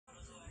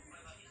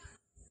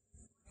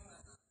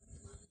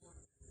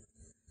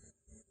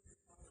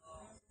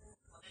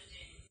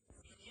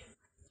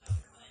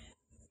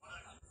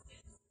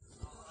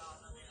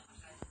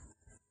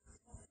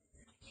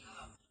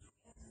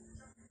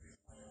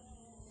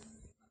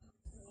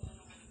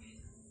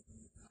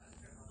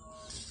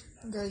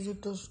Guys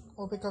একটু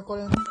অপেক্ষা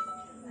করেন,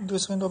 2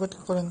 সেকেন্ড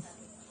অপেক্ষা করেন।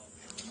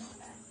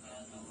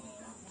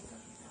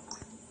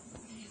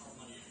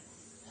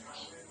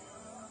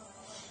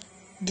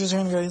 দুই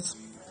সেকেন্ড গাইজ।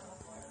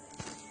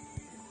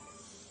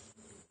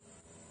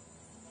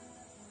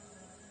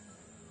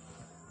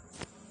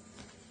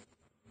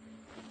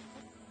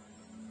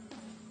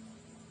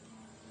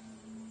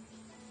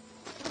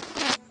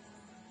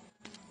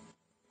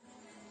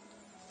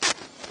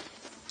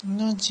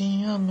 न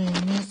जिया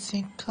मैंने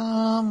सीखा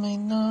मैं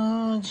ना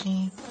जी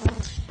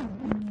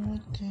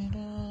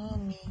तेरा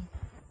मैं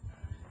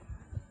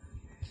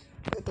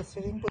এটা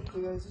সেটিং করতে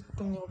গাইজ,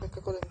 তুমি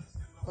অপেক্ষা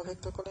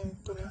করেন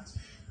তুমি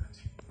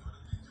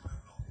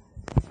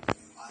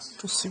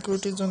তো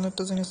সিকিউরিটির জন্য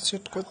একটা জিনিস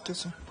সেট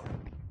করতেছি।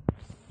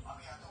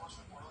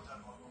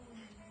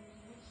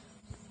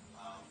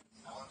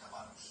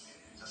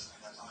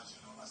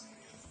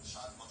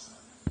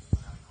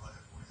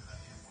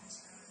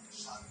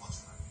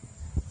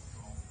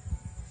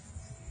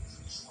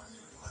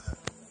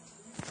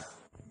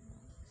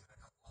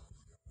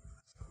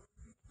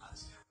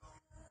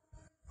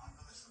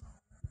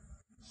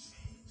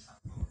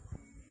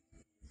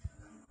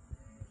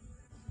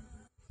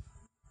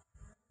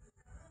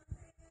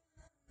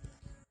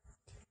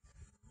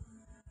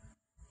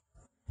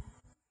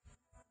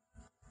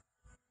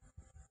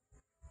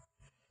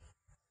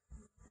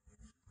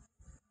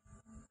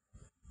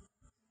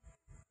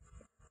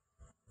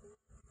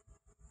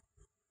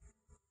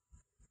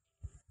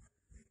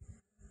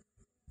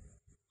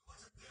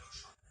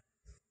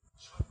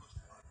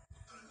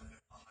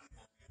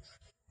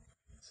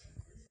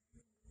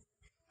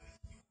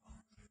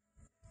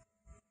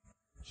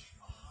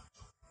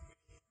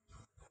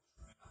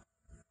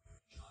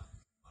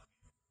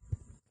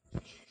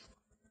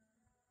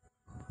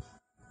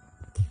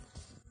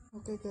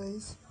 ওকে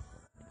গাইজ,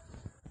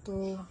 তো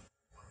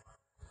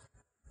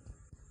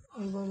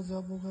এবার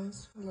যাবো গাইজ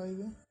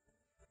লাইভে,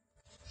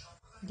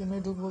 গেমে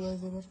ঢুকবো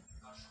গাইজ এবার।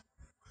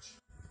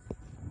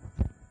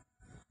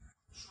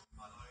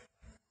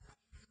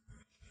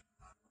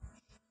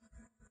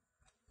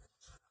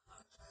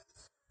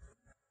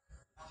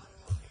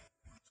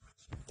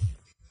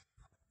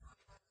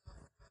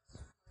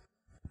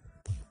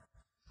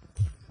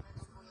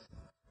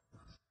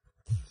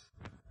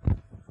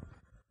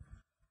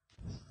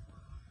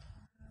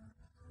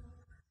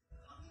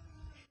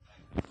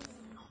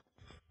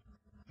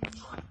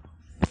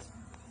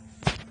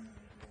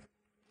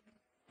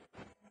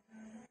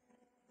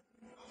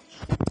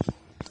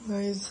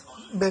 গাইজ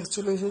ব্যাক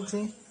চলে এসেছি।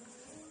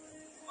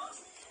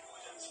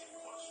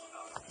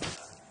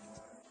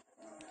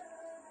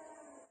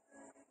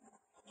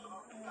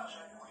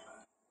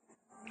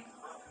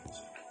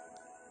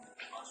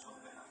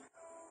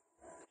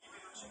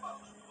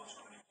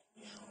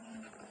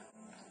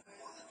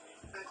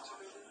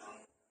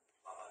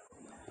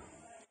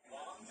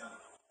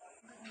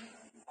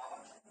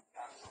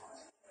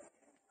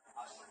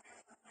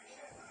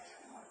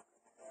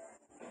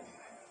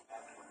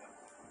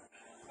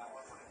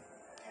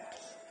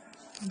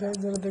 গাইজ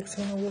যারা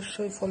দেখছেন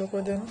অবশ্যই ফলো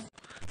করে দেন,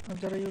 আর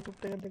যারা ইউটিউব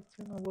থেকে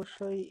দেখছেন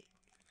অবশ্যই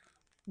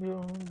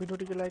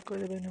ভিডিওটিকে লাইক করে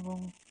দেবেন এবং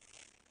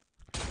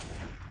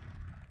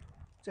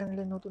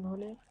চ্যানেলে নতুন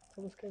হলে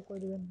সাবস্ক্রাইব করে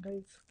দেবেন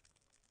গাইজ।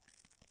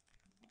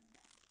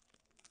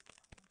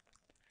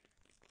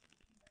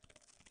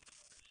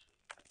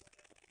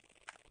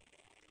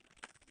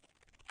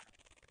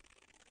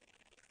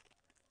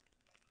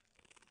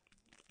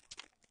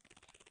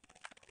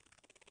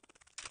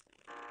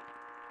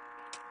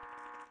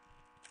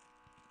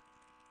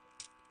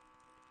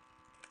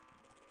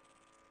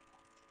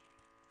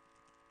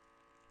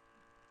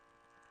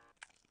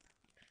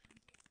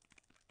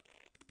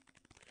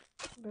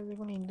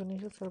 এখন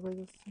ইন্দোনেশিয়া সার্ভার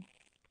যাচ্ছে,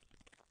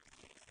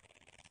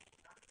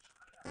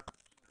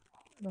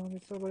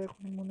 আমাদের সার্ভার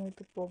এখন মনে হয়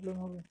একটু প্রবলেম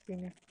হবে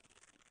পিনে।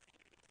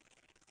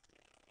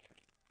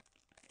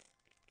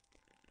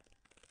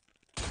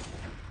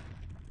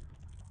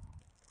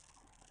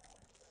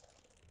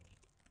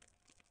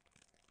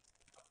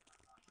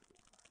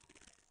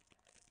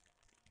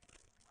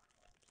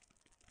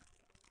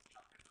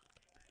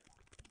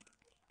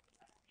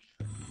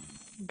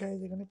 গাইজ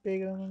এখানে পেয়ে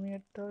গেলাম আমি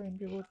একটা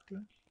এমপি ভর্তি।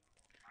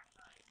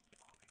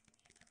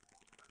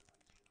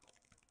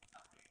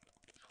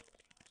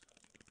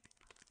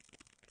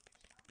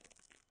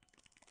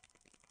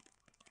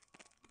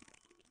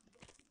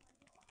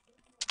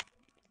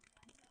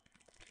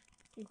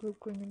 গ্রুপ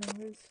করে নিলাম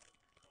গাইজ।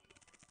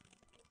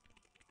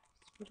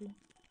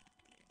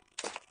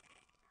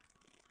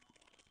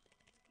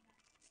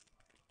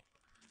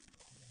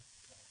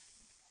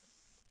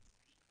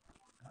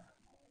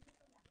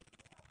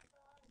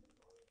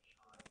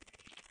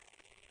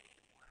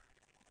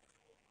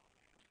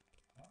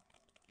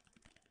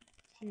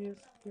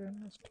 सीएस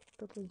अवेयरनेस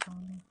तो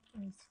जाने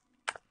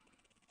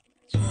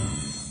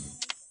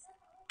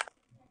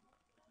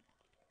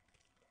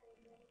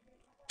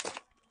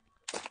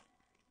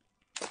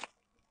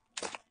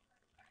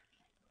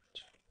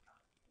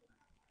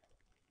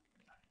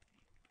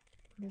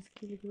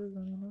কি লিখবে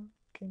জানি না,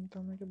 কিন্তু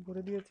আমাকে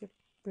বলে দিয়েছে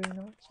पेड़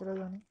ना चला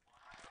जाने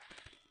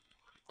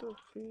तो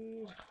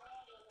फिर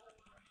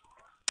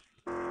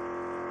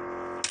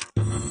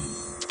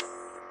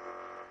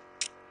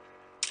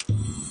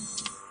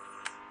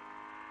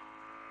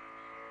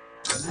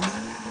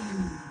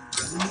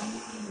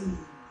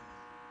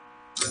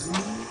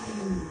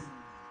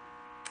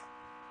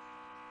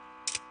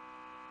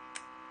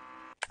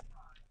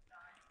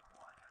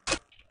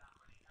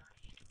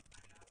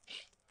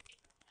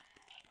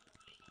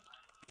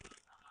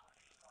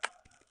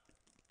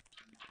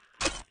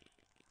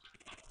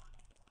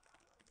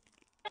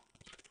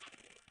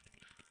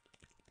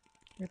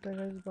এটা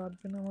গাইজ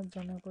বাদবে না আমার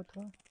জানার কথা।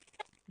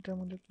 এটার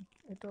মধ্যে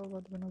এটাও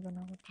বাদবে না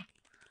জানার কথা।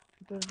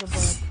 এটা বাদ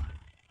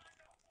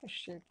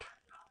শিট।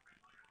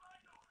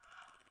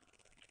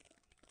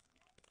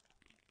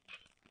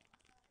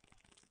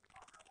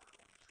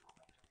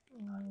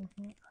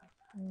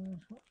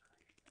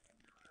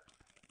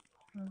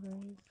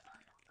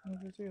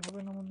 কিছুই হবে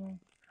না মনে হয়।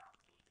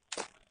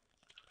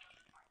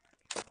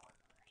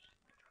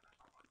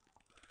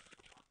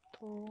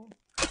 তো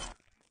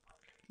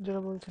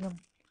যেটা বলছিলাম,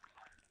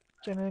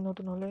 চ্যানেলে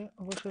নতুন হলে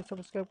অবশ্যই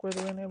সাবস্ক্রাইব করে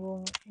দেবেন এবং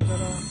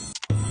যারা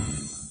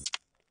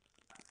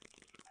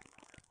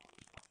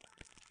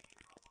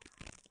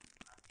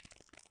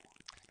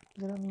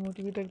যারা নিমো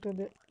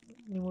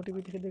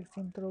টিভি থেকে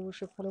দেখছেন তারা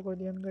অবশ্যই ফলো করে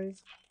দিবেন গাইজ।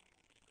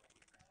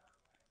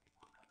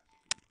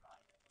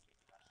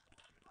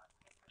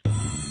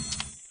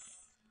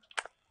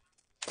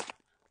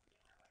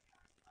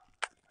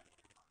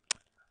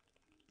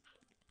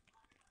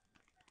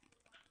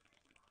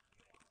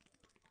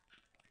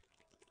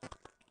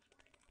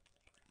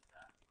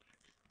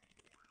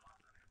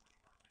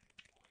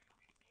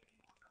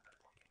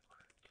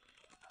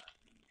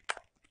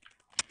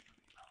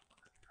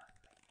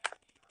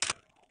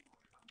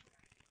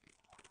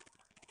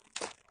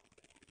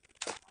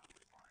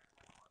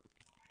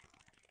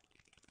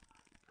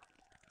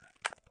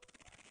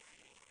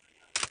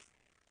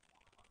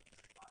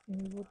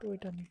 নিব তো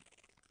এটা নেই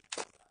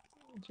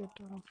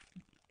যেটা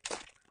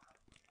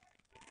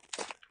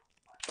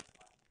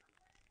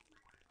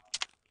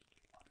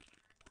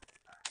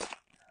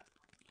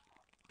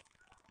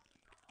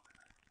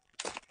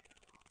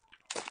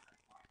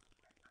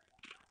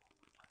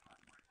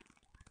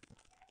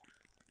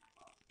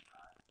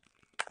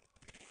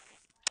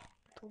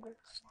তো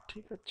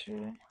ঠিক আছে,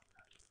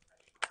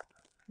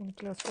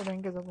 ক্লাস 4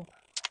 র্যাঙ্কে যাবো।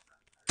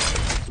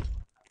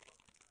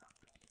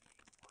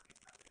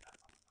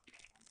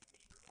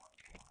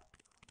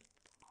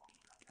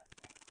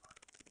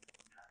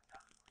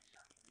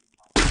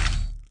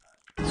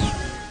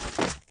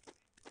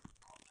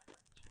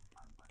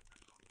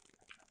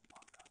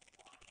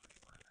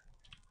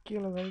 কি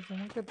হলো গাইজ,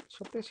 আমাকে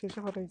সত্যি শেষে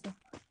ফাটাইছে।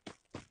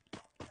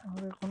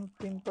 আর এখন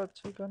 3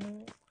 পাচ্ছি এখানে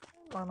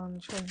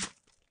মানানসই,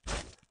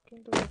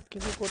 কিন্তু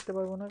কিছু করতে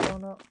পারবো না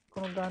কারণ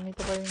কোনো গান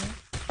নিতে পারিনি।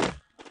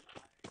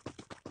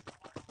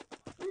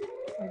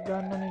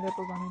 গান না নিলে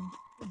তো জানেন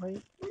ভাই,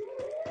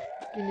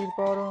 ক্লির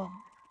পাওয়ারও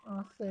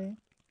আছে,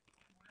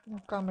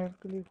 কামের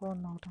ক্লির পাওয়ার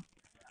না ওটা।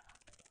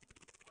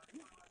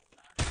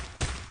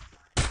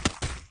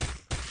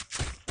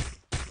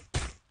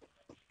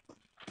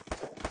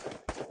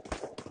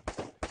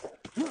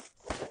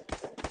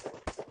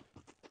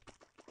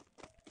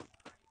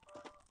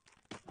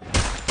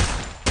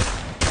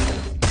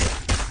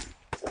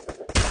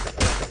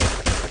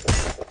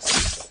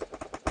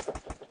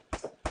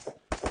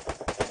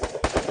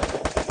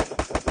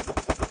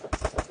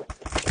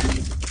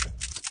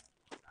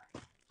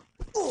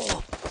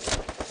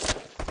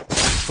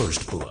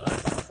 First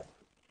blood.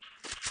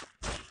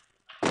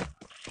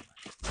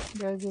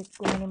 गाइस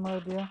इसको मैंने मार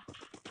दिया।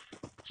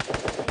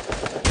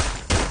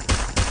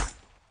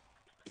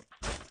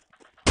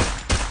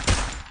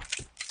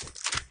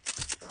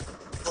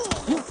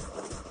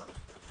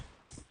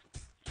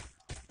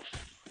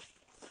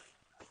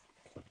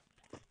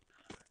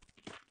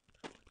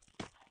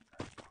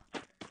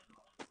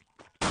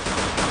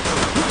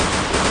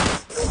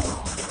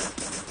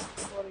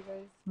 सॉरी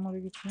गाइस, मर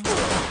गई थी।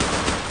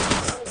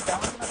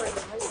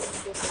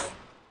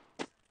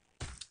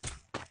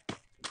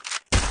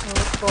 और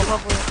तोहफा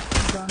को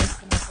जाने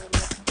से ना कर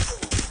लिया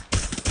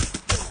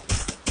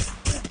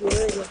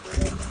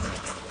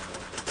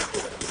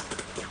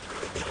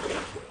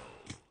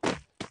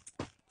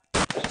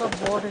सब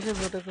बॉट এসে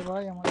জুটেছে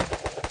ভাই আমাদের।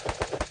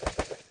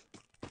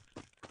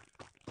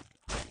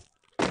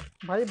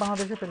 ভাই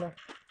বাংলাদেশে প্লেয়ার।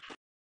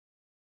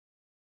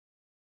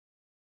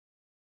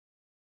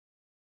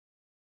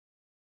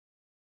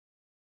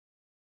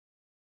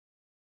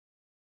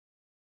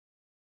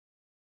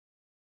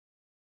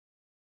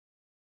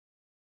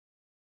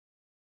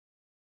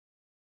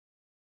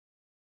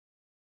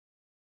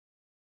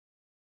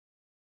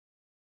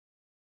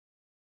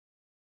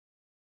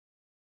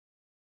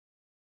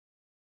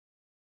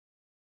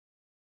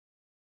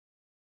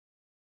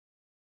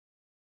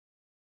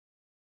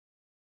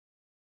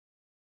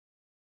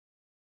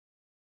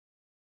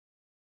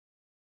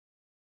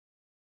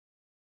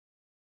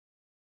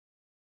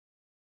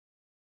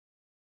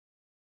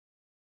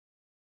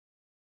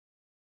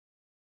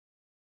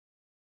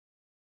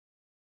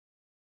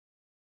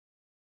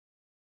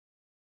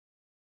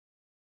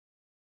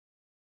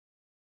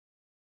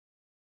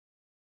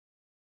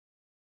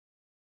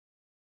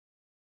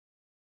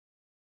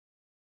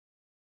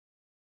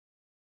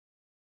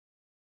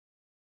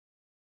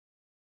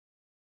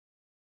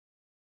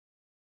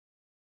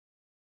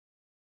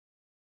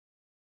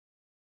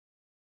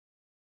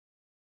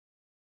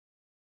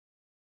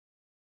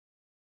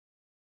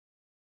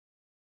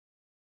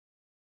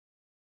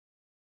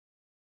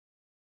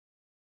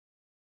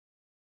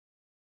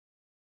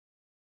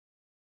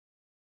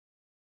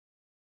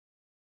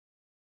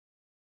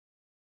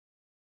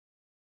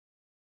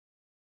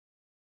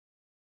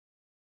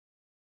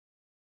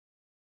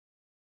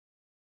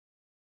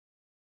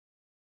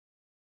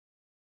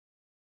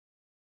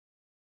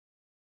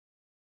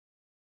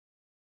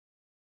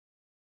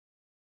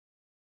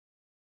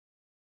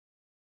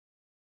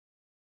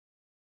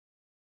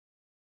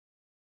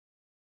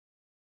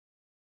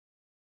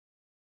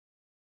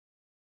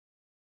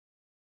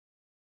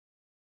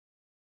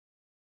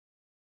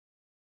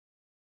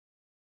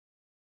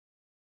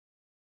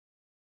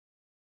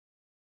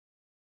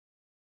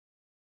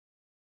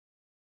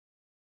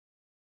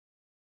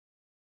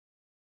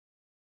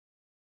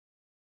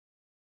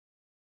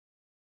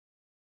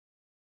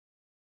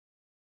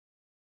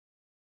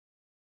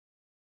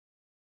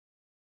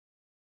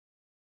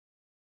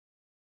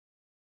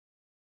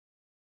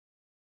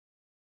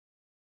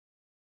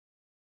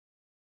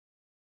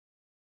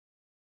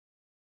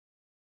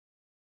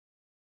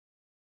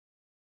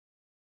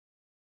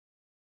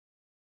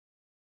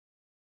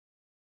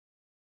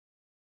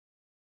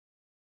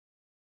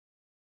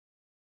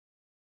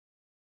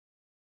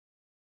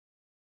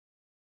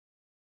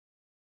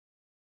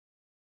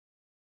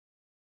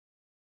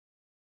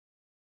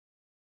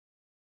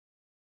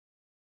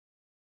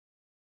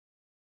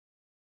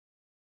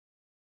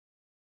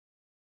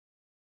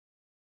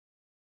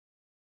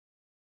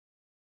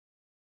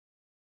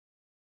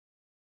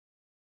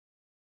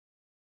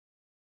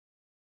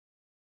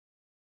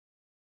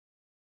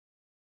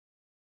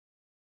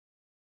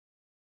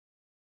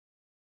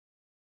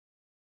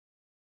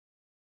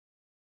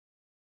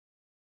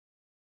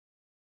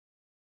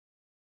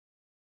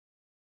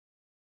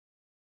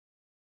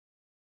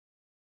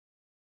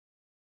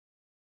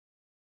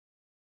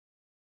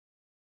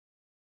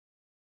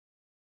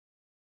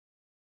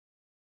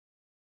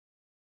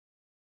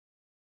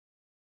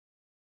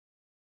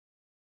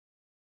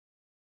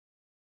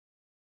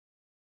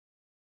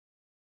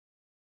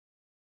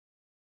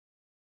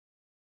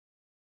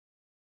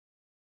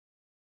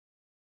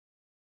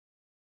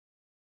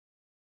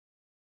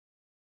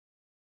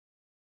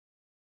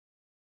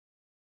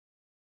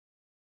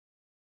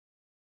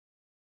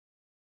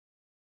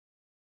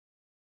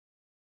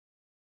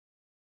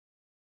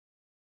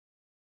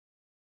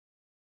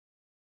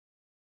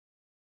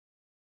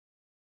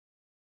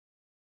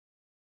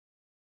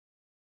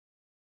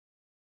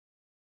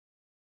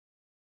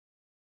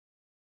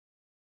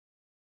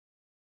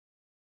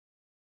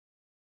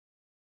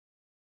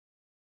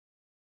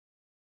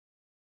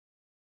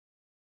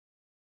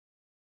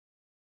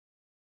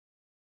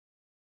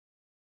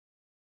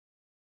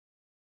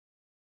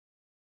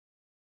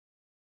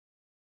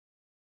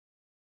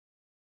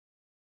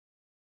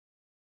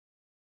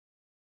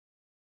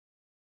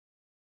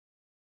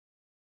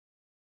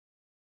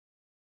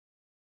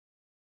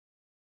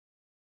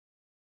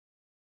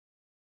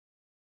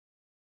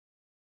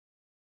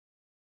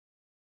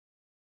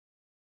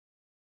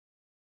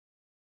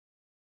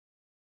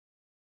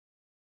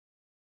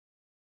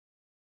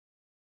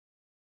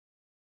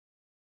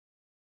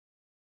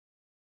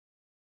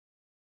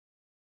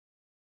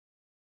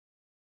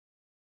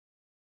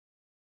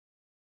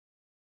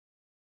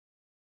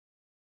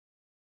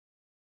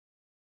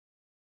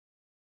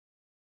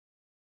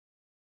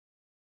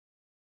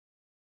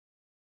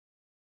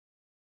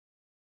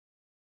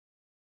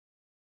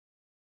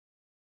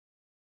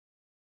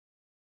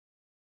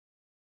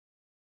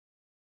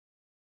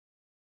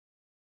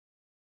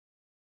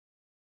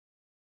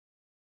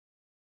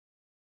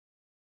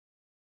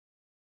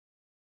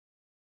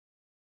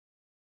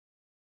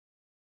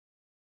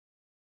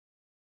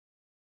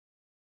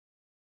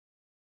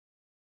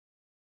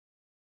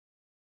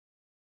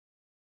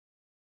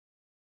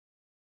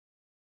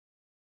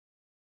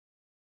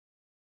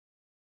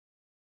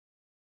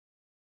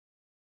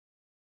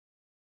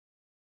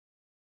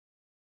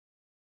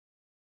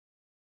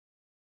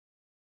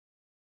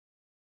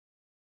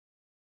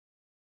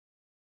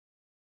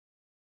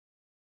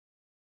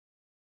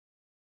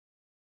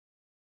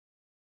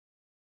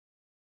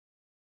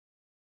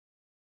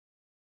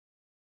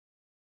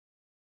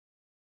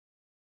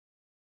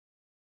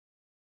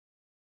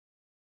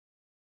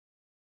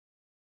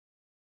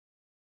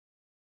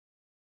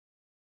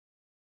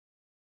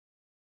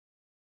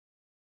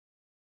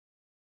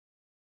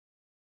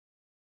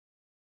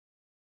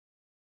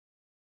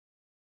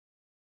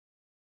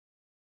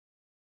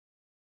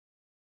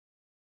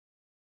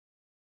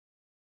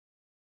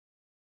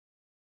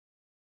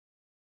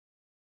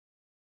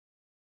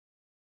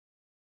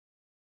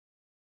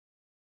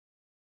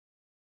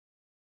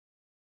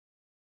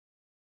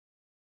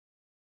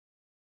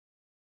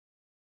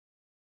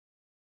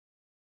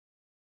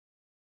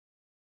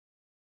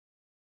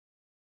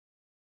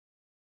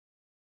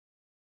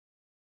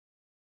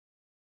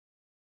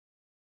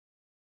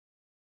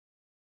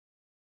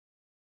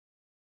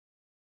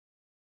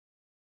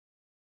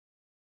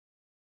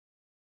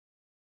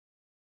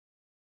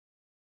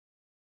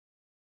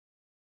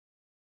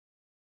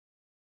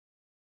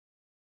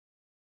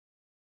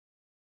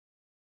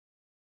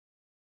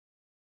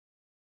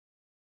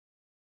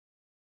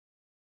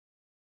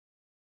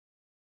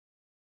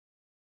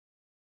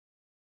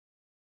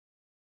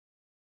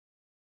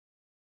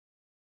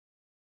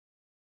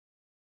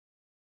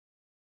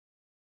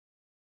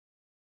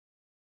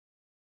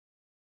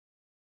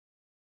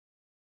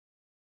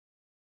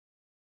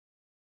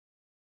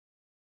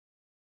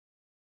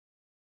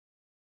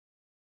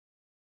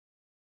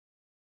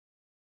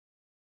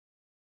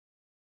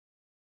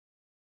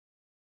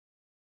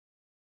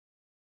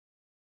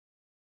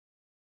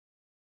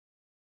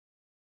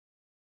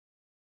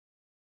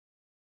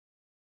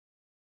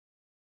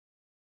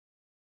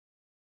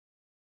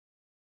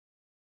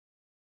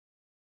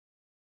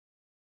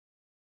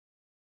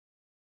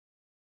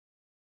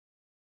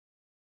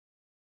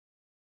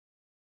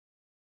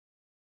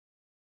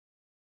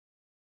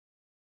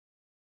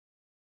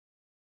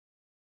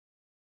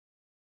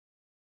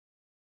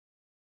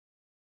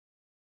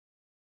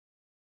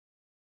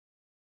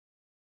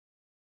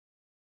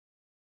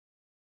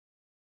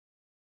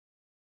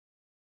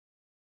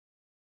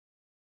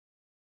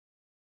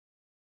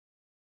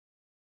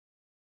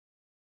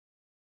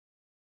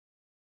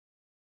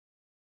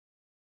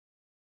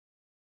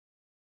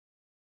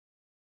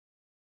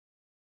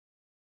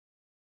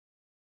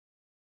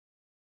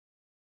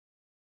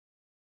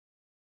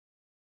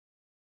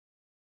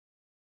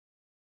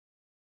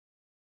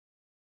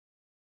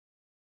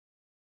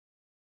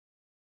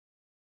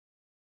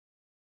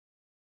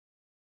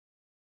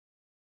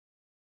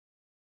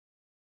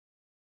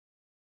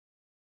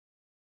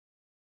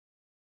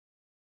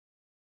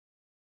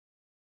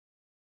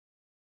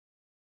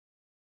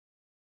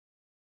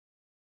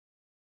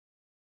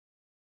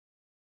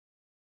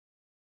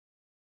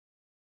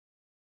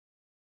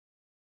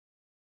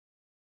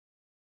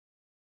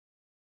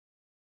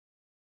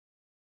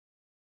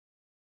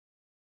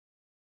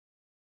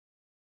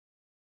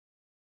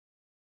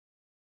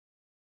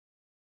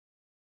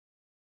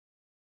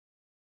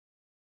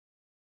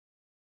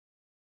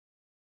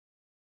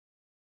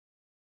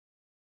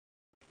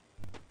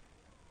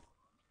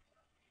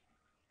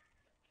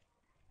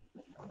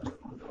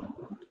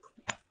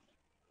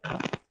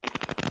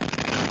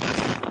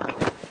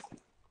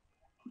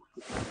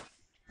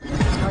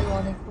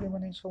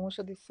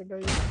 সমস্যা দিচ্ছে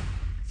গাইস,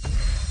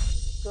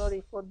 সরি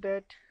ফর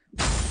দ্যাট।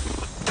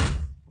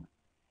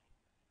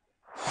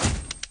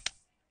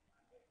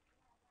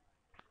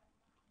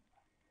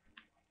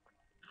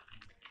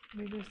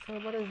 বিদেশ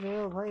সার্ভারে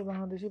যেও ভাই,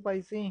 বাংলাদেশি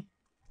পাইছি,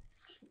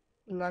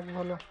 লাগ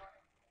ভালো।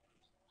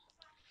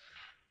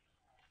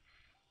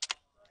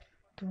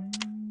 तुम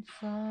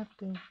साथ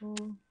हो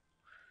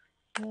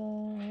या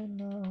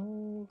ना हो,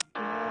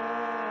 क्या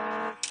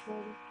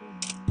फर्क है।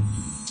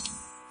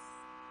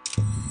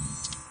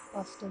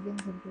 5টা গেম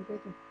খেলতে, তাই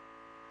তো?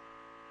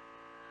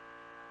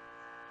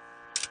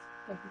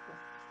 বাকি তো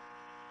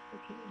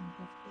খেলে নি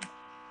 5টা।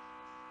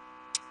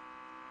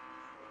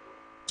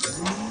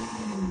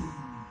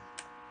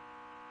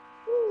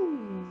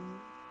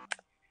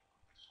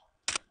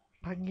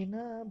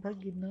 ভাগিনা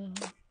ভাগিনা,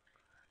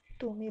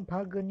 তুমি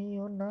ভাগ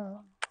নিও না।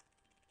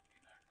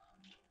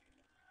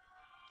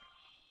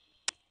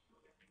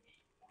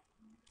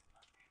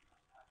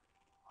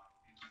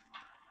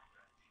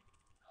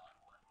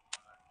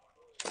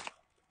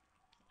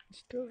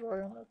 Still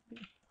Royal Happy.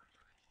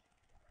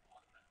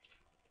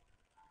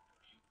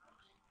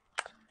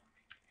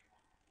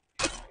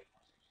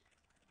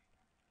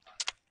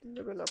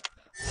 Level up.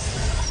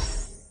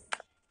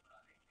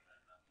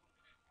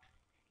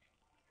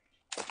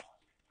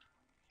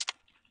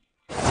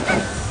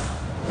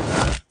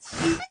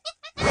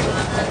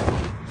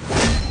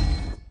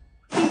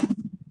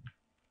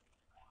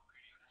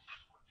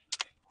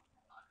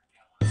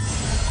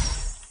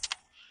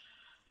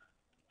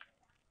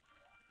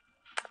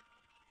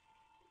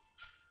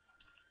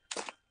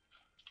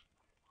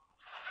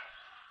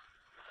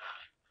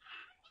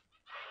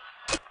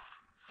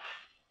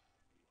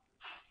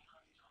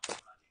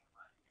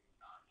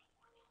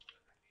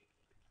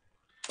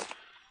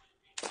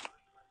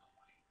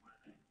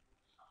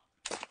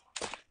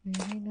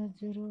 मेरी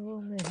नजरों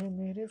में है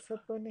मेरे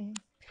सपने,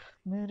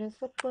 मेरे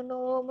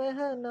सपनों में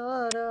है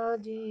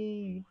नाराजी।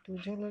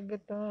 तुझे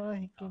लगता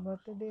है कि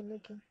बात दिल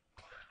की,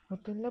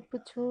 मतलब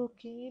छू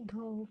की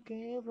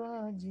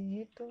धोखेबाजी।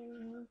 तुम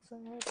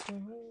साथ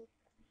हो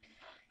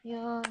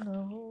या न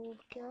हो,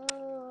 क्या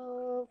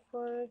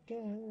फर्क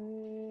है।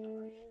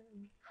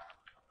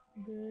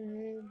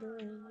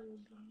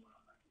 बेदर्द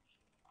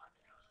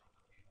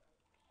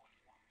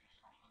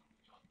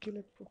কি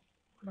লিখবো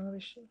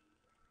বাংলাদেশি?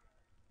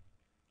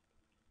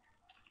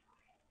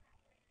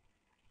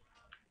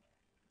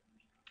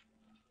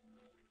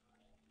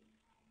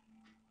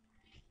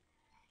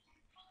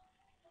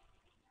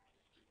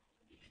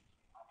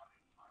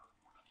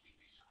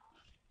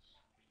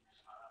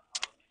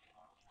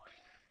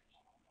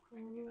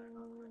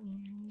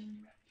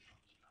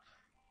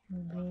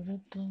 अगर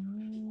तुम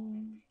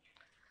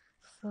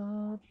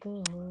साथ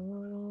हो,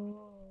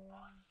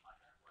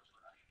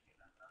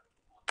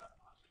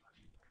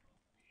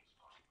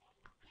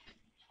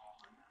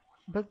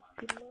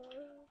 बगला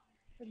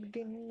एक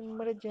दिन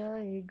मर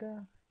जाएगा,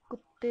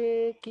 कुत्ते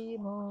की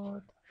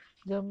मौत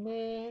जब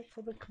मैं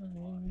सब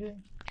खाएंगे।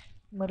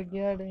 मर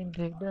गया done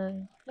done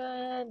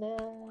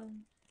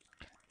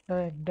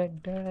done done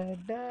done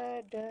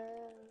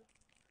done.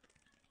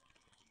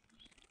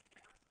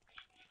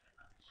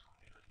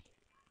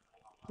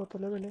 কত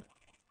লেভেলে?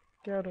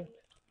 13।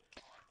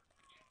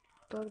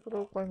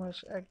 তারপরেও কয় মাস?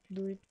 1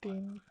 2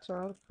 3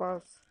 4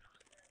 5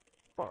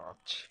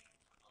 5।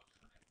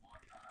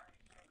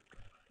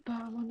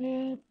 তার মানে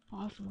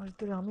 5 মাস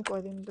ধরে। আমি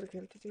কয়দিন ধরে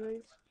খেলতেছি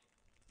গাইস?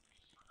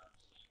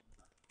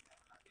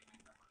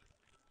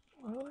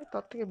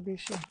 তার থেকে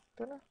বেশি,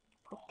 তাই না?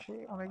 ওকে,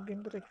 অনেক দিন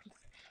ধরে খেলছি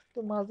তো।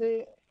 মাঝে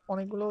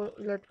অনেকগুলো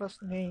ইলাইট পাস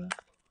নেই,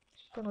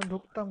 কেন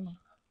ঢুকতাম না।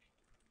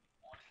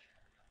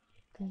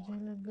 तुझे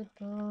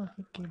लगता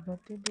है कि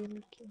बातें दिल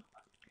की,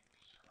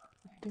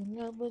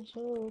 मतलब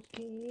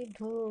झोंकी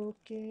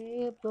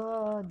धोखेबाजी।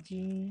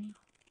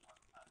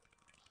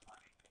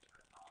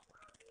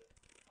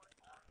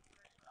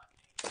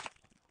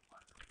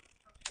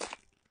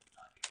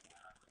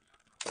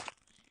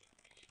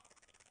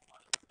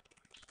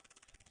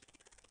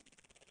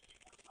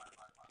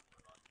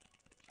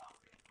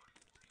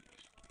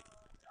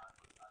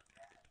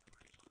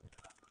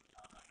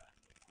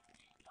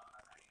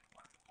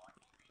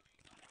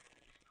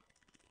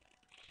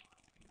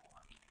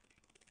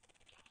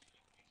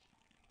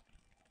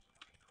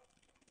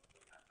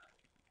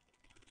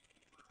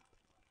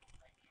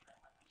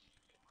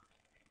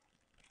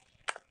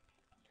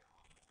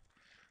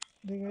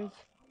 देख गाइस,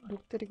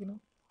 ढुकते रही ना।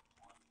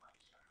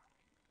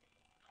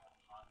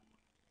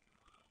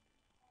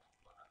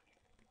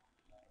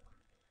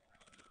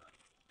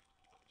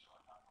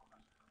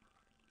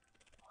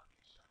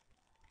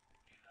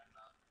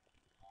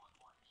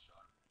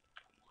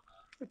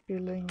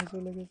 পেলাইনি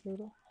চলে গেছে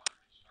ওরা।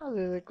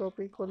 আরে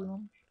কপি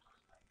করলাম।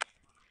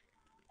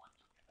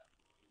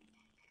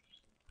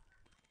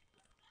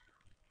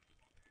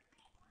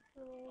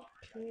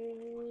 ওকে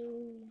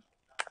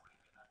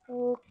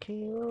ওকে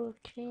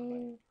ওকে,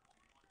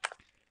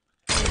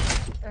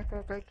 একা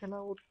একাই খেলা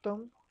উত্তম,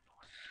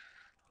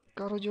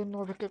 কারোর জন্য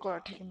অপেক্ষা করা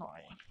ঠিক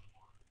নয়।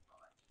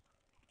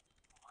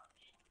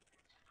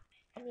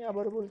 আমি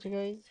আবার বলছি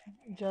গাইজ,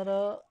 যারা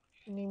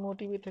নিমো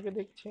টিভি থেকে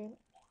দেখছেন,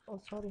 ও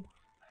সরি,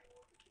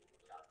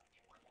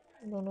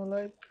 নোনো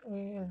লাইভ,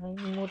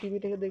 নিমো টিভি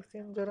থেকে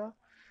দেখছেন যারা,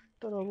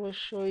 তারা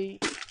অবশ্যই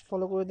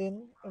ফলো করে দিন।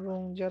 এবং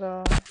যারা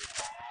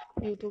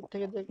ইউটিউব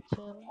থেকে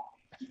দেখছেন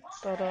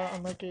তারা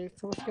আমাকে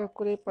সাবস্ক্রাইব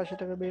করে পাশে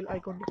থাকা বেল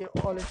আইকনটিকে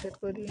অলে সেট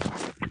করে দিন,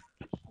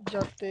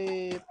 যাতে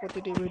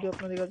প্রতিটি ভিডিও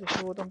আপনাদের কাছে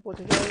সর্বপ্রথম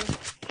পৌঁছে যায়।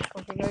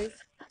 ওকে গাইজ,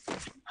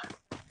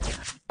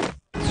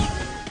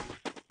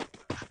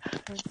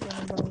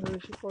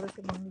 বাংলাদেশি পড়েছে,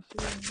 বাংলাদেশি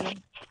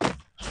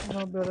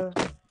নো ব্রাদার।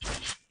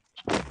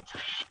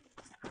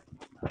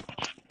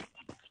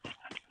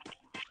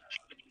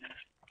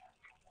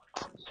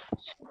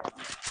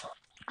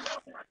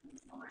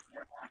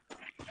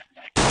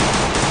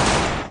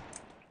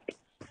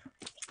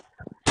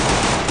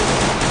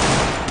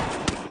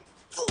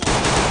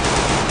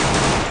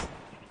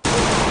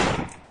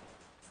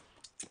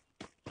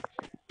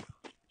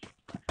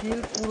 কিল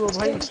পুরো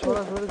ভাই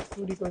সরাসরি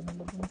চুরি করে নিল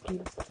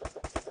কিল।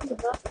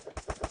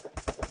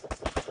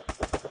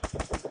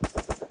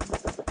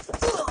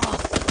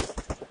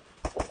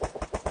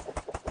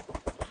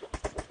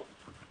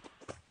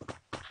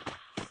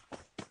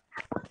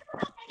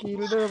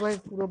 কিলটা ভাই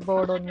পুরো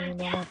বড় নিয়ে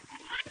নিল আমার।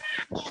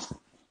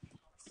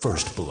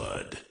 First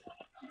blood.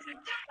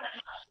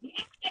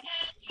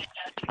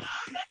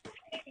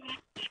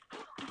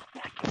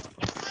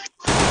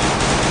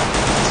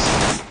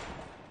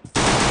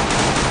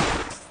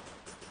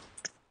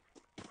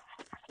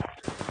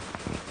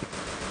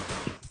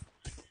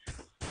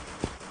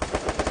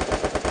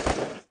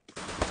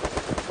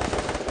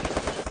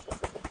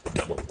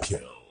 Double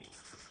kill.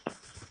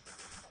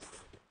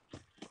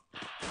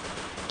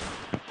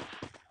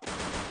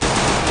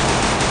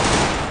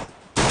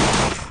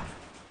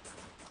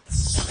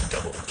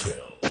 Double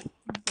kill.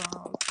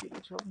 বাহ, কিল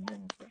সব নিয়ে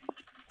নিছে।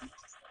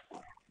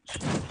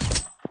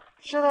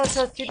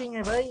 সরাসরি চিটিং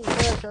এ ভাই,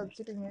 সরাসরি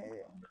চিটিং এ,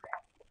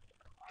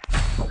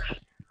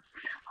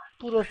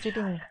 পুরো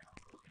চিটিং।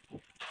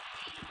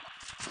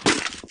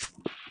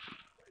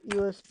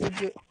 ইউএসপি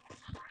যে,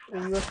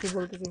 ইউএসপি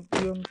বলতেছি,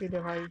 ইউএমপি দে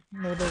ভাই,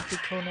 নোডের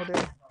পিছন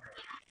ওদের।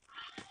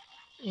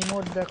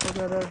 ইমোট দেখো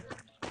ব্রাদার,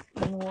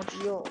 ইমোট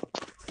ইয়ো।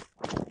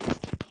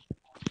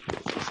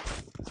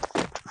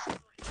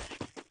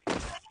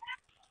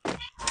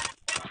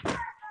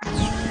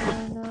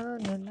 না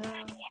না না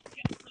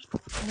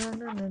না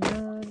না না না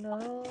না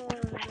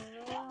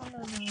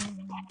না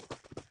না।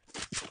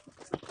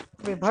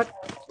 বে Bhatt.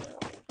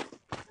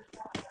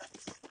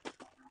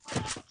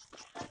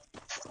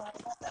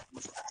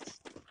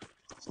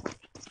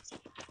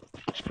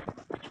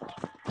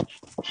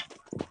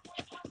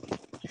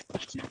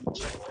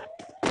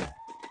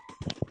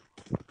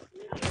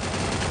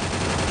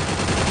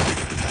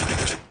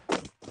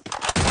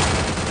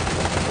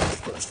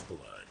 First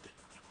blood.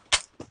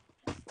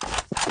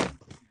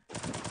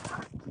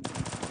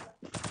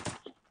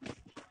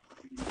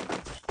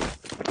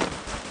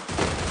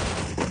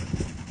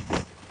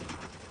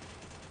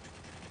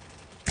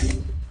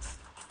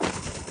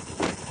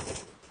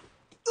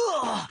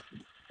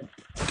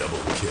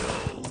 Double kill.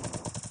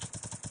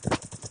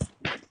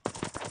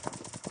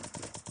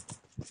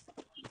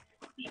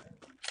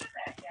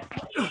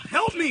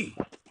 Help me!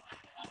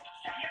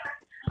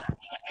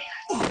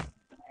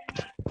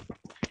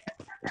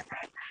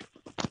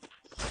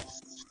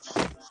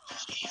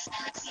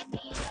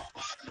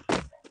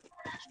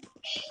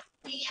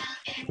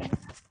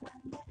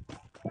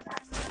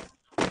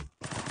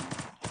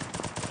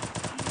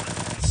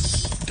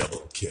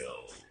 Double kill.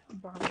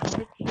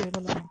 বাঘে খেয়ে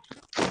গেলাম।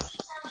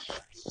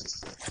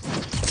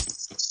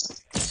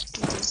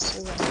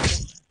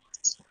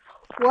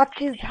 What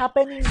is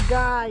happening,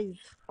 guys?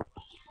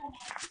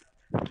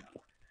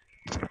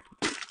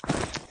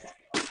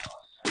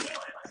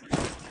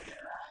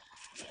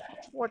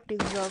 What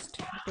is just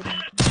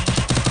happening to me?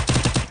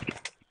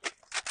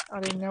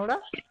 আরে নেওড়া,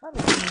 আরে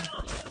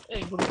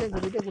এই গুলিতে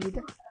গুলিতে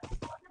গুলিতে।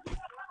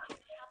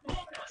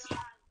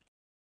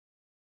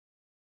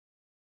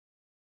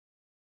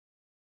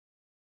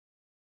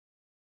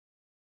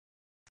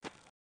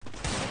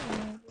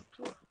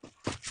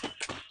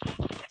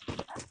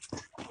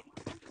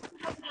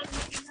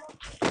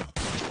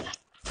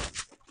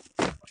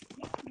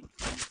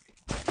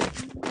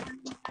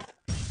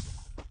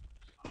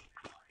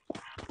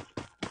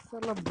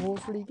 साला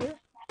भोसड़ी के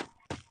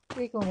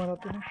एक मारा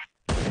तूने।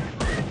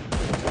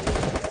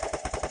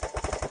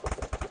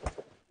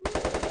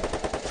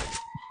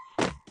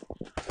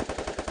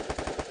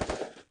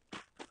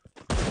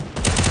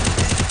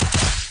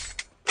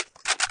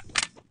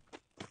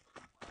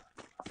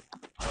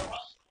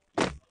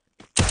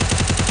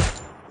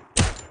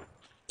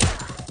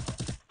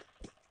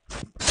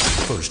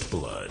 First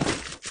blood.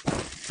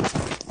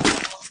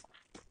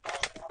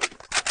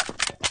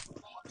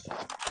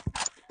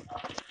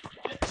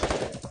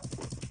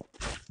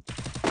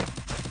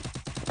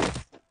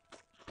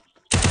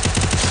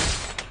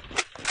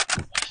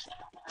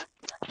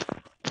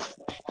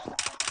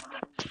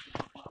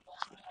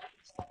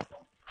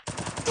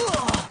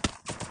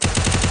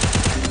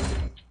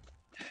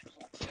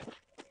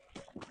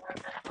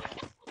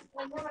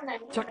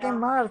 चके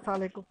मार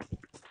साले को।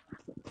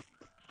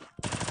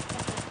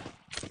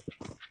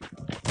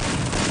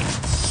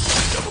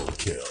 Double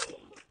kill.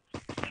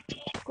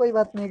 कोई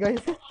बात नहीं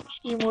गाइस,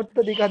 इमोट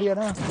तो दिखा दिया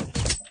ना,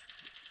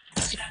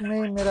 इसमें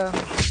ही मेरा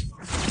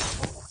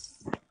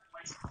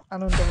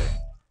आनंद है।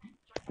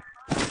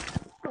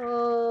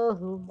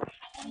 ओह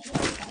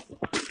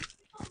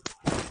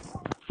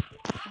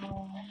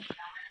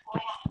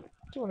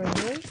चलो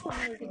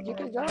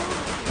जीते जाओ।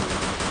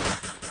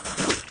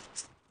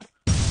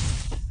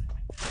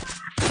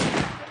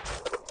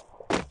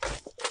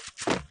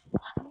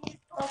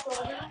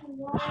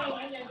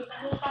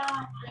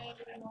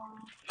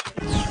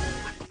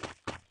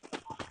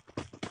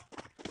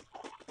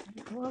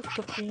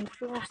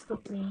 First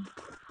thing.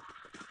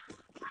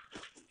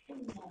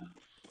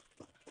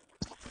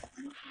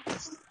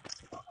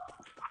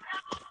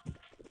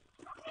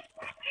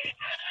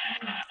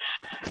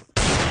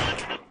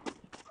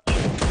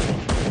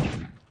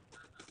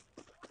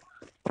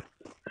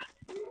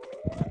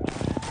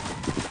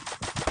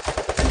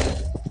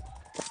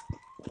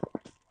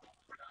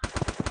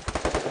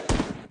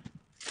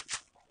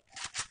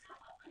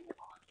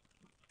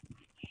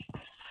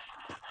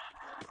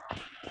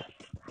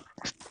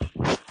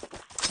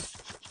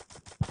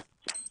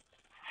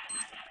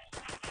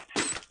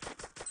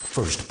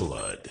 First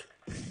blood.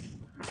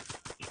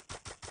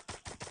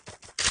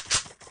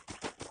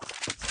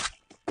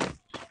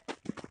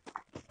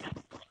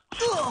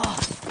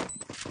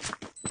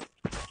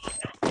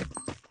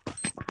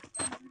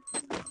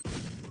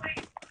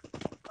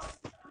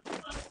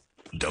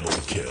 Double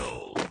kill.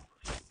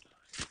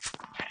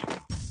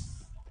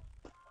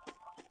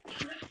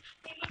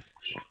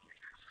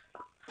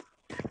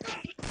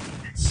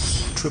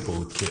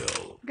 Triple kill.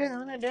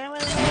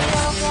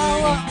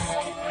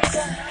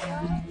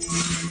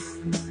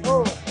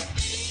 Oh,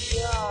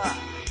 yeah.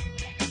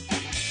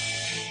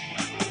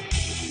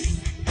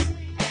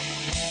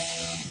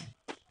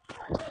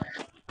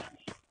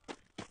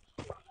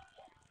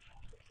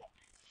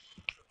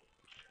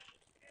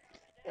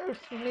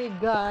 It's me,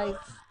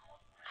 guys.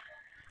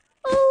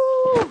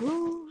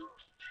 Ooh.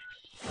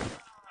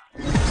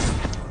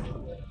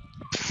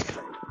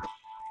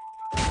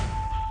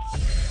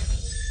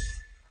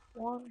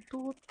 1,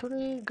 2,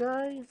 3,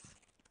 guys.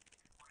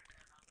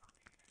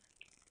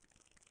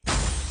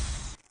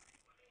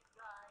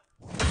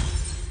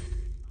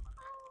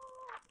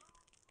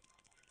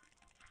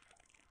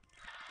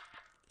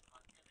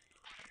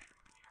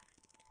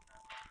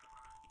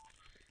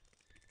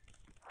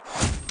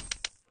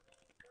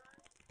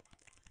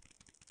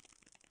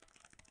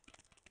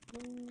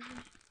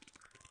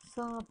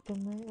 साथ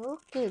में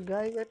ओके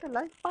गाइस, এটা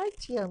লাইক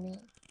পাইছি আমি।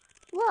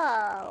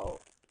 Wow,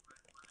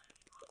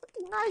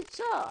 nice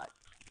shot.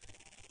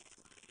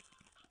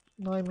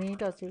 9 মিনিট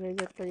আছে গাইস,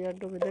 একটা ইয়ার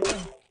ডোবে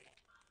দেখেন।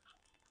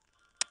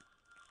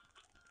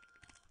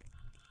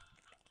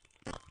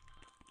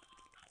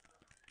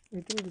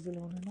 ভিতরে দিছিল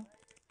মনে হয় না।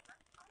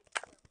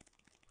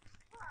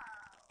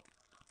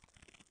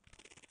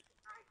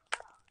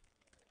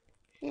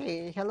 এই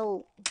হ্যালো।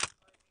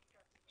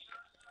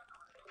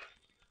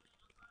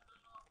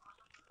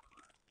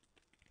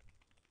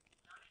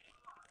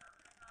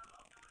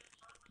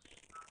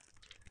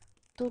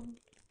 तुम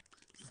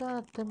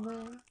साथ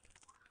में,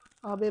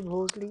 अबे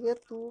भोसड़िए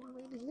तू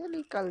मेरे लिए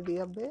निकाल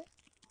दिया बे।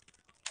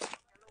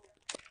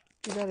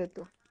 किधर है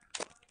तू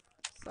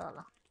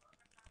साला?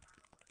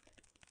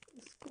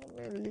 इसको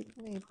मैं लिख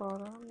नहीं पा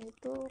रहा, नहीं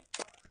तो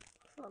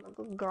साला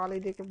को गाली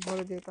दे के भर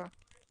देता।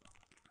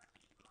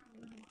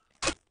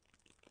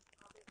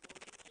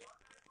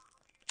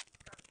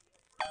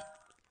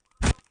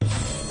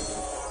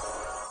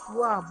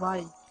 वाह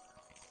भाई,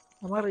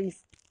 আমার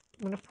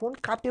মানে ফোন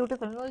কাঁপে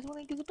উঠেছে, আমি ভাবছি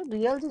মানে কিছু একটা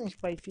রিয়েল জিনিস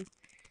পাইছি।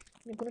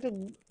 মানে কোনো একটা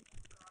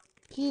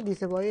কি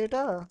দিছে ভাই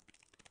এটা,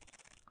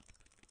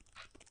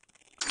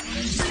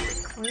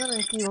 আমি জানি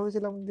কি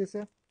ভাবেছিলাম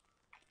দিছে।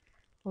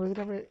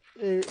 ভেবেছিলাম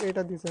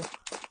এটা দিছে,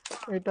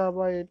 এটা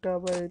বা এটা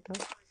বা এটা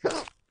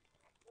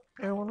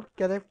এমন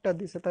ক্যারেক্টার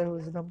দিছে তাই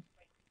ভেবেছিলাম,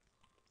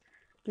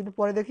 কিন্তু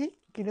পরে দেখি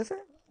কি দিছে।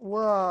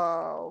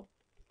 ওয়াও,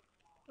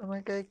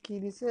 আমাকে কি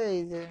দিছে,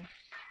 এই যে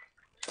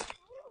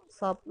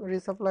সাব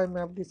রিসাপ্লাই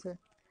ম্যাপ দিছে,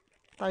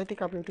 তাইতে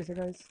কাঁপে উঠেছে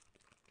গাইস।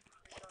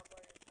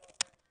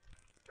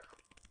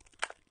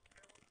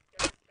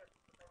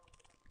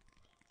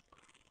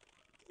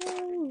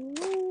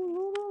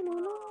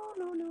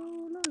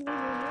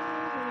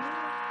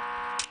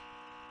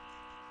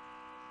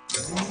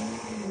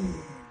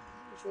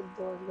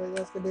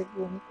 আজকে দেখবো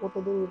আমি কত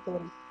দূর উঠতে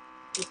পারি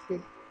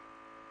স্পিড।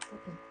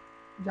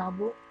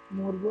 যাবো,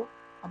 মরবো,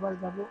 আবার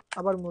যাবো,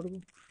 আবার মরবো।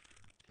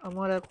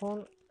 আমার এখন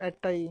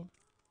একটাই,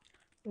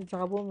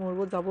 যাবো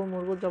মরবো, যাবো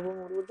মরবো, যাবো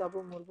মরবো, যাবো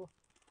মরবো,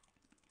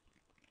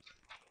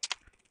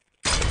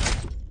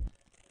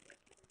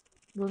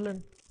 বুঝলেন?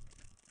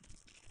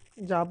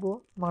 যাবো,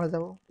 মারা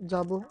যাবো,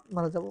 যাবো,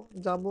 মারা যাবো,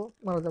 যাবো,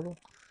 মারা যাবো,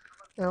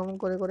 এরকম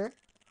করে করে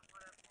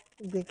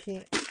দেখি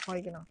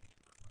হয় কিনা।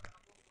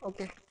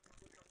 ওকে,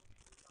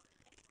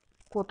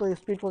 কত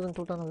স্পিড পর্যন্ত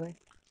উঠানো যায়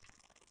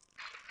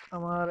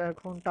আমার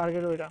এখন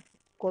টার্গেট ওইটা,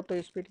 কত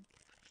স্পিড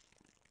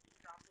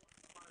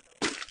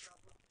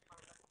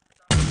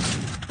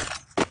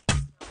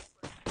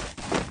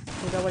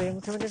এটা আবার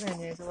M79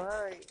 নিয়েছে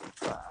ভাই।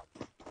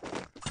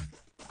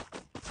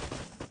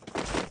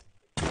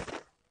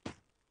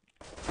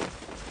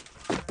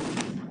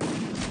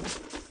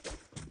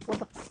 What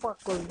the fuck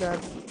was that?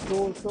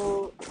 Also,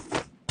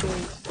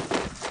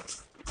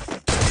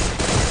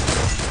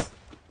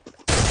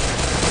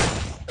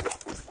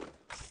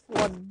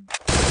 what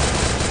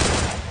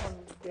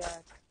was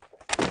that?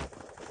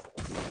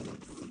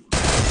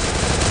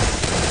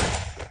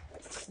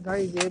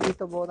 Guys ये भी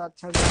तो बहुत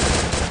अच्छा गाना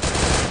है।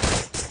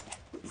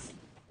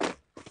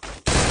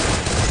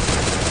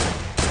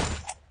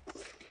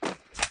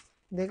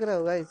 देख रहे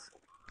हो गाइस?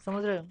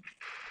 समझ रहे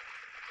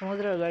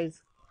हो गाइस?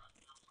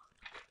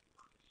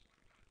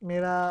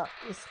 मेरा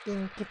स्किन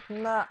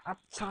कितना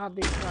अच्छा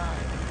दिख रहा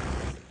है।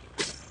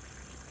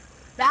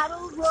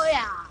 Battle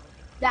Royale.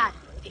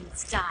 Battle in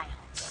style.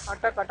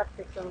 अटक अटक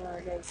से चल रहा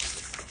है गाइस।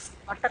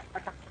 अटक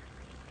अटक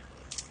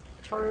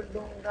छोड़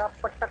दूंगा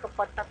पटक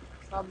पटक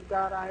सब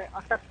गा रहा है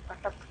अटक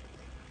अटक।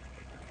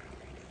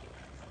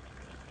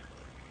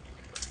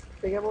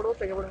 পেকে পড়ো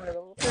মেরে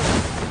দেবো।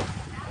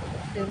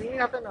 এমনি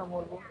হাতে না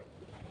মরবো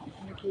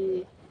নাকি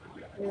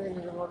নিজে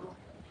নিজে মরবো?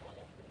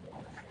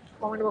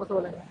 কমেন্ট বক্সে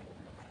বলেন।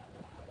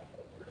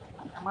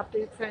 আমার তো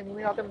ইচ্ছা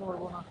এনিমি হাতে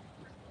মরবো না।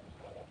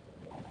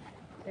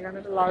 এখানে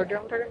তো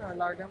লার্ডিয়াম থাকে না,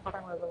 লার্ডিয়াম ফাটা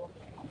মেরে দেবো।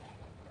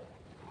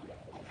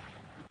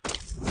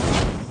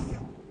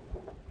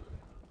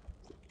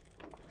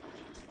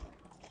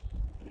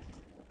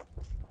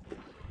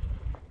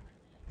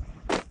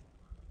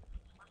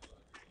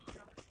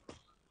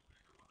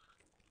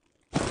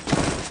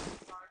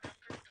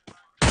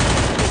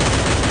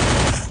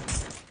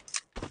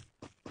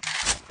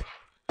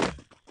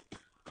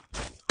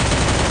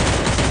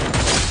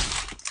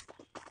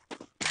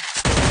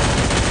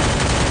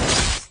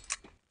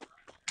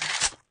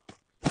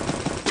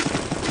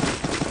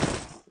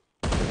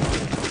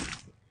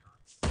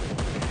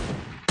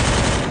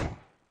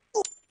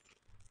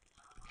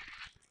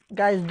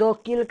 गाइस 2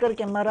 किल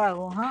करके मरा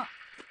हो। हाँ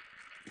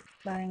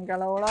बैंक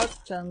लौड़ा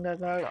चंगा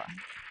गड़ा।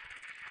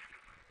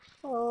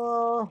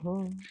 ओहो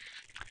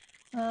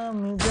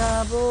আমি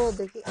যাবো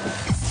দেখি।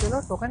 চলো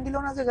টোকেন দিল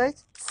না যে গাইস।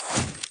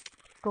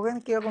 টোকেন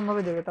কিরকম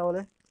ভাবে দেবে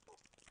তাহলে?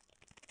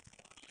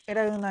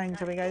 এটা কিন্তু না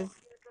হিসাবে गाइस।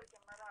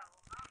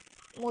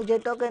 मुझे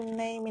टोकन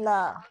नहीं मिला।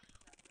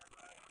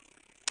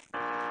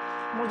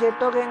 मुझे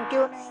टोकन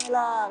क्यों नहीं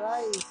मिला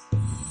गाइस?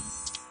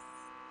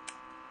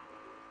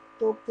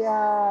 तो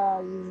क्या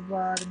इस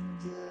बार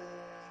मुझे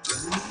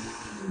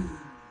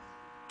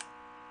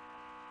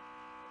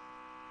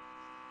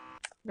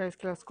गाइस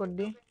क्लास कोड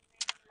दी।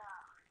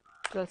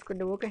 ক্লাস কোড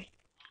দেবো। ওকে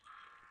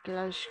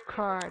ক্লাস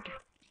কোড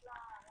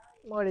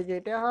মরে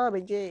যেতে হবে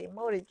যে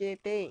মরে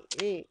যেতে।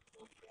 এ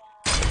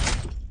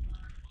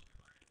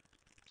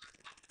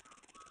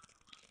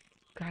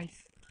গাইস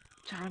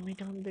 4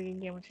 মিনিটের মধ্যে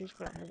গেম শেষ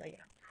করা হবে।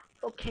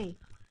 ওকে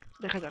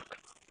দেখা যাক।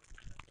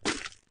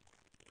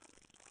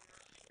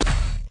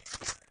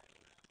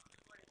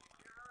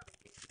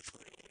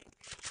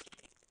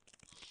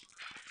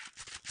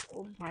 ও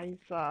ভাই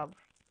সাব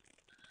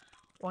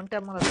ওয়ান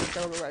ট্যাপ মারা চেষ্টা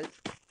করবো গাইস।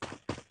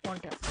 One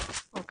tap.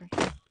 ওকে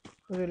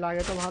যদি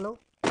লাগে তো ভালো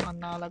আর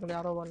না লাগলে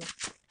আরো ভালো।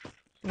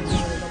 নিজে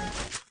মেরে দেবো।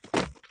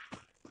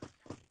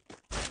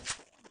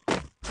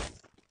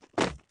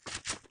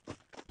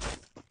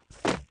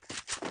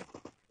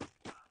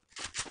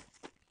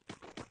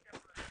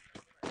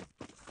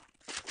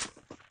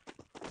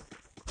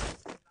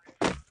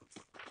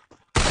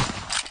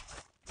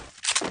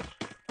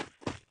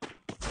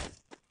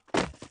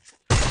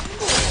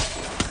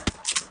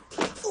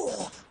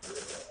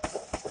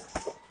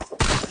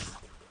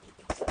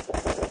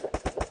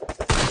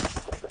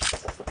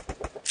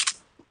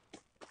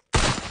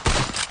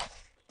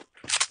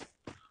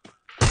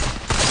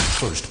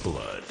 First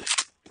blood.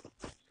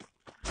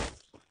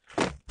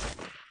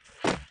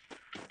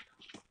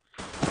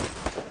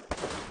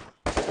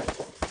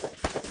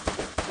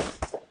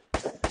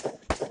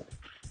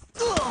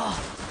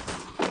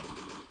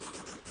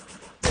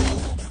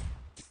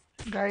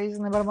 Guys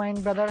never mind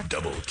brother.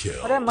 Double kill.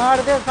 अरे मार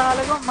दे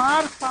साले को,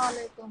 मार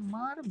साले को,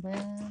 मार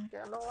बहन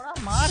के लोड़ा,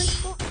 मार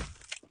इसको।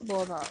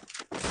 बहुत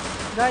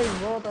गाइस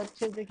बहुत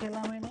अच्छे से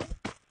खेला मैंने,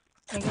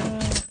 लेकिन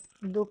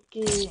दुख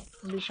की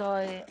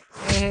विषय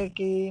यह है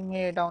कि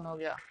मैं डाउन हो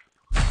गया।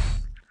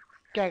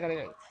 क्या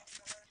करेगा?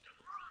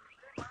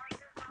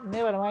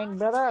 Never mind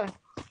brother,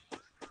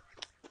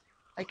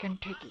 I can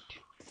take it.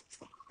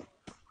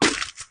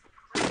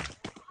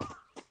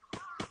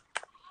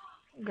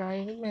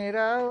 Guys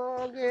मेरा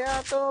हो गया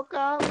तो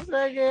काम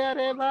से गया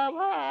रे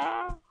बाबा।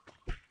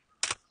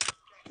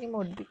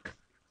 इमोट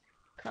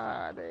दिखा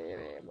दे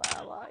रे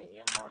बाबा।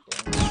 इमोट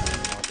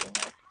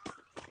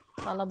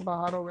साला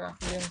बाहर हो गया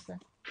गेम से।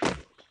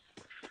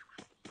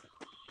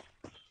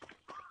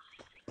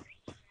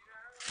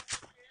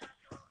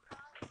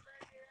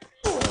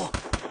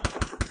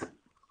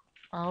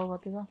 आओ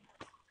भतीजा।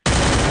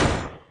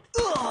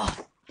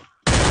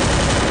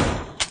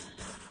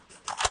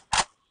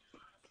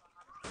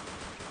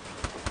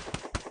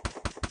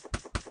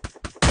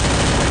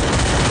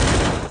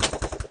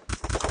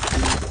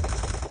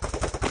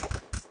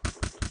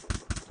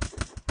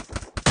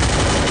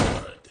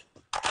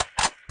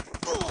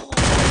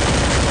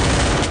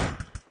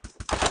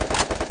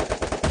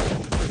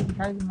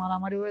 গাইস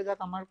মারামারি হয়ে যাক,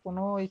 আমার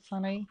কোনো ইচ্ছা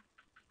নেই,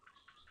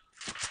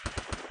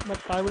 বাট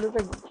তাই বলে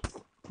তো কিল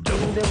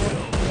Double দেবো kill.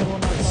 নেবো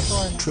না তা তো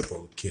হয় না,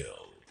 Triple kill.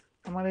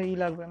 আমার এই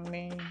লাগবে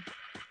এমনি।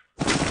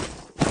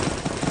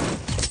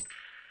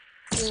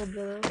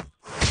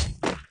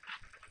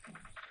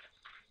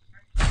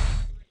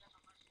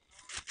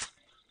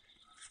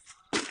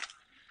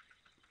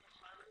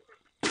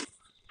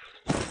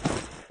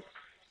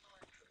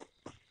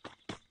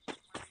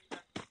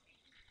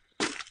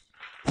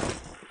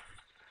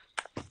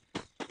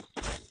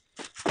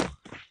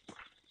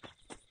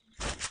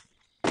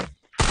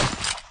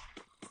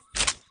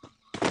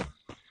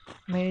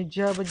 मैं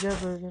जब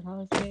जब से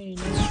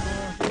मिलता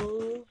हूँ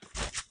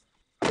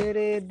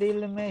तेरे दिल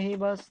में ही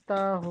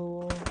बसता हूँ।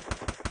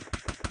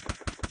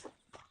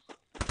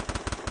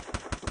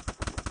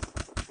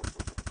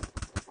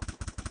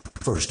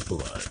 First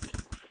blood.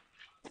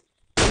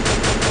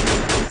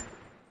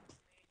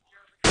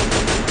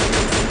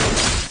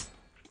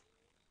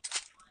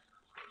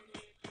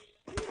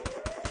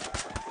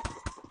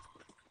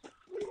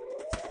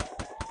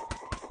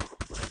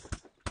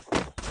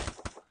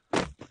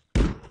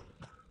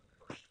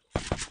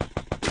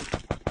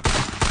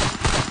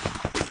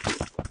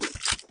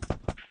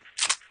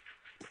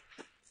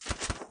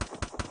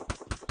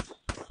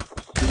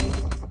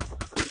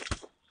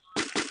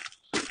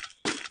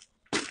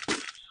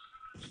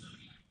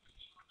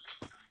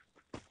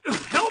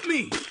 Help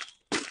me!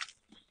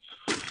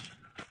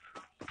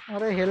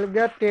 अरे हिल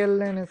गया टेल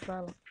लेने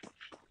साला।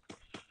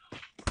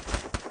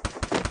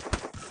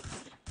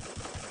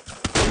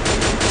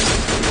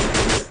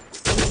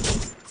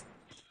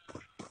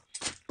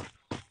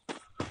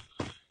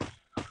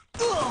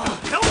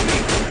 Help me!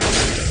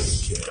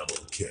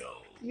 Double kill.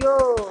 यो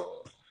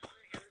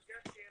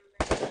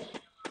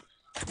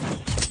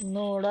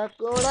नोड़ा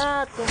कोड़ा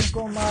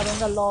तुमको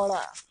मारूंगा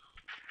लौड़ा।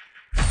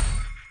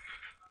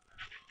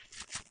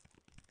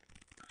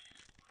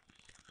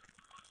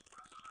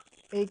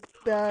 एक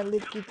प्याली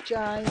की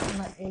चाय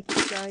ना एक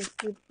चाय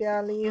की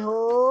प्याली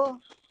हो,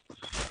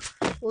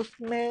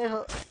 उसमें हो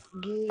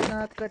घी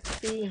ना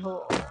कट्टी हो।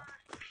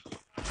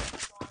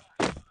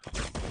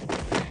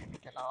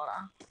 लौड़ा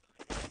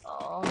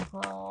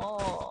ओहो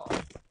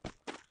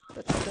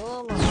तो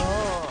तुम हो,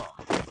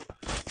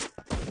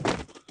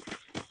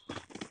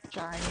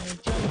 चाय में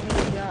जम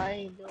जाए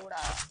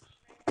जोड़ा।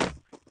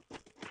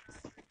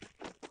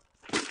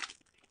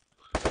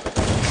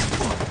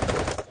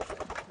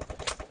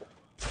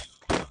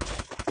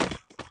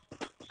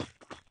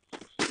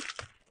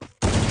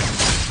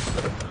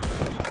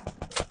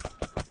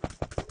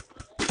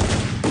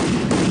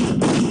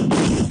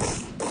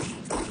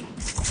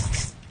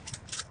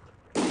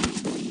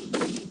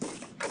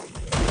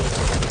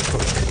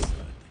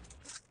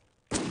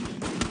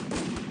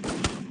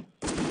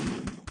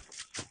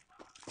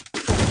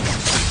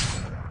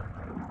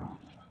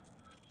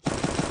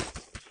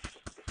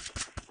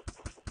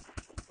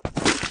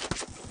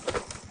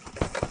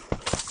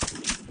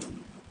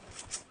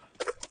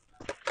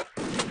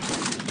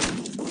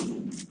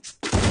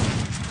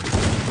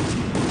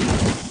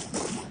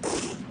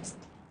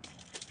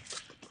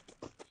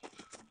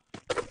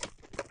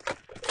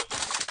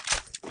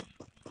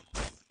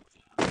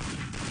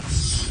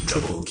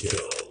 Triple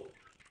kill.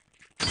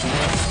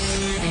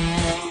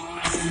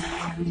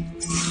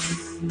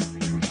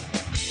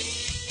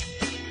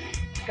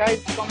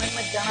 गाइस कमेंट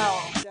में जनाओ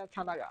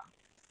कैसा लगा।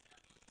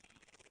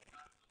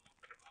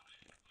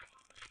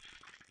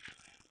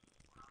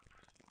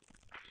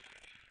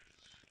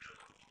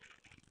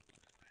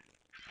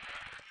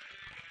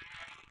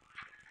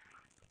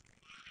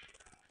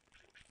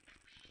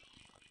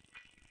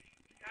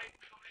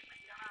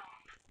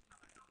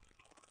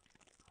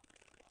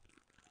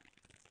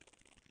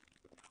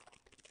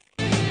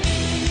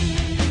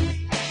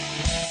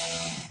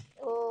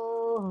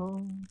 ओह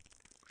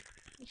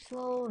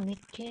सोने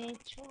के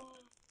चो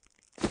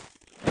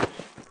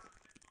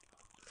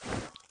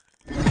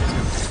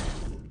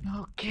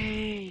ওকে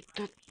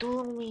তো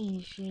তুমি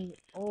সেই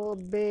ও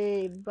বে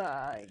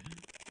বাই,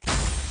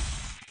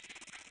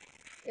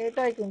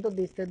 এটাই কিন্তু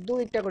দিচ্ছে,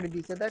 দুইটা করে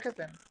দিচ্ছে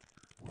দেখেছেন,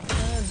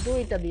 হ্যাঁ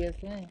দুইটা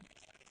দিয়েছে।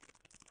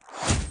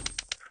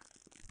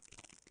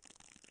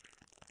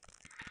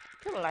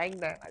 লাইক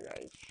দেয় না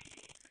গাইস,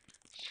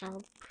 সব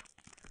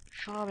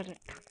সব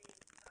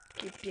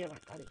কিপ্টের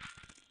ভাতারি,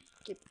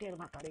 কিপ্টের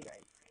ভাতারি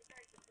গাইস,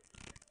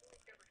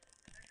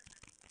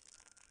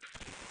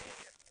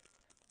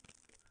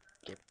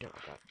 কিপ্টের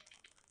ভাতারি,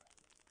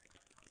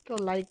 কেউ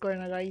লাইক করে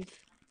না গাইস,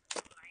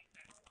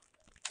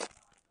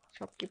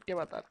 সব কিপ্টে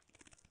ভাতার।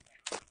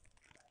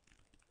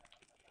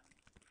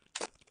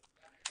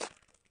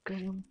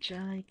 गरम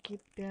चाय की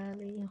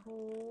प्याली हो,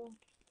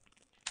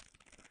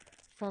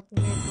 साथ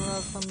में थोड़ा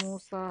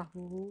समोसा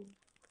हो।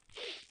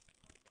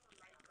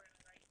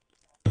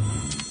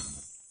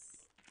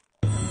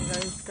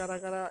 গাইস কারা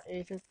কারা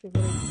এইচএসসি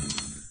করে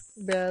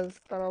ব্যাচ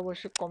তারা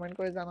অবশ্যই কমেন্ট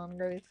করে জানান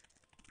গাইস,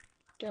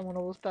 কেমন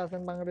অবস্থা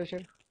আছেন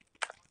বাংলাদেশের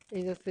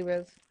এইচএসসি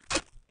ব্যাচ।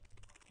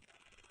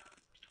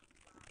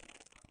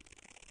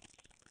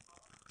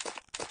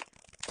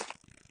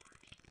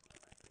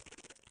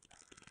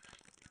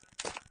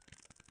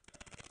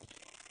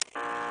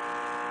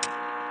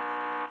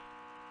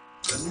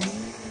 এক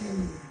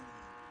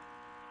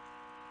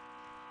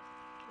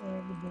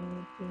দুই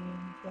তিন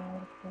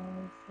চার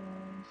পাঁচ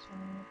ছয়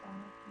সাত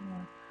আট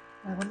নয়,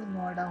 এখনই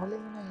 9টা হলে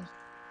মনে হয়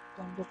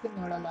কমপক্ষে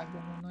 9টা লাগবে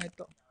মনে হয়,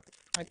 তো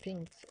আই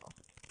থিঙ্ক সো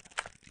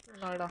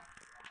 9টা।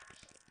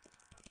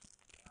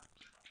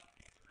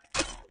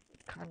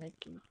 এখানে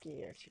কি কি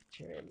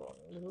এসেছে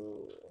বন্ধু?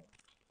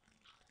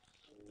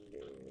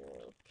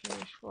 ওকে,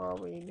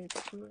 সবই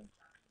দেখছি।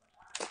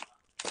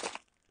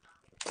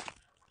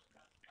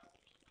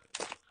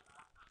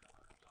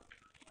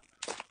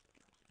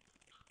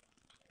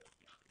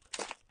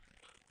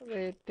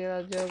 अरे तेरा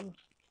जब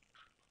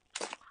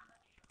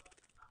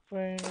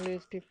फ्रेंड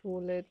लिस्ट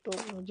फुल है तो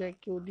मुझे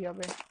क्यों दिया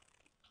बे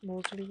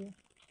भोसड़ी के।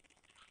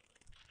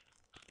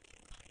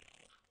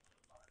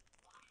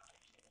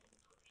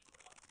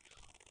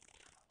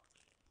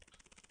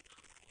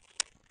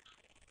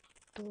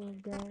 তো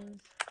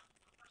গাইস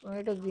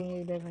এটা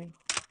জিনিস দেয় ভাই,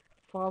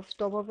 ফার্স্ট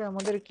টপ আপে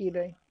আমাদের কি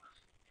দেয়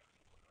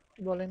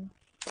বলেন?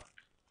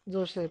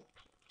 জোসেফ,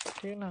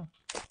 ঠিক না?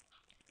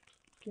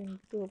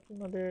 কিন্তু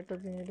আপনাদের একটা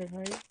জিনিস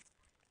দেখাই,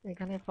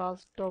 এখানে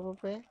ফার্স্ট টপ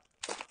আপে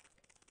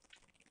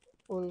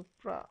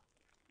উলফ্রা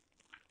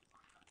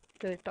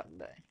ক্যারেক্টার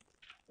দেয়,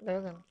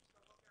 দেখেন?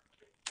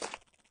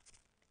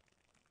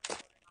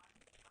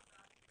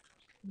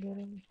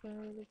 গেমিং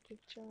ফাইল দেখতে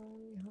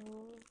চাই,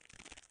 হ্যাঁ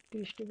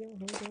 30টি গেম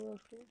খেলতে হবে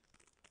আজকে।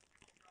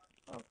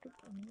 ওকে,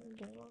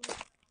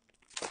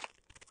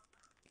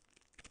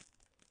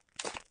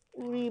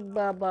 উই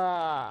বাবা,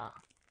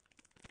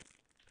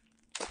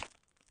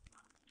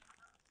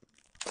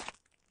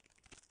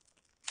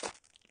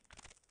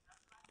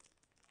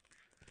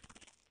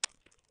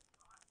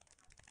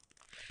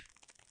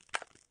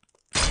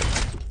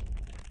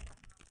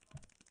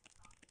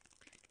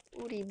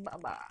 উরি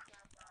বাবা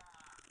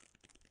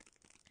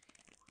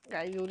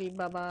গাইস, উরি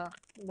বাবা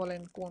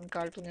বলেন কোন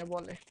কার্টুনে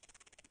বলে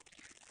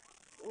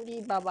उरी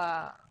बाबा?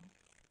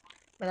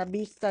 मेरा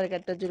 20 साल का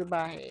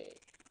तजुर्बा है।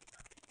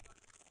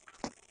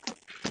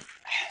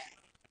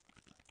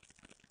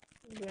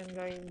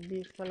 गाइस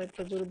 20 साल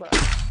तजुर्बा।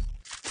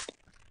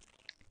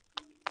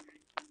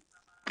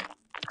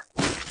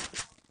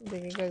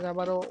 देखिए गाइस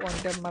আবারও ওয়ান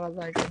ট্যাপ মারা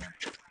যায় কিনা।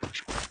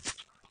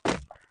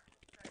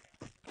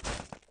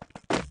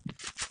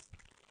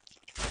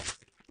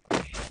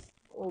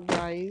 ও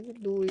গাইস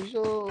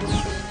 200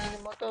 ট্রেনের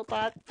মতো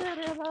পাচ্ছে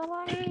রে বাবা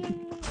রে।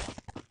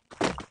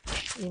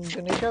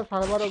 इंडोनेशिया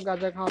सार्वर और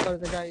गाजा खावा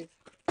करते गाइस।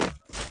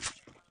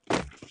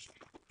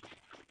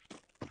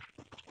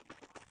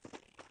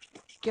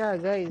 क्या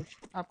गाइस,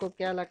 आपको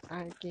क्या लगता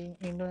है कि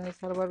इंडोनेशिया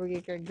सर्वर ये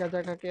गाजा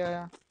खा के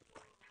आया?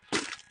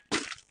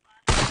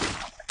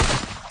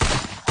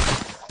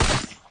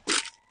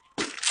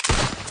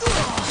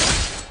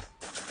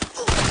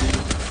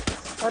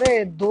 अरे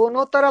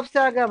दोनों तरफ से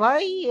आ गया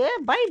भाई, ये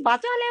भाई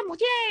बचा ले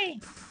मुझे।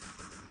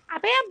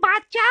 अबे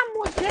बचा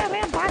मुझे,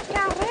 अबे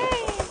बचा रे।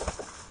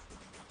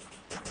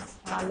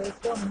 साले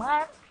को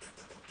मार,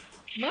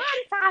 मार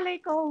साले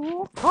को,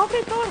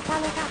 खोपड़ी तोड़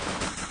साले का।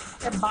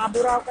 ए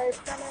बाबूराव का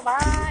इसका में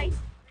भाई,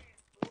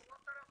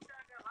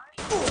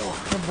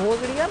 तो भोग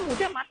लिया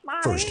मुझे मत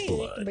मारे First एक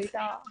blood.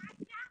 बेटा।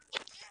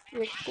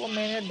 एक को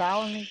मैंने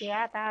डाउन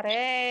किया था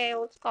रे,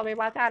 उसको भी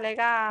बचा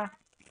लेगा।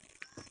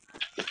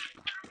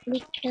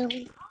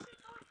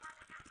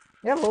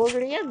 ये भोग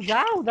लिया,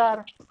 जा उधर,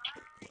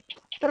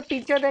 तेरे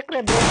पीछे देख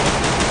रहे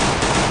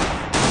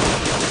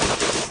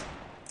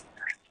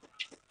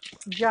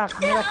जा।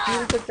 मेरा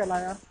किल तो चला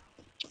यार,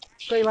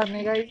 कोई बात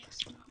नहीं गाइस।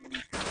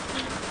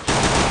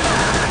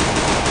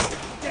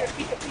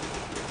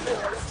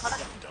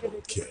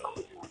 Double kill.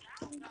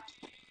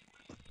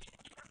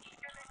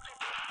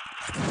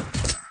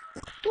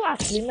 तू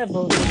असली में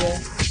भोग लिया।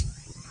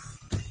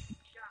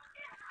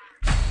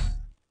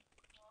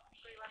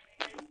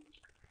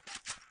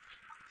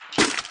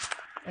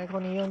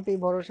 এখন ইএমপি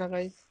ভরসা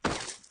গাইস।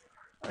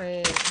 ए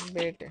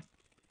बेटे,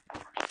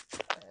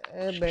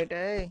 ए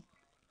बेटे,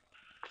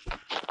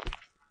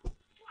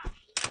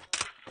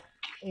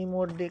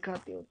 इमोट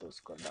दिखाती हो तो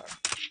उसको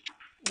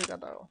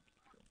दिखाता हूँ,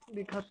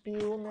 दिखाती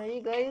हूँ नहीं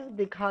गाइस,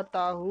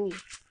 दिखाता हूँ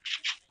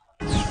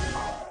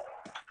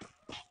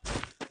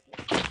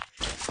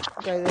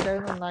গাইস। এটা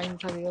কিন্তু 9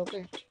 থাকি,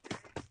 ওকে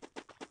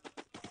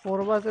 4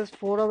 ভার্সেস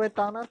 4 হবে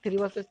তা না, 3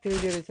 ভার্সেস 3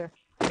 দিয়ে দিছে।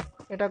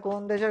 এটা কোন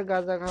দেশের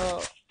গাঁজা খাওয়া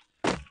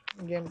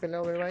গেম পেলে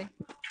হবে ভাই?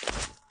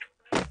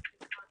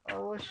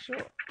 অবশ্য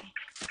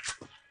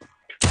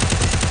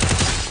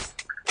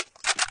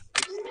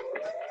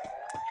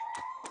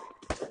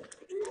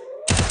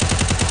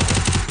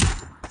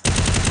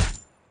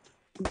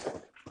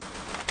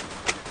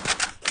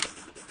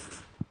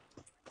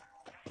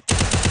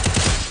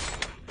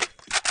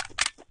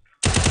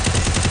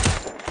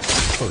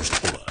First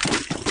blood.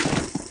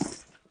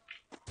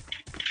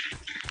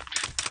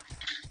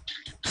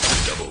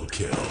 Double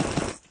kill.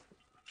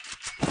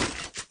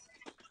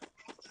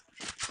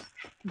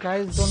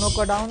 Guys दोनों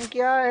को डाउन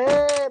किया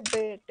है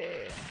बेटे।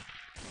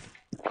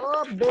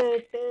 ओ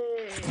बेटे,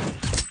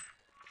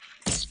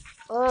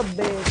 ओ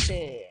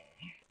बेटे,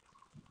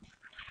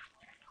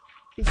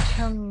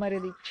 पीछे मरे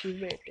दीची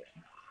बेटे।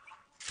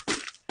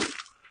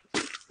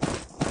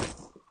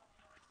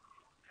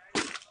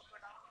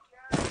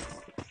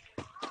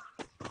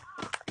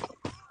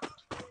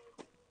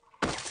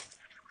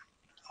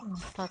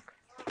 থাক।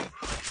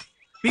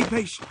 Be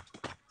patient.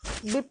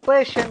 বি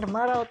পেশেন্ট,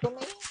 মারাও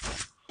তুমি।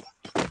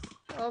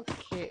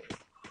 ওকে,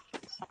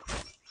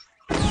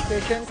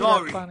 पेशेंट रख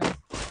Sorry. पाने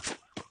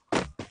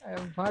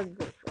भाग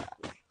गए।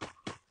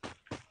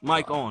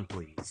 Mic on,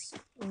 please.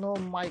 No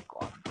mic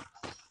on,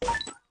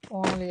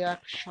 only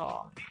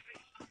action.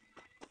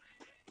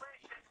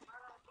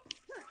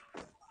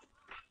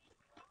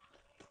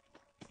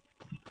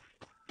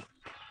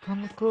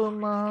 हमको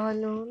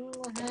मालूम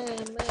है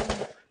मैं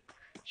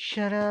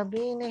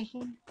शराबी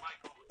नहीं।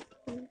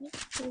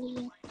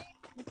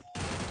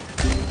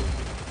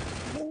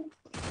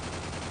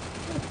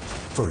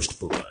 First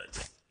blood.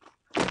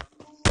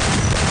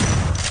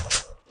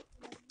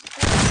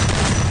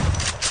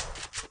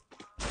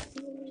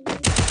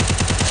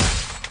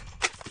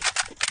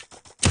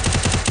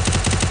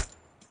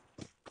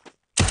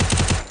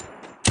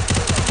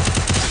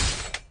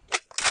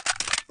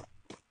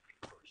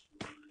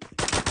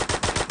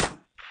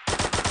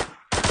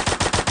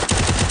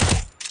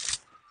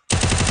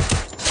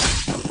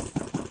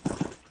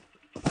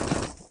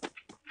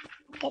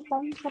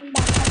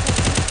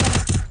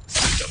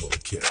 Double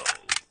kill.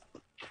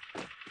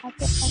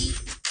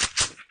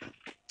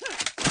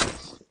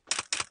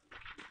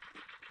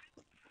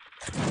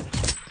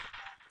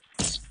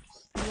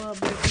 वाह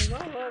बेटे,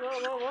 वाह वाह वाह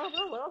वाह वाह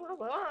वाह वाह वाह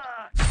वाह,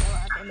 क्या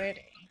बात है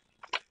बेटे।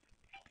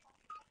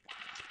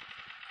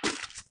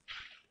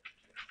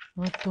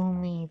 वो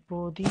तुम्ही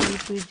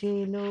प्रदीप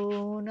जेलो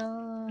ना।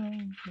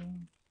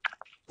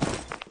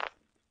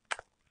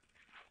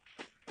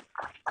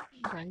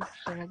 गाइस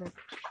দেখা যাক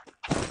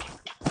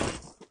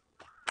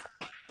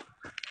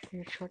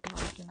হেডশট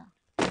হয় কিনা,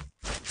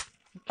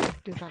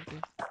 খেলতে থাকলে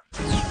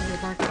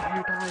রেজাল্ট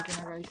হিট হয়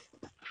কিনা গাইস,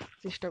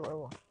 চেষ্টা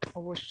করবো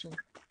অবশ্যই।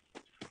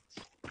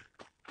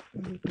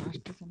 দুটো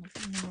আসতেছে না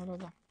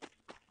দাদা।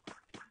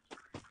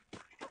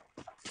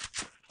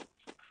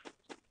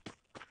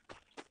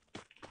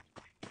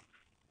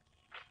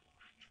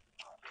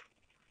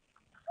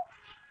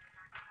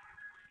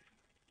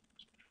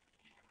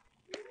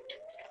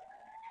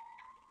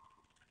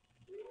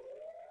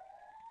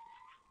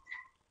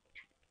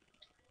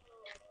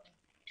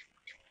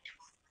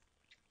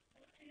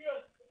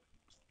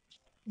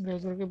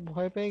 গাইজরকে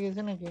ভয় পেয়ে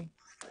গেছে নাকি?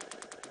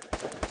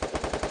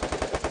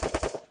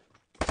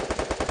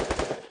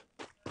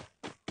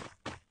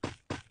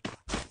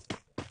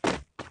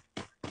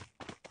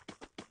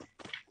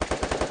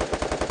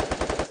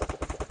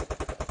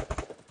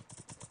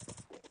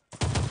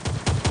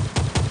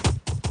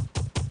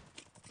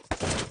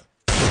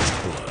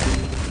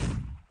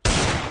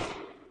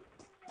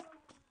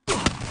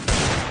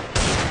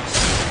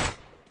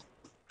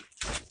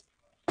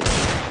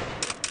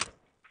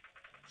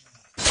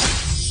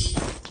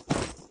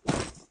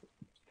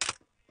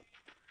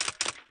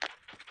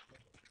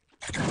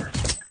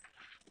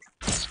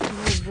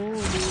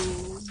 বুড়ো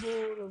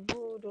বুড়ো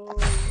বুড়ো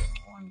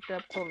ওয়ান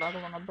ট্যাপ তো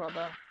লাগলো না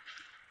ব্রাদার,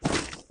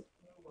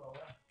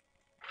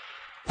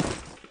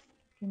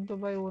 কিন্তু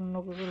ভাই অন্য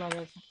কিছু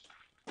লাগাইছে।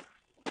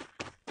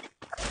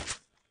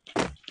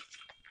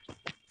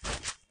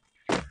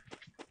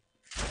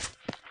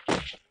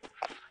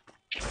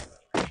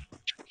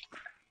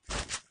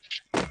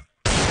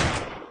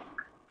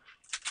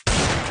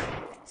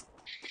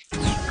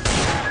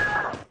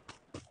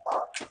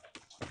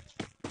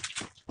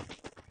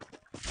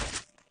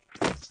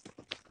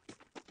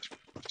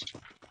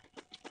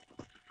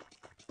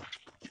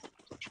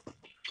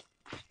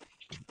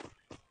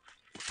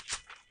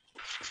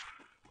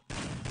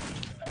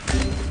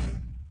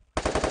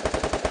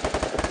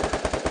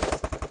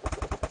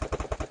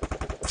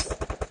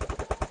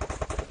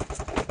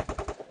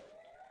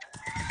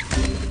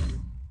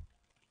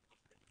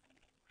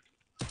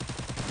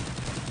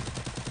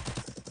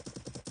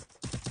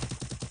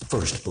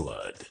 First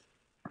blood.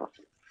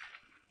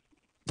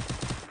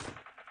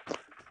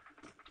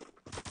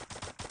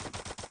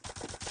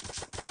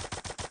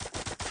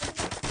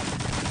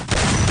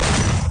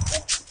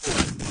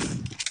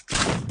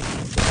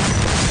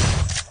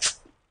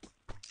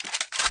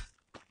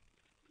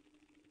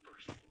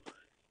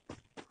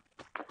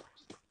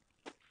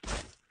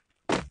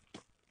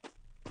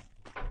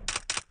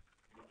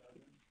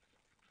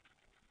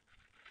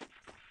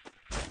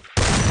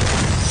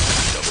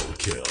 Double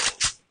kill.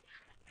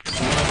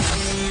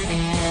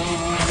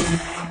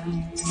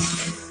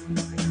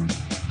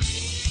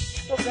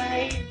 तो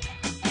गाइस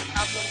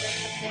आप लोग देख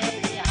सकते हैं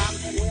कि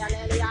हमने बोया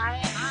ले लिया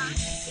है।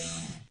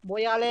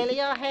 बोया ले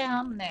लिया है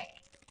हमने।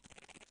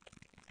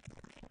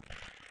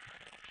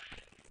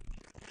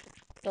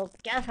 तो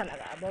कैसा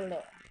लगा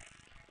बोलो,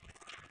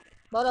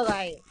 बोलो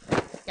भाई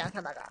कैसा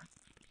लगा?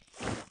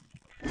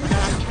 अगर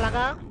अच्छा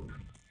लगा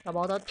तो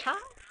बहुत अच्छा,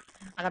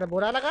 अगर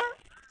बुरा लगा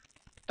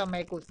तो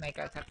मैं कुछ नहीं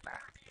कर सकता।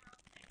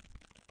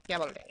 क्या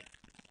बोलते,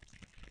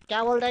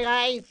 क्या बोलते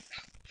गाइस?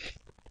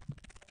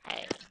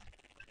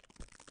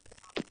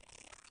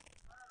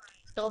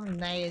 तुम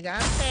नहीं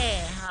जानते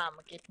हम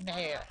कितने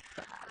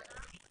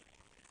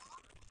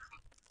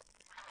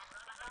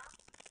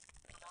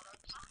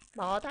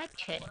बहुत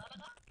अच्छे।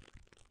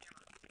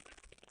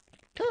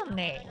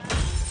 नहीं।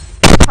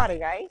 सॉरी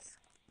गाइस,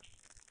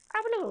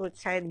 आप लोगों को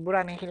शायद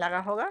बुरा नहीं लगा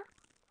होगा।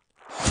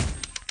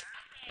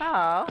 तो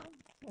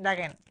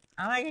দেখেন,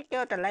 আমাকে কেউ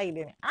একটা লাইক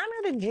দিন, আমি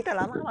তো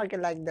জিতালাম, আমাকে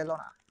লাইক দিল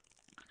না।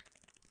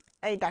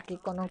 এইটা কি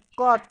কোনো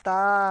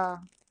কথা?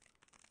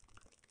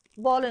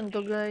 বলেন তো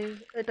গাইস,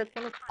 এটা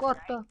কোনো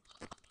কথা?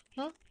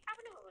 হ্যাঁ,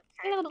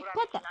 এটা কোনো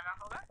কথা?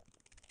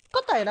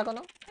 কথা এটা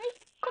কোনো এই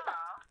কথা?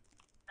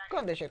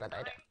 কোন দেশের কথা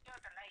এটা?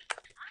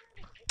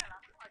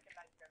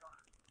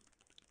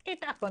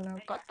 এটা কোনো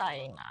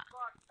কথাই না।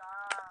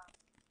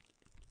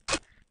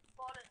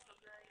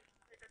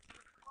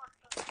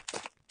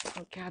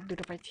 ওকে, আর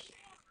দুটো পাইছি,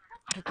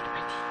 আর দুটো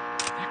পাইছি।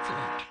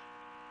 এক্সেলেন্ট।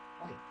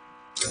 ওই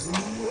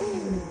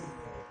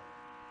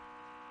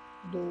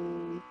 2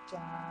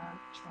 4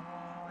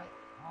 6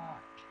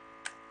 8,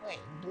 ওই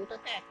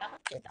দুটোতে একটা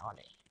হচ্ছে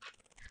তাহলে।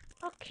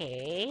 ওকে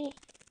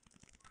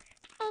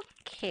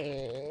ওকে,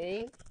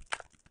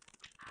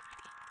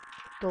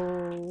 তো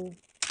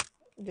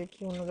দেখি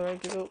অন্য জায়গায়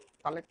কিছু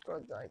কালেক্ট করা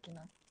যায়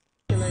কিনা।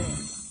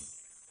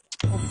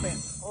 ओपन,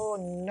 ओ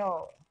नो,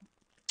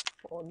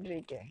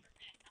 ओड्रिके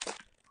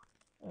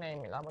नहीं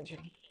मिला मुझे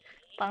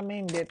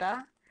परमानेंट डेटा।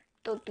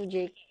 तो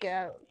तुझे क्या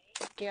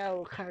क्या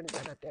उखाड़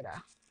जरा तेरा,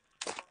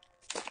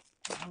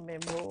 अबे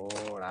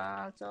भोड़ा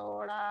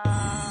चौड़ा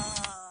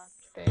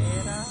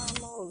तेरा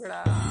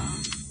मोगड़ा।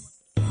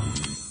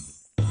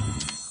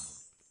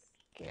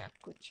 क्या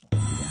कुछ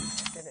नहीं किया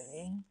मैंने तेरे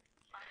लिए,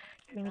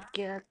 मैंने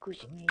क्या कुछ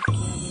नहीं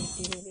किया मैं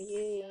तेरे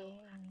लिए,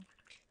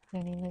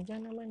 जाने न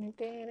जाना मैंने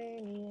तेरे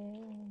लिए,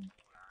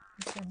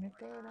 मैं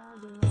तेरा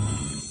दिया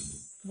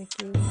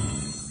देखी।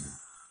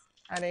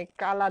 अरे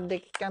काला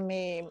देख का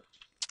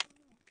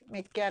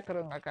मैं क्या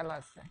करूँगा काला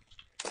से?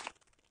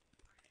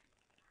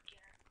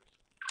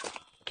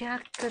 क्या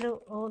करूँ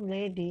ओ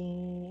लेडी,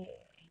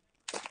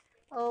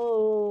 ओ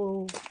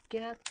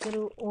क्या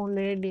करूँ ओ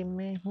लेडी,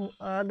 मैं हूँ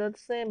आदत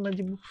से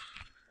मजबूर।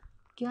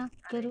 क्या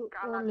करूँ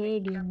ओ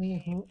लेडी, मैं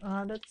हूँ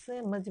आदत से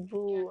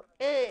मजबूर।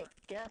 ए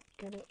क्या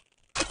करूँ?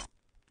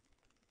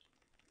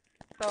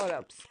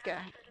 सौरभ क्या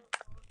है?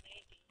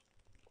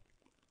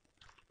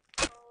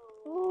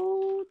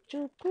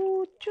 ऊंचू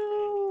कूचू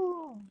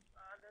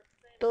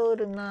तोर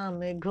नाम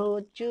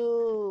घोचू,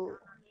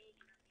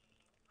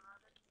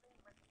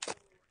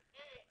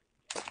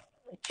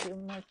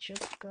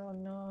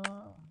 मचकना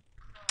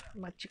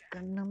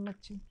मचकना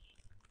मच,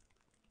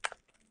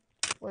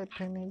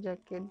 ওইখানে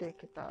जाके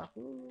देखता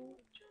हूँ।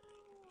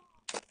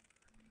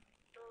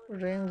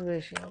 रेंज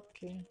বেশি।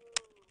 ওকে,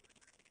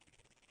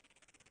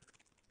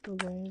 তো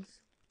গাইস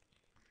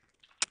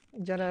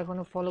যারা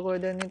এখনো ফলো করে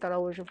দেননি তারা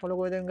অবশ্যই ফলো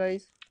করে দেন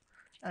গাইস,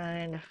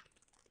 এন্ড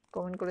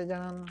কমেন্ট করে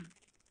জানান,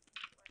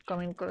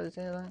 কমেন্ট করে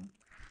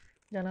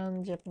জানান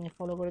যে আপনি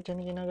ফলো করেছেন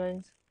কিনা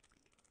গাইস।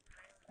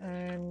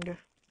 এন্ড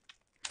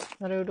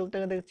যারা ইউটিউব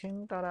থেকে দেখছেন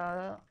তারা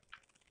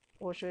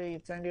অবশ্যই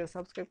চ্যানেলটি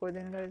সাবস্ক্রাইব করে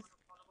দিন গাইস,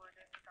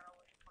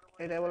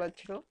 এটাই বলার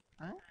ছিল।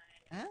 হ্যাঁ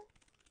হ্যাঁ,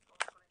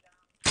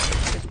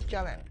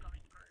 চলেন।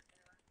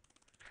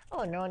 ও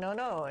নো নো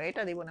নো,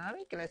 এটা দিব না,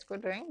 আমি ক্লাস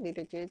কোড র্যাঙ্ক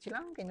দিতে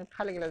চেয়েছিলাম কিন্তু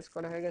খালি ক্লাস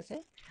কোড হয়ে গেছে।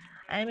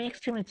 I am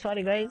extremely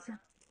sorry guys.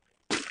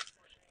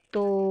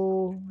 তো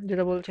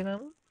যেটা বলছিলাম,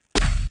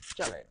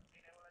 চলেন।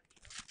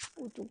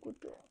 কুটু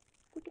কুটু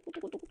কুটু কুটু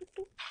কুটু কুটু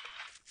কুটু,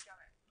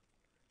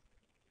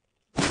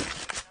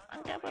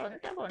 টাবন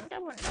টাবন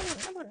টাবন টাবন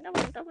টাবন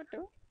টাবন টাবন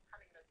টাবন।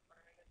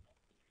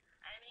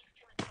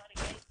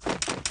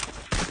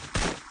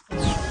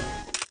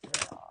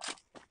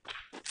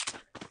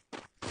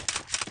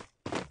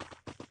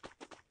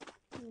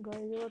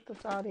 গাইজ এবার তো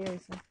চারই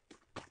আইছে,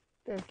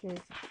 তেল কি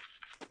হয়েছে?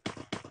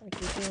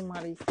 কিসে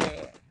মারিছে,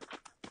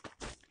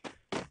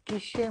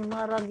 কিসে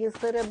মারা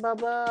গেছে রে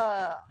বাবা?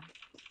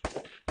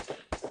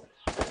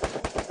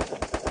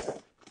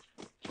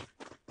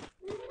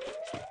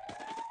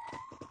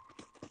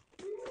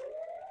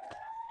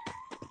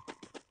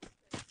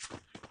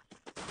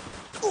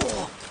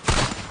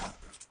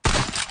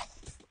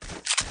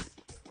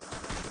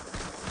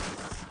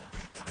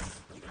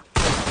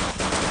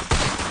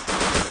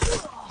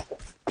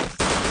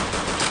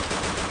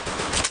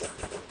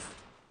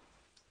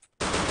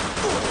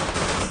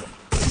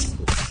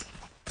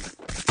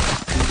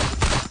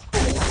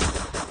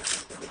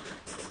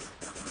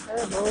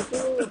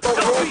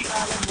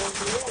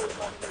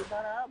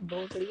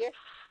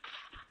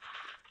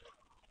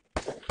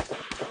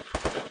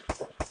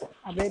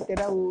 अबे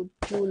तेरा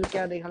चूल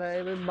क्या दिखा रहा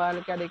है, बाल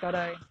क्या दिखा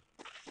रहा है?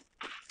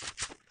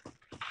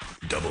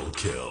 Double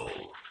kill.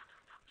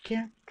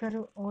 क्या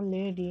करूं ओ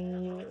लेडी,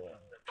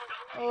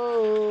 ओ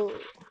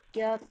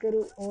क्या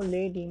करूं ओ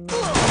लेडी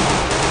मैं।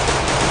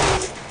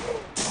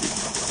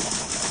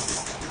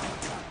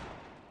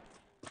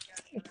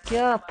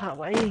 क्या था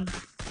भाई,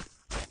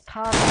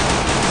 था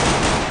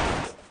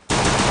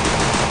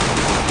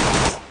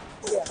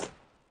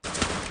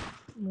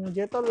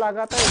मुझे तो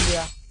लगा था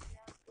गया।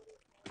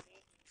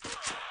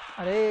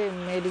 अरे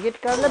मेडिकेट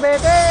कर ले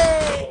बेटे।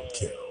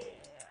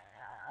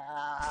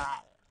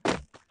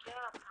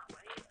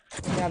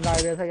 Nggak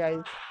ada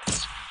guys.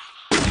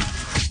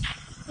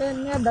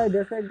 Nggak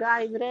ada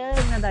guys,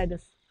 nggak ada.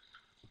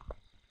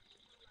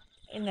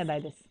 इन्हें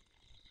डाल दे।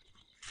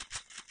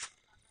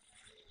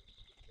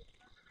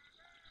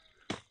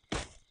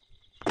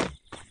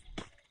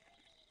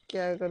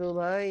 क्या करूँ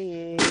भाई,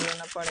 ये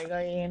लेना पड़ेगा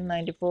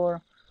A94।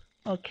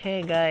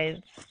 ओके गाइस,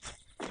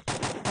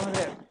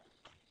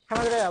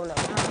 समझ रहे आप लोग?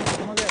 हाँ,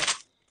 समझ रहे?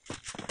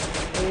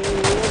 ये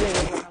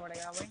लेके खेलना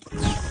पड़ेगा भाई।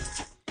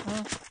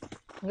 हाँ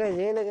गाइस,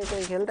 ये लेके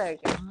कोई खेलता है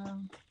क्या? हाँ,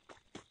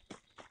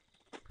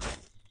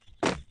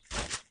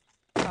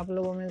 आप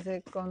लोगों में से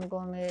कौन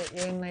कौन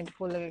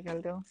A94 लेके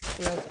खेलते हो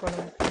क्लास स्क्वाड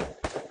में,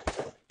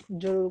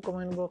 जरूर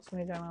कमेंट बॉक्स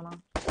में जाना।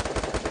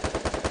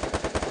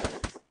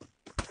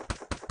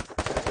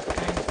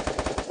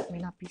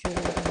 बिना पीछे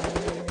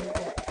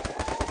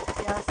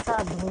ऐसा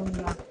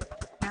धोऊंगा,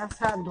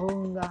 ऐसा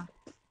धोऊंगा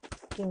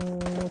कि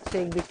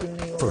मुझसे एक भी किल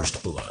नहीं होगा। First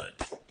blood.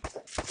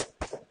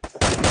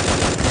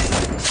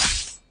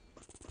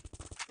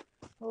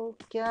 ओ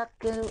क्या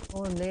करूं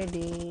ओ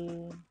lady.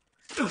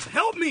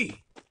 Help me!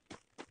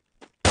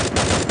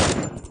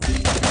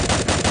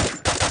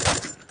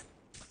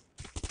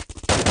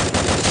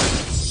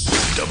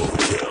 Double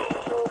kill.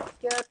 ओ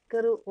क्या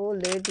करूं ओ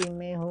लेडी,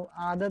 मैं हूँ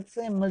आदत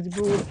से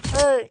मजबूर।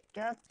 ए,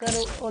 क्या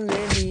करूं ओ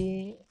लेडी,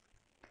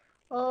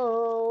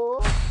 ओ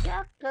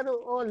क्या करूं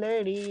ओ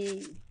लेडी।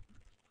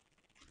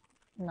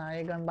 ना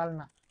ये गन बाल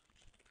ना,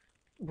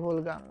 भूल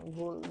गन,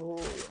 भूल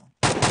भूल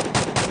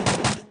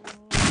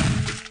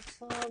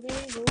सभी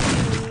भूल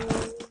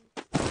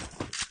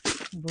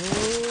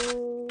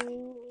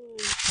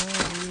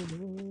सभी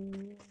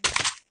भूल।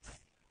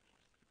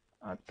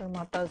 आता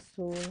माता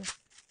सूर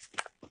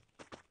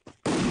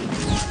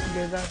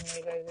डेजर्ट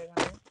नहीं गए,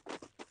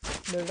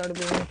 डेजर्ट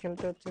भी नहीं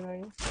खेलते अच्छे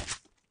भाई।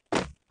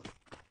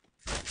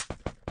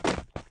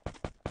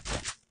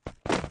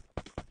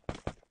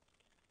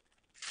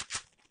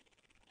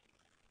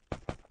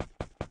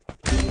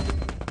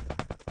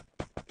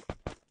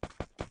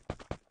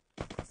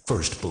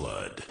 First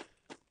blood.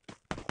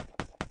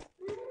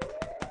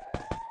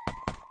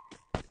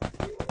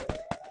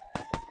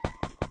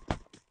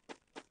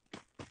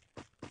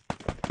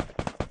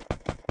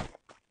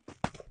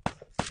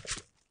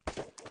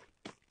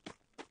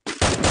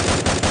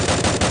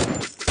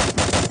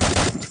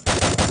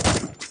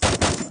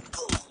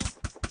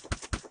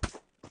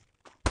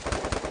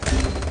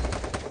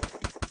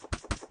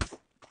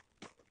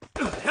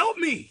 Help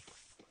me!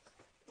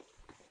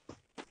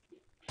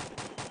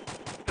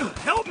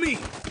 Help me!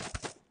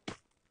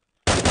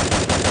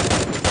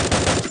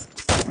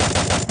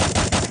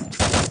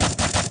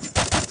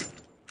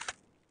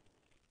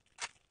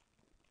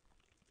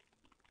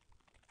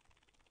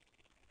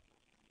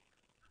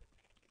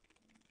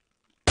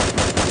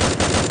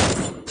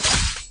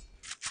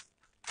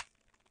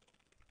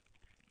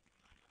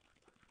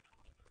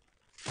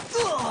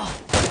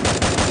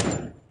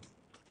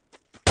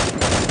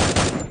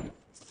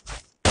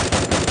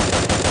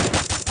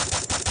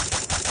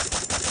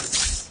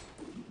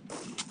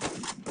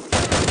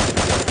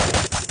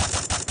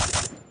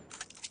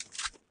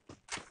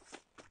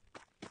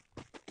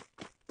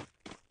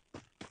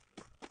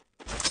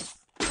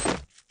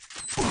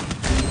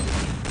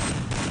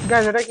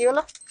 Guys এটা কি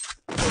হলো?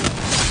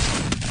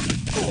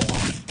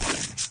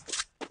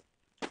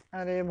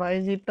 अरे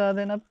भाई जिता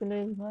देना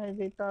प्लीज भाई,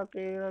 जिता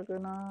के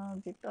रखना,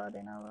 जिता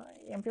देना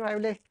भाई। MP5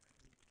 ले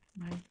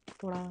भाई,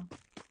 थोड़ा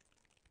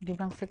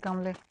दिमाग से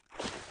काम ले।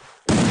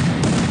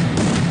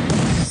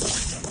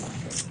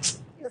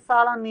 ये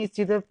साला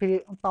निश्चित है free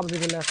PUBG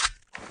player,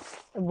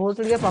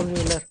 भोसड़िया PUBG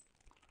player.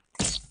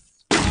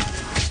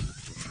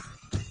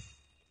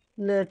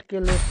 Late के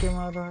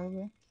मार रहा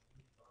है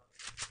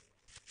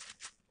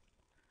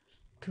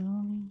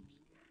तुम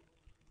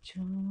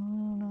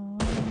छूना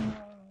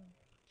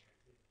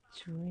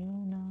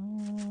छुना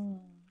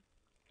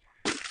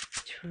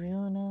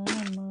ছুঁয়ো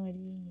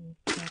আমারি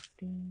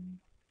খাতে,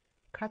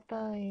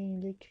 খাতায়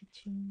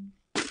লিখেছি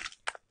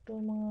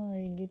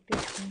তোমায়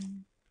গেঁথেছি।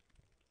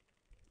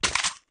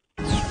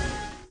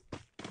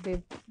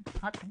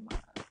 হাট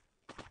মার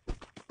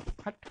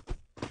হাট।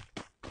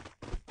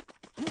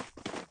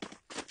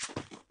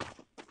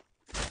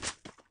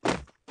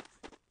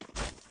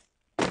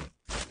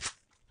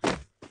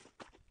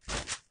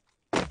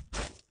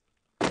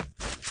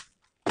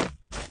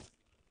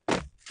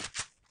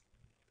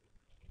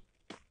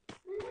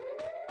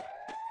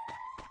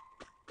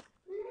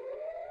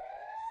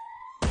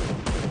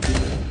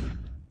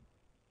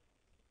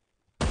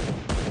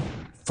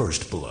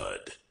 First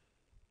blood.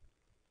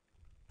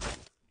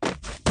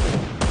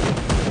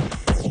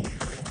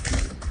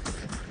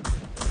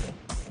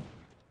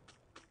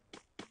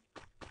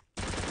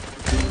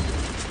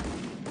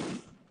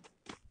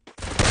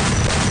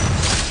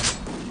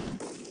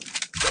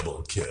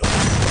 Double kill.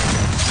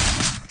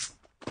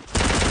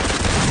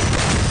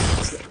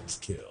 Triple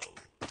kill.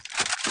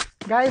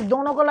 Guys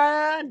दोनों को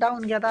लाया,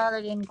 डाउन किया था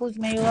लेकिन कुछ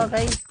नहीं हुआ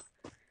गाइस।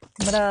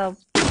 मेरा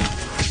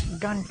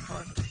गन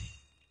फॉर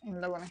इन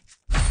लोगों ने।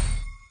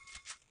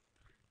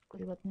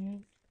 कोई बात नहीं,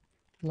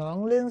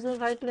 लॉन्ग लेंस में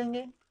फाइट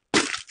लेंगे,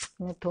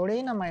 मैं थोड़े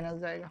ही ना माइनस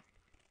जाएगा।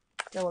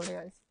 क्या बोलते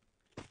गाइस,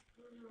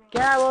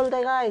 क्या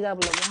बोलते गाइस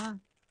आप लोग? हाँ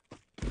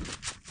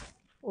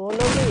वो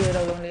लोग भी ये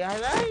लोग लिया है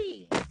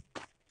भाई,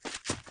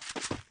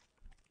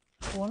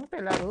 फोन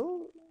पे लागू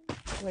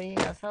वही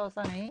ऐसा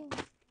वैसा नहीं,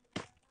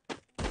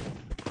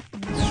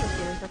 मैं तो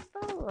खेल सकता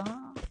हूँ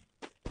हाँ,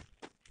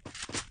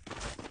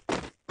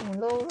 उन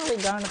लोगों का भी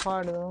गांड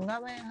फाड़ दूंगा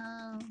मैं,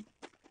 हाँ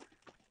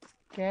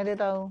कह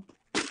देता हूँ।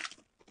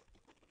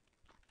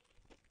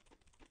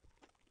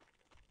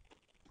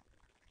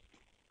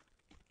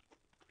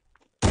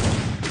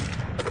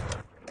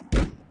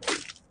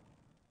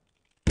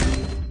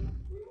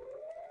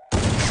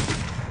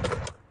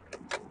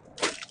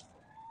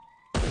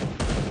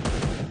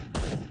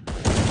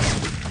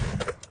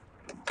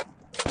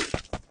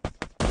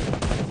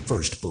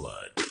 First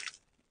blood.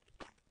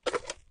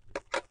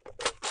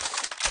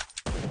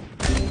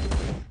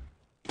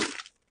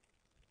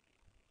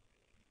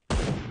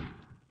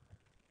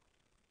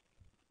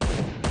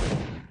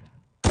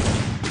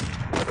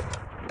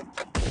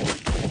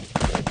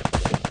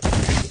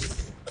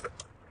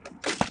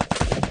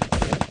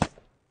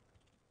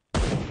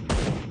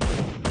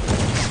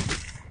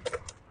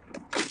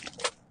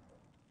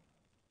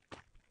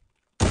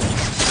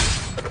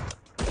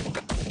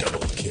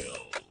 Double kill.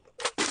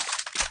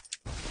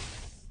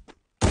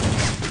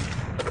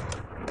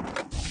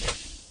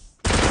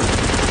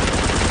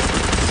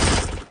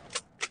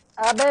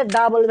 अबे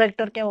डबल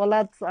वेक्टर के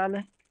औलाद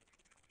साले,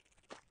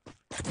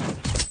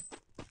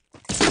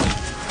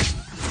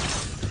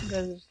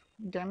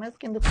 ড্যামেজ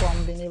কিন্তু কম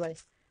দিনি ভাই,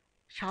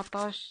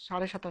 27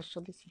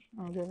 2750 দিছি,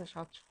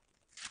 2700।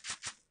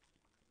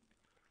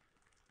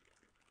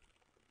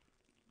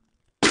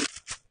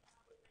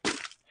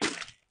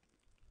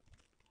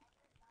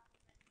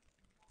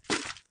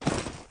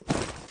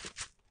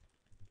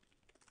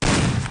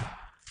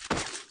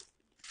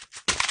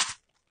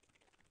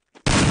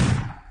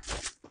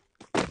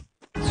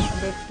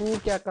 अबे तू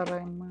क्या कर रहा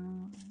है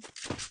माँ,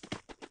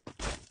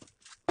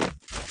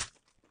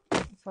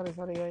 सॉरी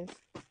सॉरी गाइस,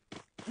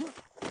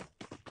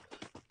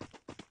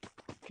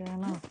 क्या है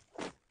ना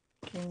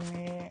कि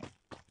मैं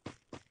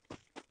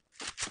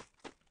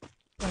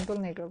कंट्रोल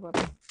नहीं कर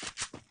पाता।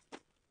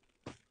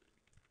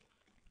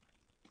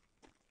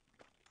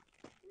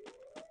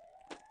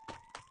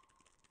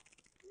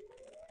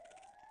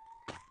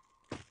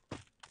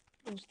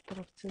 उस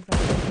तरफ से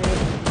जाकर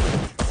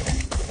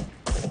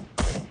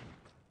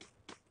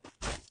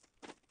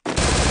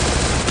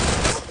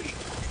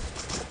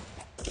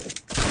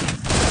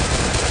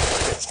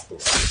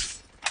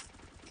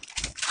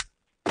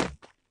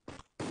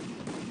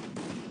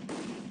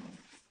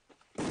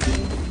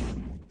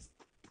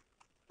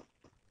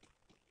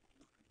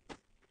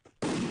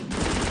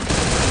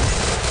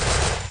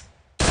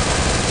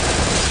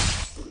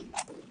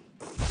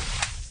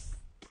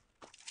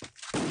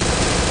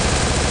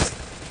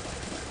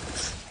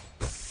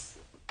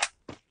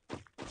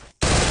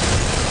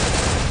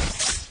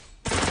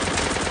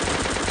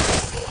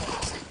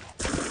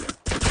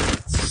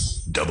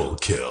Double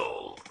kill.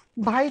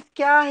 भाई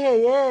क्या है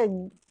ये,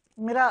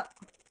 मेरा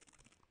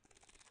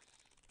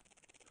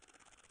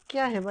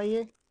क्या है भाई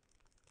ये,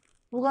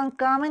 वो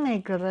काम ही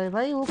नहीं कर रहा है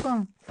भाई, वो काम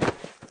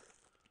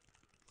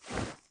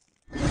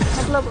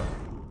मतलब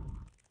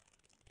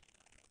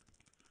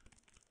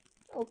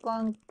वो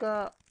काम का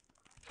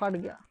फट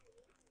गया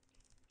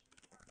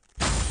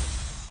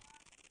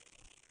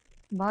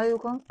भाई,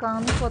 वो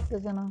काम ही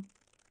করতেছে না,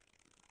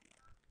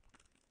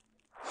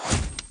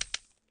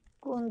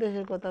 কোন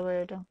দেশের কথা ভাই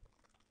এটা,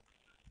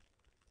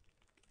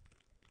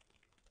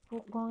 ও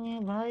কঙে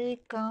ভাই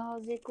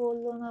কাজই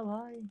করলো না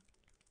ভাই,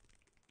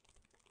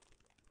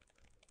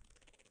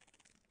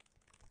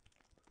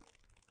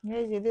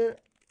 এই যেদের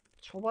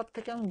সবার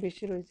থেকে আমি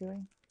বেশি রয়েছে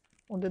ভাই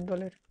ওদের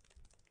দলের,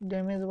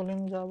 ড্যামেজ বলেন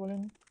যা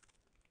বলেন,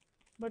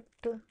 বাট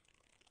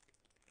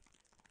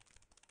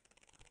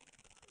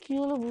কি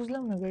হলো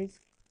বুঝলাম না গাইস,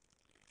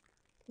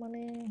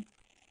 মানে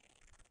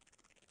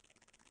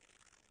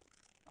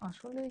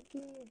আসলে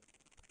কি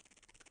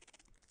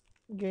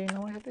গেম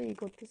আমার সাথে ই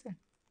করতেছে।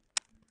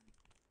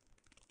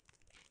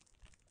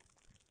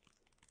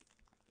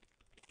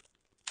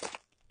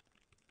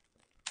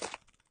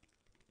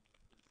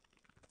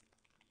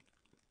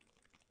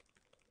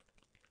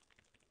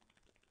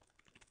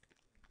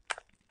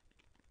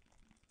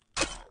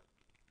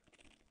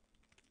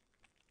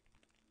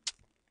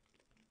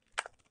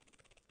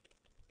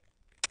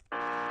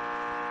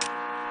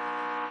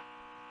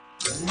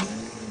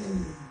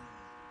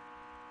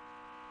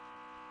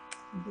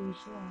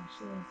 দুইশো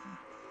আশি আছে,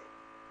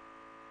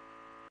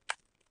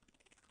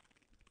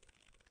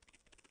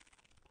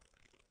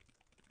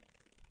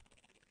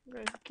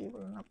 গাইস কি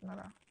বলেন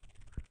আপনারা,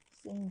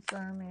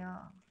 সিনসামিয়া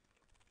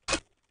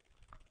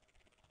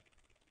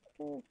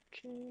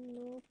ओके,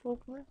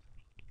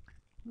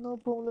 नो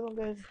प्रॉब्लम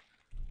गाइस,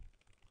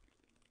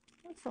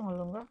 मैं समझ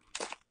लूंगा।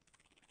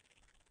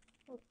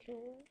 ओके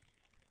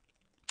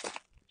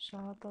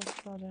 7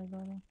 8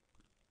 11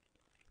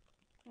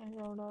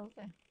 11টা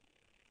আছে,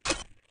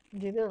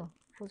 দিয়ে দাও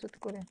প্রস্তুত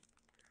করে,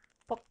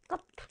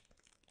 পক্কাত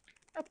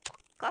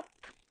পক্কাত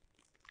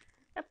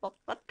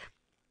পক্কাত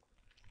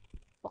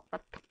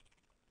পক্কাত,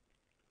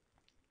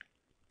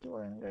 কি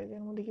বলেন গাইজ,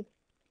 এর মধ্যে কি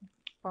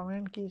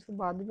পার্মানেন্ট কি কিছু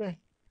বাঁধবে?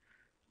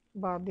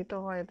 বাদ দিতে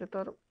হয়, এতে তো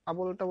আর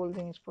আবল টাবল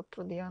জিনিসপত্র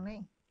দেওয়া নেই,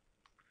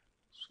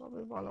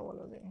 সবই ভালো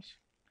ভালো জিনিস।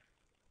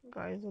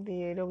 গাইজ যদি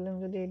এডব্লিউএম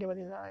যদি এইটা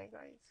বাজে যায়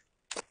গাইজ,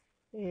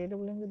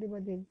 এডব্লিউএম যদি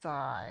বাজে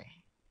যায়,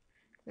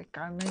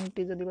 কার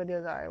 90 যদি বাজে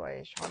যায় ভাই,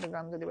 শর্ট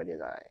গান যদি বাজে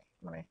যায়,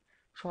 মানে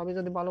সবই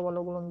যদি ভালো ভালো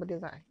গুলো বাজে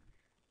যায়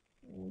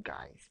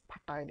গাইজ,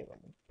 ফাটাই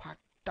দেবেন,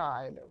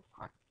 ফাটাই দেব,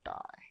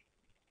 ফাটাই।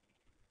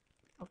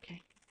 ওকে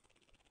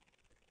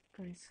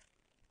গাইজ,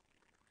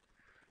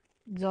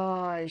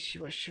 জয়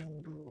শিব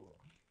শম্ভু।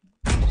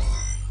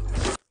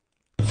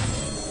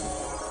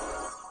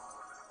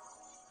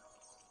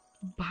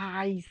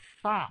 भाई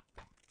साहब,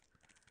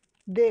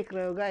 देख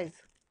रहे हो गाइस,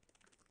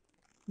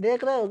 देख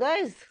रहे हो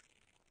गाइस?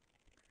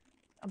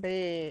 अबे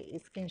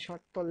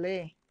स्क्रीनशॉट तो ले।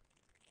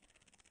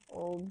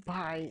 ओ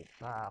भाई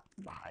साहब,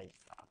 भाई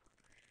साहब,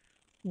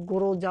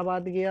 गुरोजा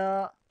बाद गया,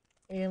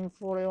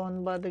 M4A1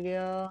 बाद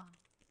गया,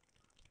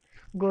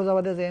 गुरोजा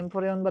बादे से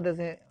M4A1 बादे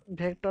से,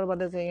 वेक्टर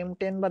बादे से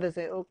M10 बादे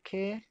से,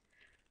 ओके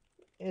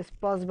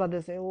स्पास बादे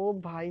से। ओ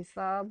भाई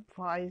साहब,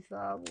 भाई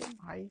साहब, ओ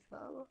भाई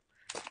साहब,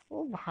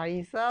 ओ भाई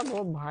साहब,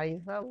 ओ भाई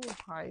साहब, ओ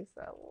भाई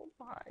साहब, ओ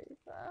भाई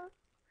साहब,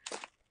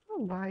 ओ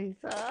भाई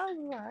साहब,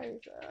 भाई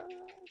साहब,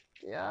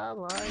 क्या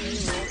भाई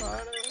हो रहा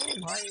है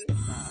भाई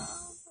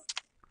साहब,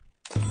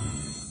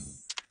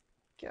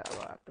 क्या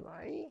बात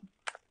भाई।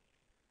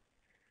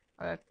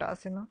 আর একটা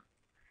আছে না,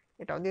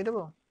 এটাও দিয়ে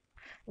দেবো,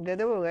 দিয়ে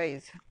দেবো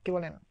গাইস, কি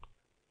বলেন?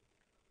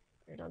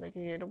 এটা দেখি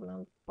এটা বলেন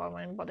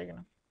পার্মানেন্ট পাতে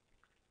কিনা।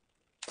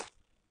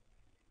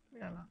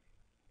 এটা না,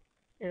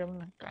 এরকম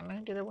না,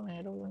 কান্নাইটি দেবো না,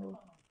 এটা বলেন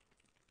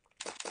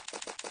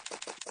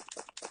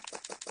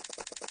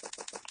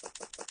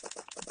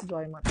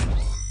জয় মাতা।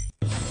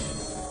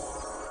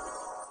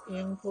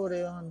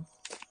 M4A1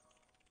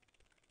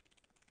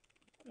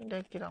 এটা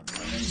কিরম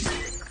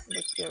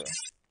দেখতে হবে,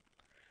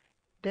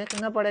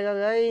 देखना पड़ेगा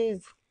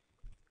गाइस।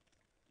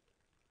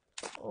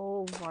 ओ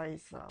भाई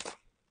साहब,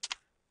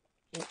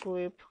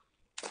 इक्विप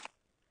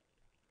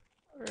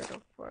रेट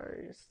ऑफ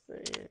फायर से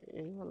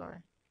यही वाला है,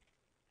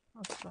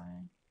 अच्छा है।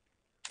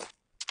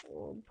 ओ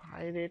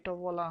भाई रेट ऑफ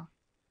वाला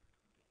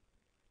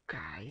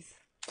गाइस,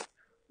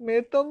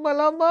 मैं तो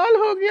मालामाल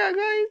हो गया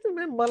गाइस,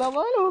 मैं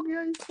मालामाल हो गया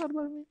इस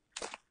सर्वर में।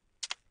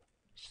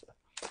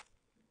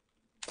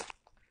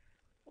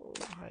 ओ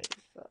भाई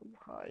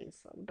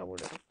साहब डबल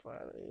रेट ऑफ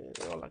फायर,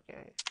 ये वाला क्या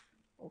है?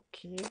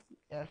 ओके,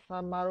 ऐसा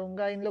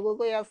मारूंगा इन लोगों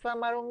को, ऐसा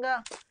मारूंगा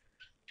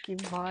कि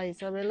भाई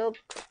साहब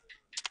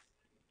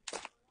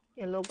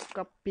ये लोग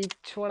का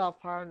पिछोड़ा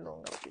फाड़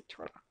दूंगा,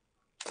 पिछोड़ा।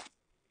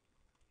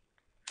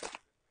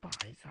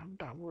 भाई साहब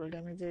डबल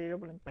डैमेज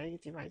एरोप्लेन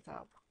पाई भाई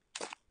साहब।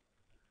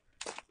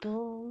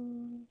 तुम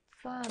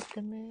साथ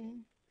में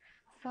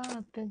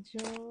साथ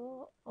जो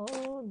ओ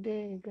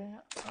दे गया,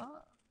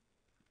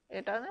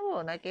 এটা নেব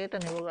নাকি এটা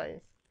নেব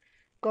গাইস?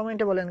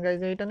 কমেন্টে বলেন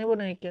গাইস, এটা নেব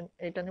নাকি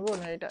এটা নেব,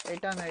 না এটা,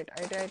 এটা না এটা,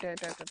 এটা এটা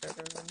এটা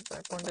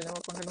কোনটা নেব,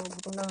 কোনটা নেব,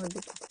 কোনটা নেব?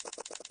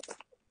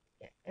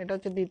 এটা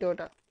হচ্ছে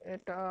দ্বিতীয়টা,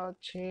 এটা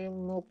হচ্ছে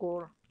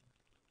মুকুর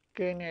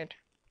গ্রেনেড,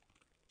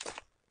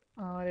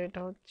 আর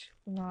এটা হচ্ছে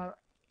আপনার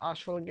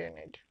আসল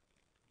গ্রেনেড,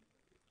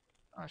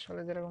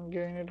 আসলে যেরকম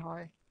গ্রেনেড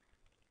হয়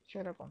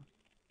সেরকম।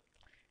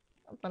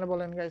 আপনারা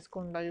বলেন গাইস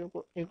কোনটা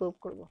ইকুইপ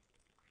করব?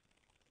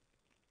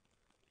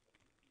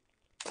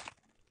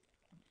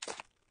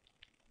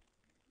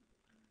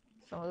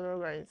 समझ रहे हो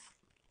गाइस?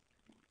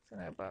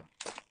 स्नाइपर,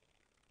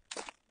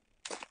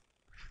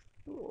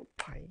 ও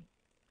ভাই,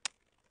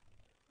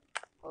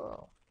 ও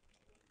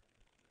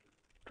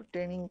একটু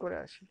ট্রেনিং করে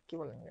আসি, কি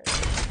বলেন গাইস?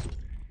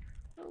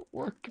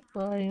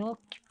 Occupy,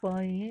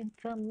 occupy,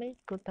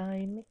 make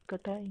কোথায়, make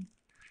কোথায়,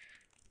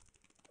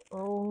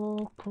 ও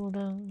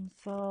खुदा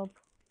सब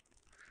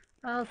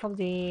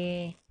सब्जी,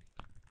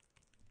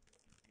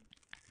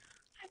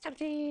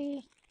 सब्जी,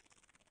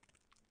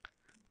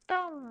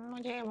 तुम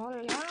मुझे भूल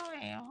जाओ,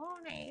 मैं हो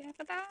नहीं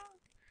सकता,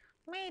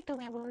 मैं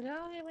तुम्हें भूल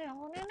जाऊंगी, मैं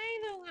होने नहीं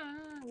दूंगा,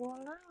 बोल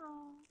रहा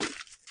हूँ।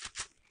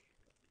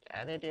 क्या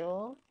देते हो?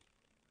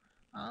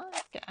 हाँ,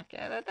 क्या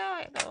क्या देता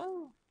है तो?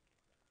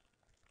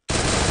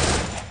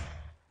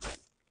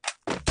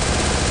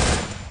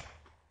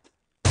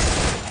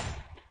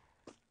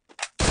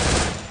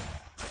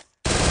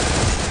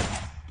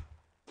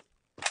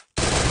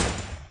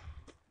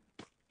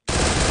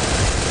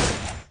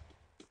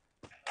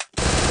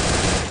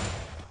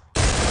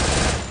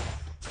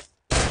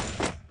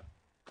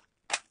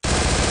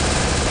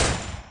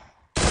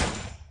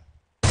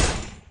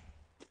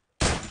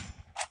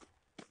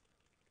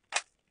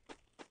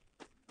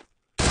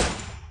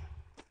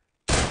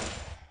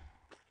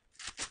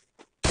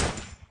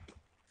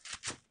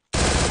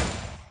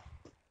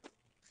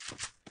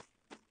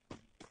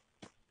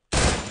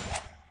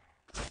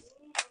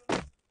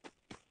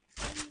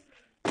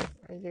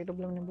 गाइस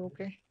AWM ने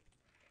ओके,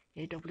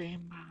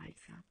 AWM भाई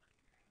साहब,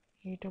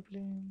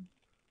 AWM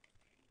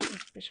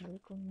स्पेशल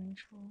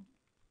कन्वेंशन,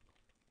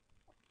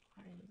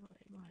 भाई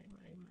भाई भाई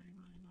भाई भाई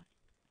भाई भाई,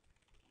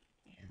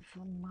 ऐसा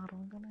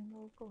मारूंगा ना इन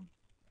लोगों को,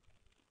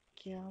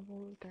 क्या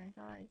बोलते हैं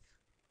गाइस?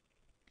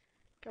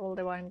 क्या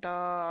बोलते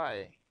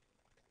भाई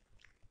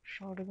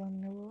शॉटगन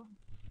নেব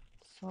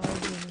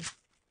সার্জেরি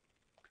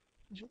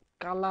जो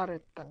কালার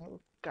একটা নেব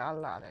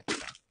কালার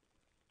একটা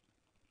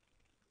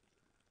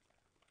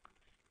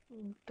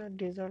এটা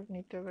ডেজার্ট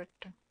নিতে হবে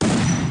একটা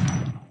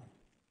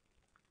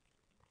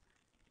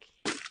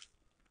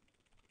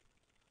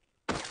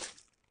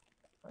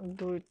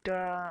দুইটা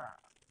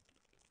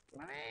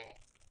মানে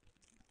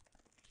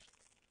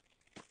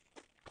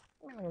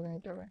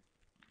নিতে হবে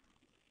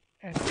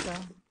একটা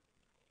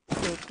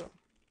দুটো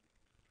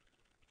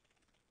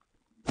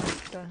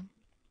একটা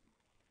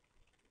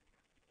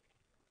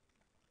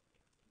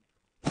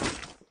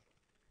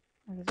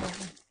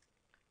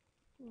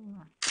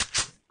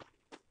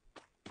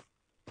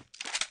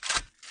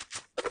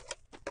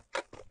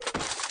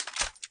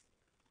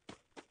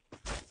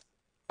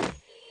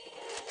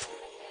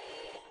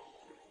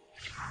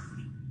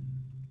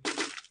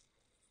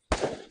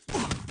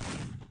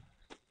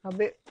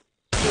अबे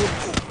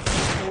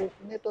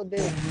उठने तो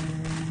दे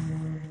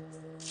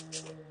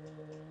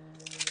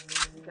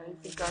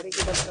गाड़ी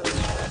किधर चल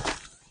रही है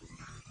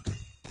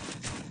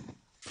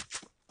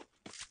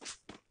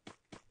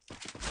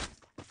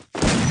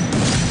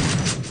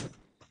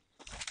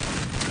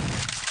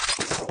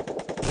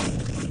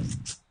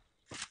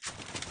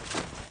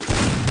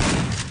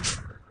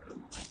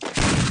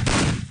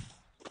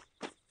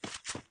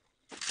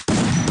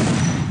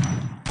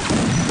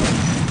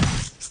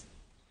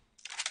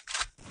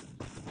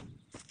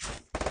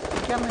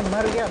क्या मैं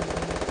मर गया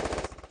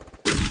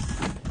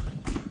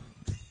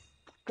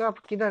कब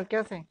किधर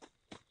कैसे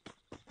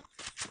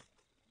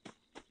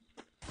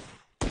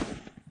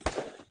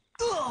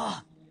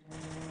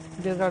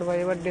डेजर्ट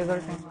भाई बट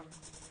डेजर्ट नहीं मार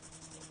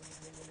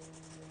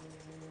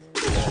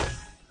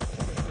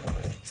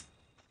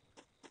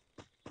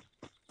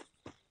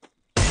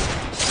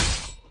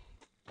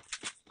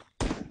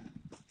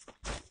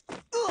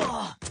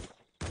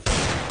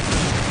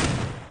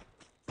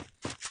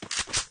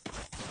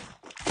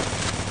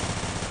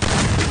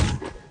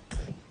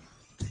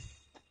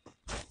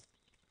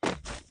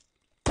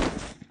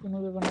কোনো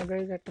ব্যাপার না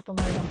গাইজ একটা তো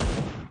মারলাম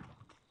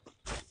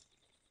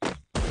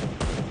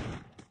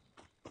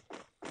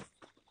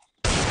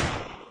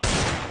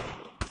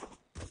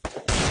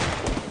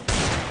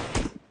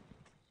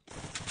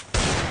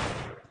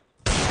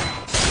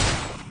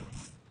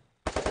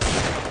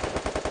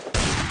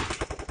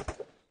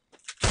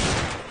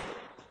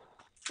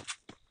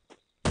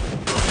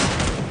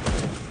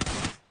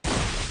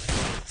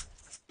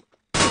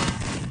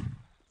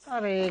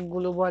আরে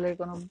গুলো বলে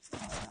কোনো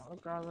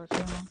কাজ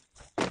আছে না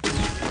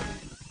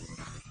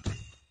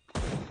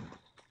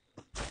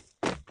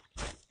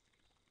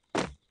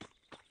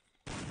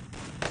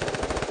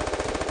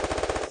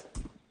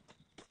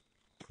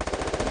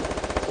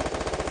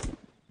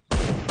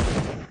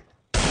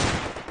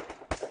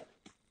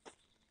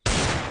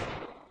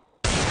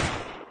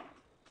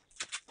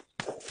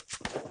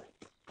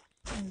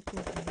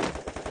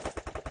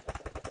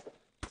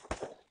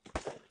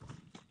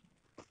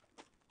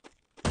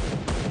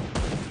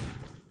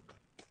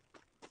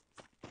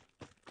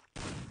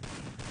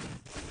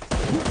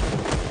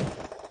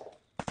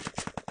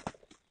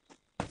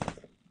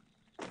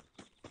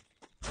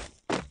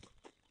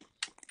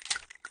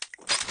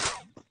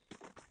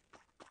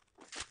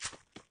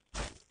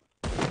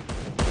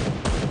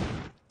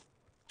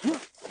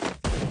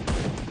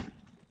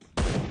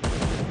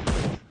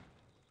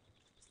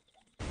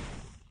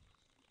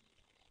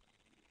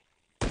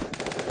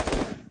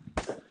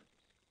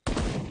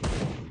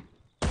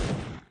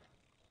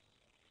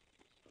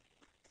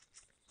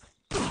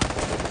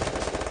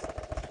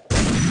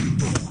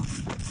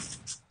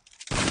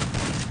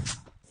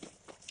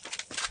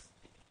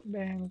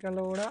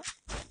बेंगलोड़ा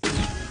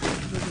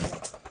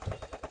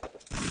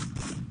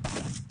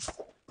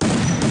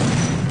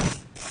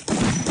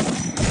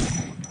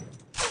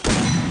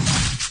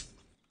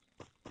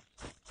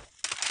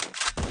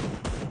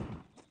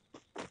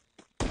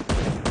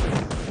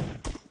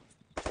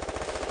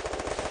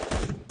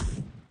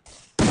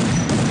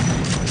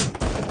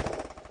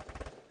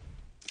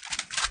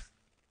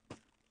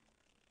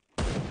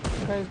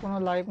गाइस কোনো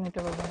লাইভ নিতে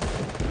পারবো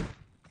না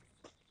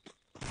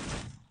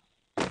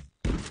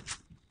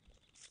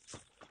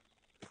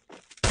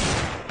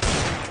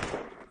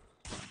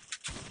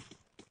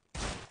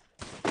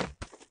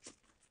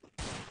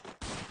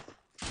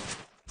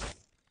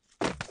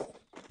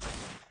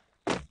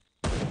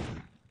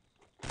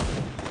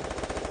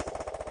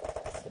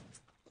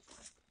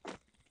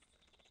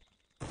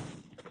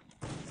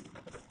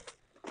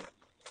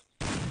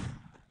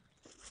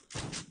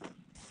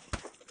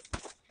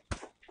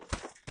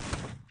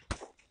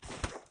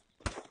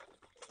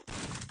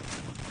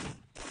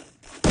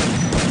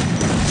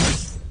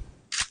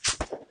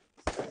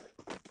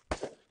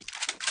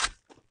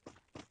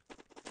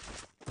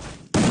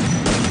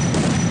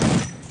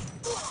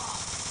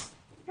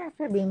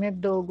ऐसे भी में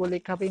दो गोली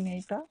का भी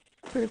नहीं था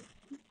सिर्फ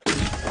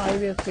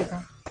 5 एचपी था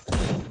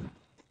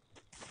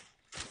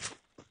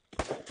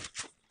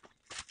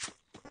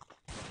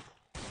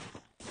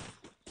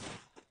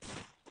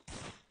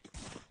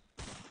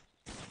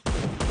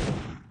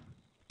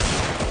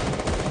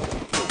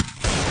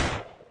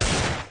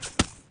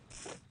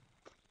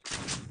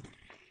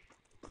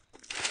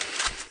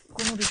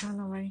क्यों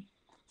दिखाना भाई?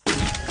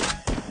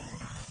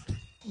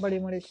 बड़े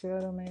बड़े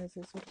शहरों में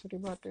ऐसे छोटी छोटी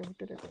बातें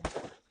होती रहती हैं।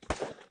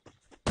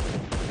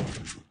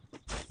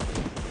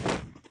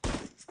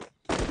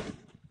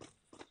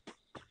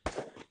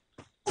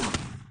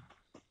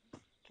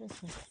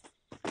 कैसे?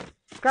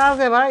 कहाँ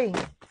से भाई?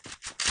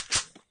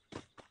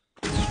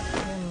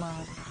 ये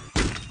मार,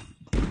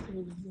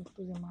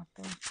 तुझे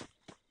मारता हूँ।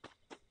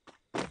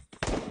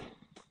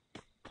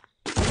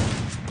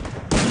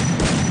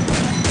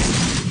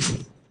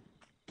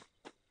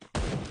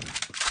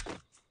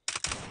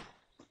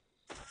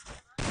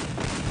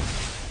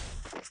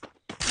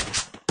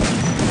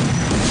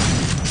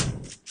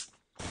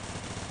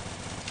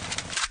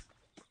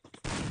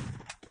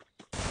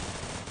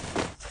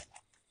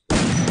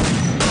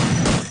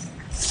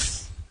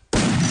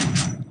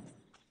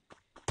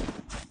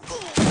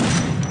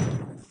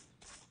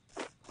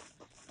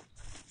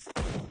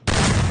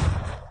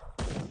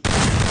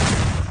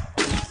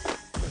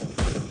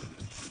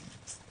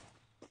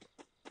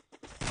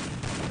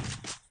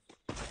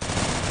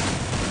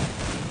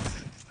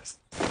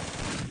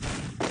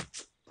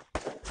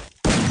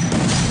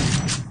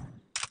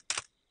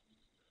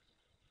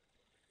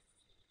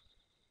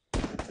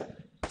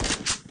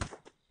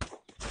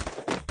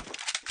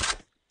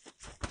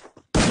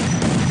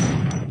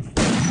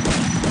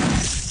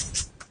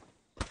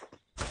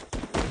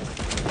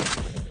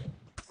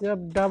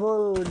 जब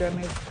डबल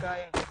डैमेज का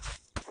है,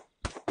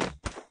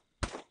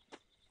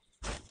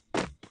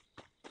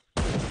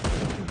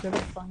 जब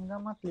पंगा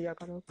मत लिया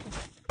करो।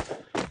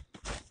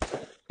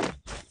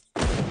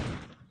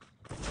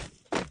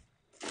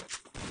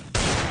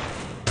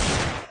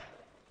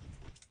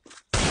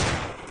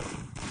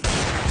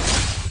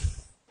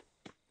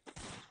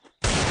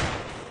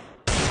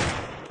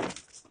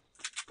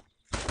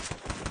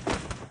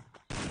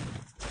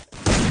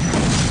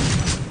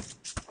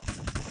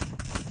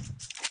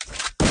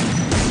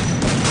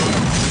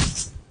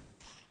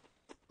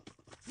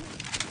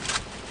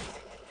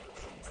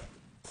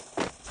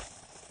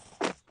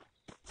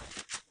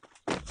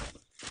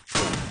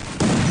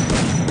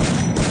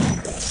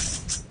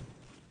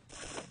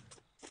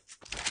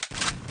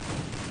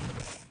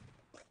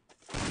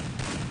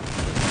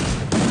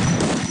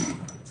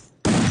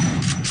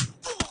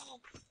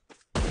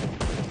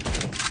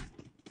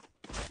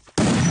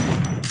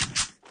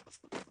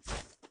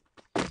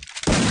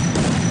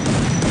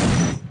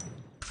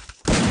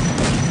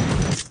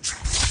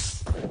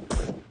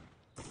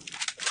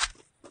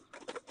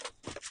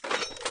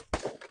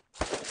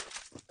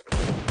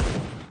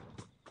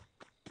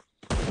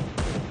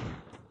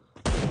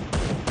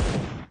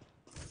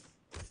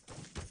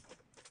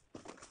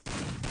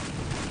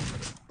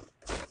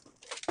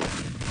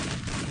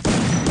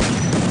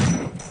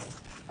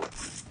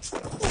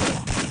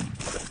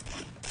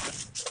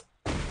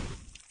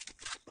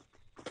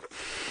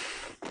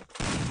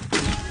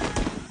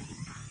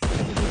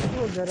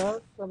 जरा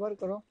सबर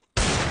करो।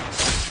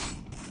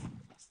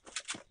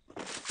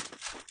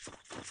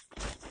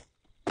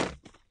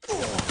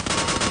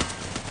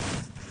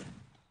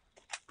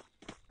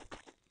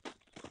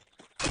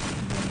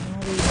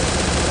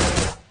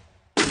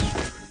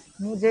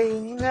 मुझे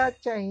इन्हेलर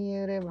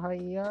चाहिए रे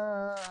भैया,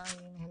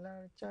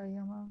 इन्हेलर चाहिए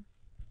हमारा।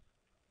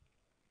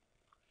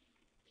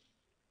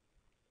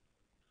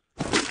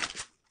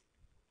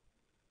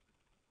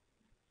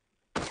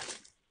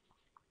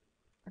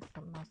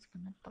 मास्क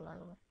ने पला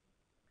गया।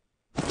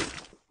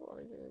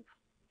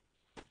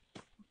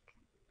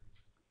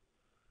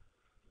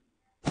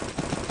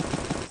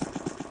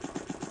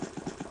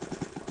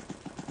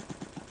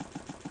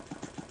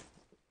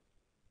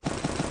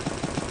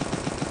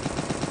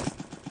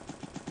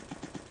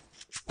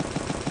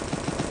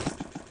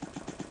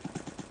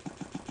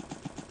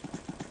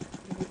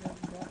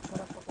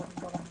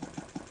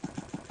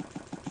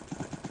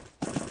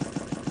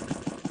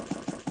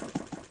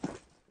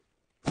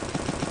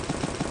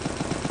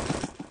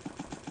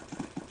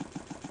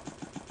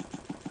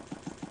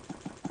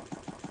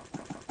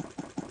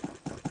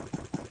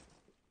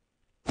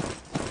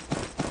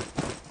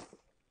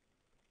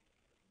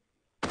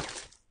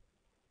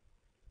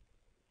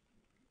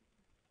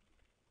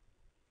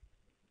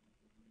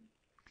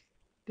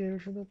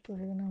 দেড়শো তো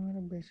সেখানে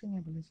আমরা বেশি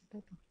নিয়ে ফেলেছি,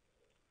 তাই তো?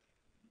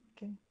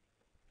 ওকে,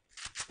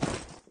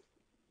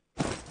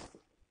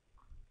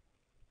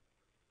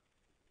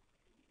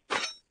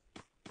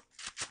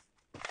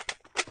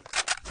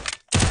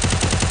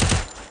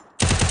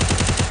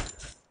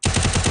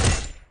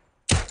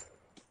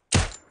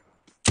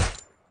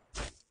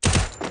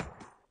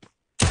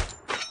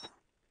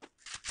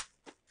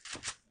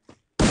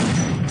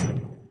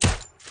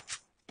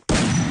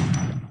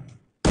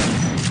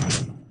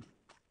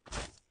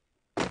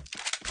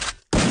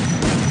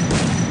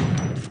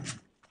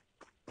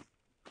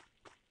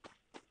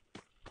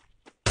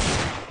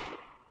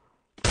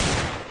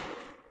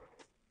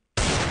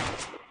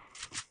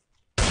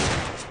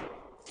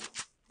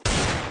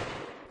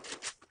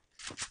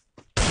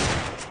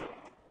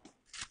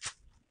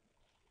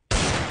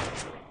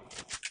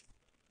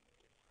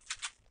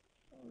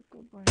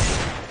 भाई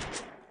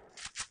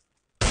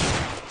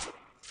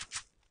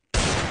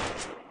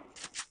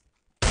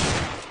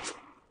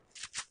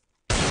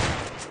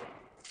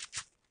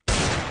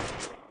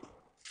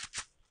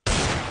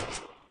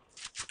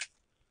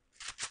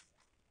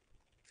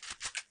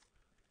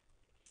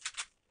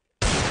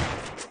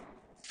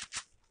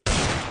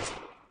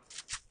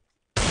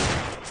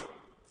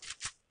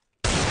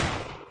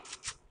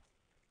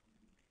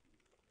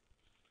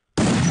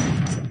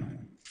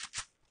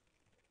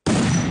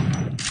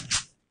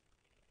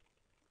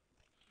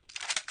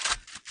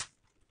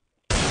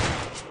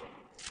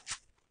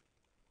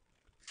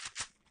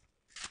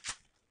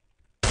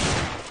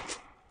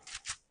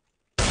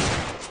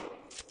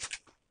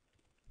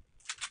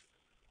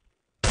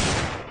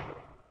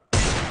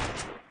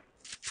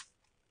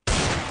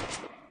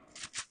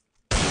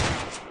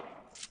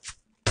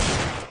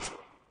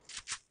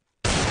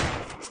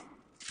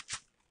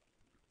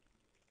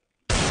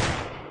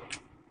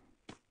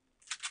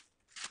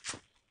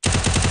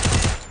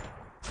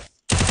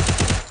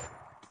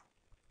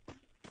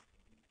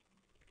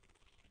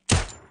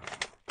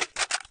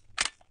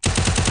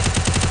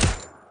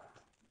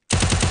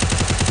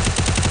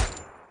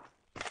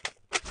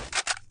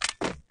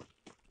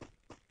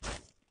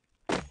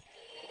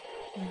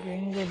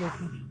গেঞ্জে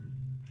দেখি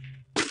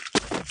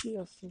কি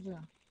আছে যে।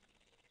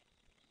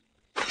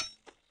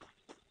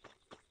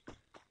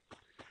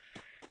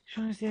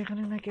 শুনেছি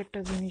এখানে নাকি একটা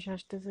জিনিস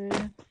আসতেছে।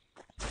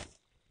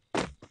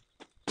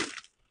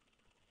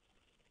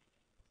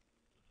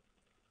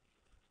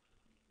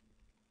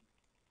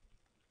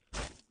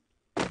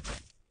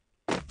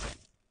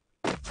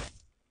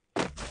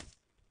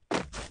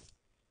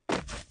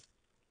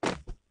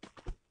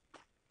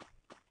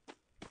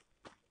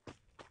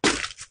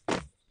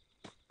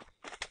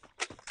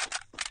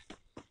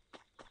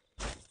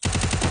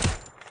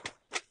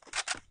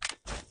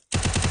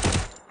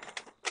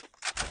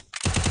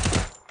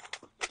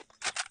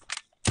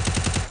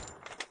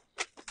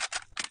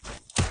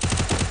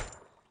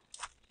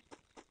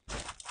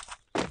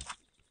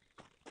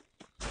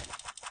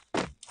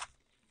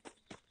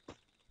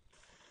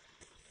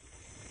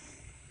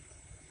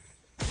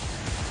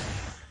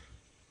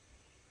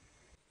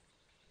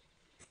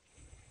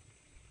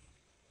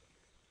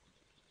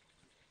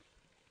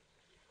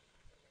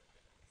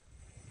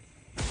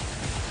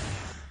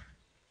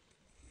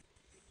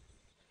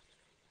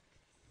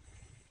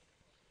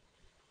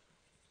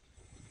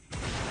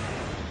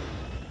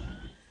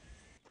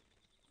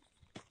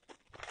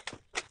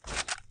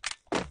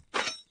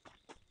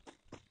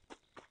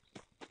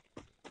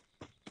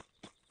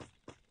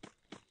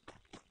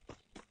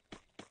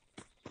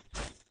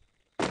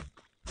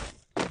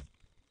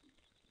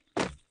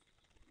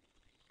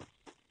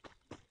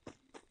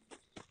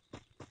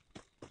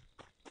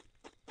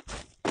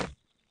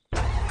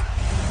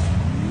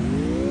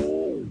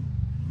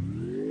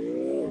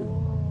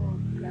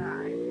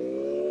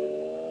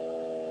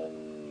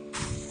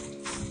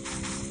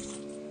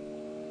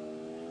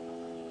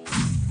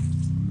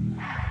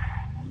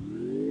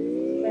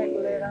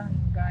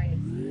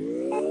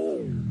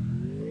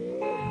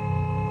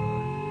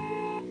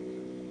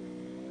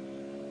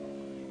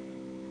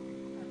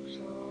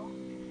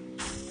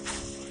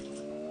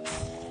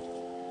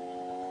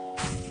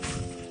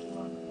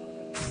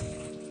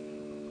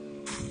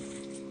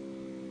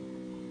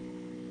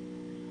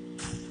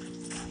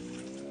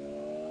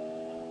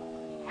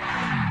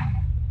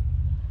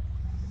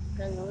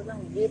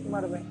 গেট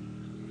মারবে,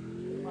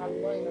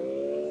 মারবই না।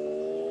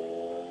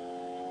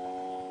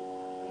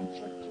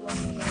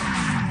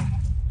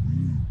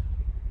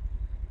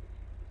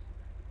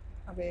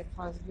 अबे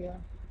फंस गया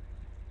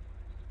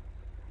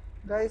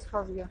गाइस,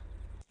 फंस गया।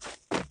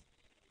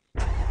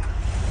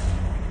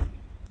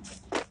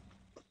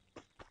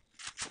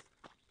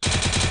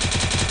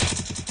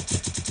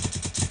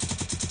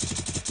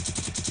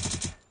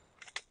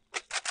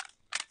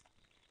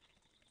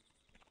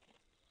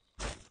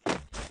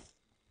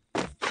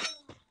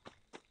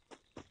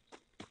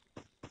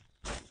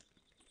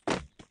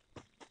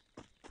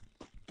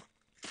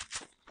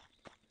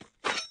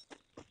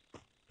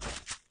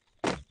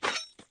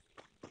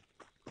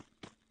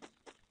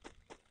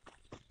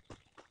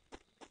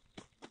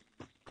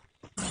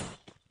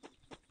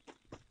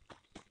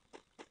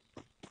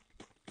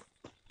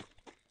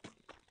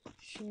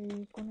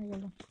 সেই কোনে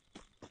গেল?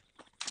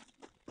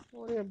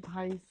 ওরে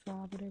ভাই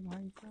সাহেব, রে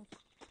ভাই সাহেব,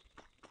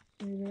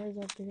 এই জায়গায়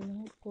যেতে গেলে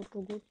আমার কত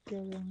ঘুরতে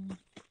হবে। আমি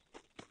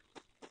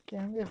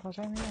কেন যে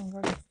ফসাই নিলাম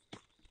গাড়ি।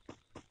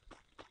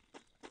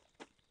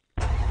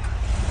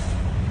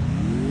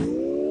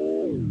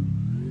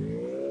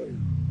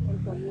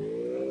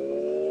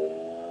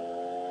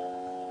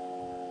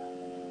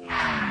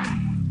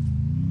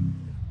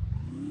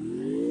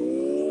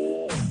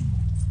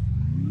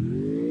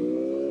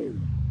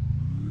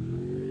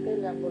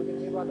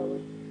 ল্যাম্বরগিনি ভালো হবে।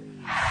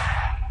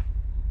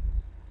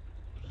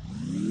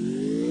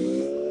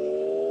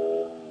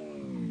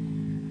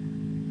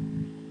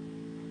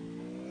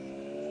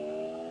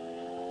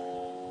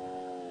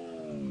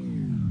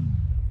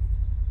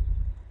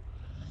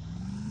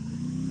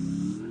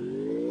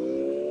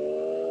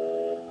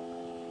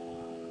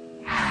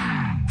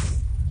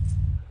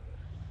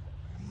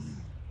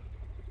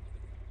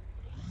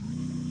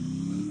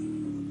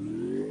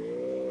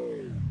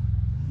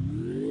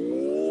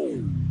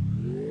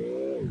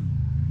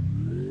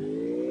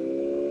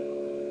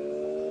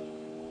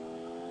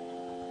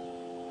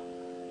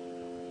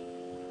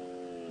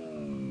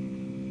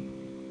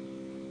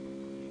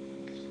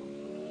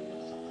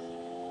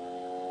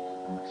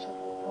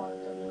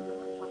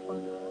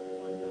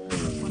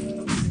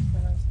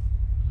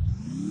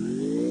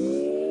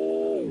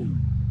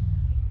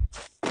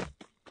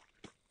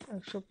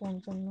 একশো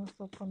পঞ্চান্ন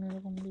 56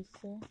 এরকম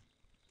দিচ্ছে।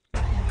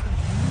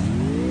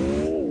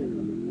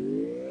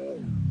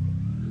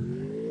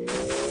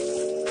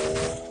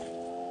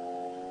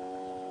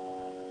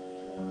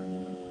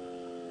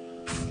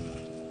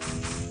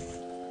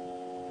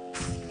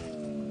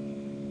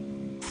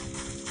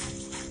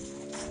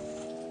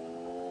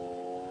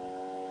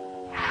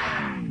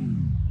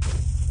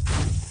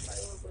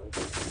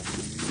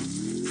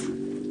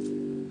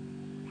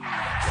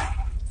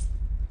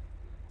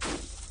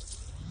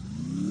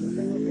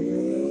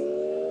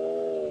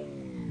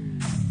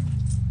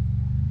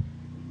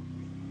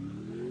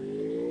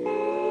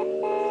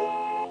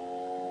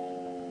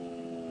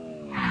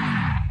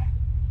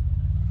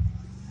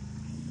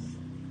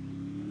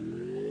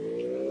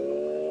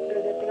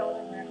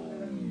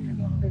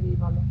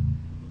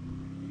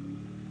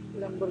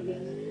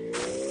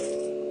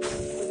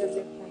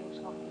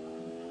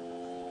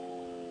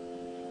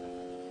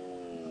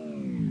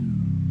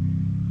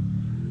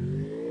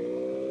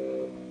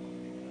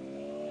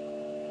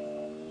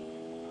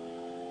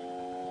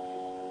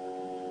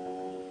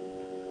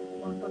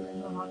 কোনটা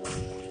নিলে ভালো?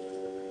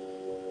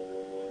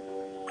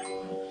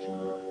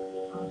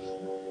 180,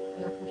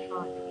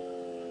 160।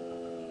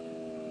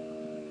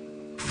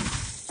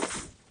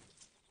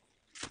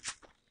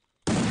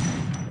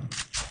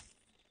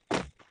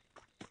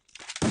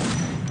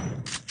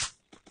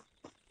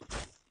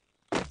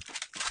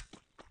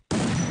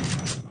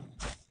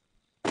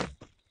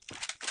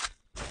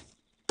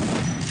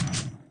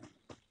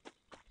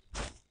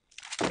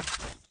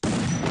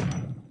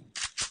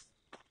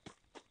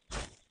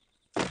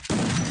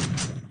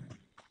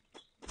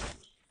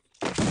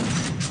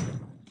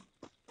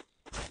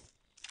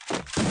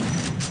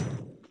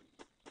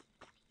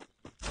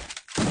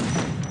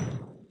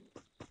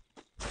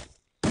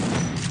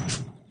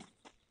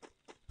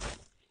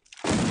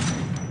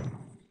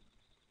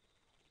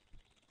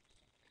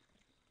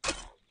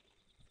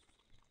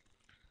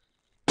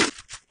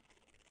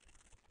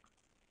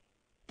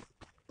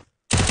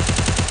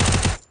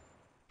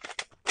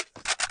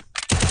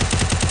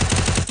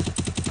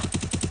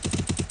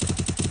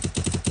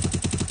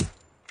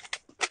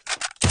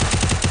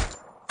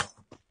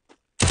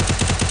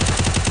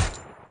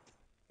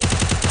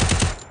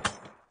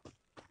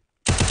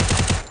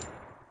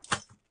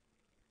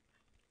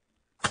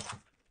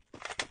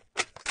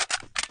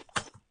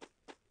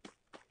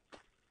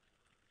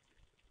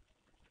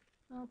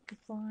 Okay,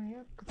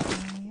 fine,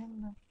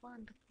 I'm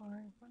fine,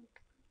 fine.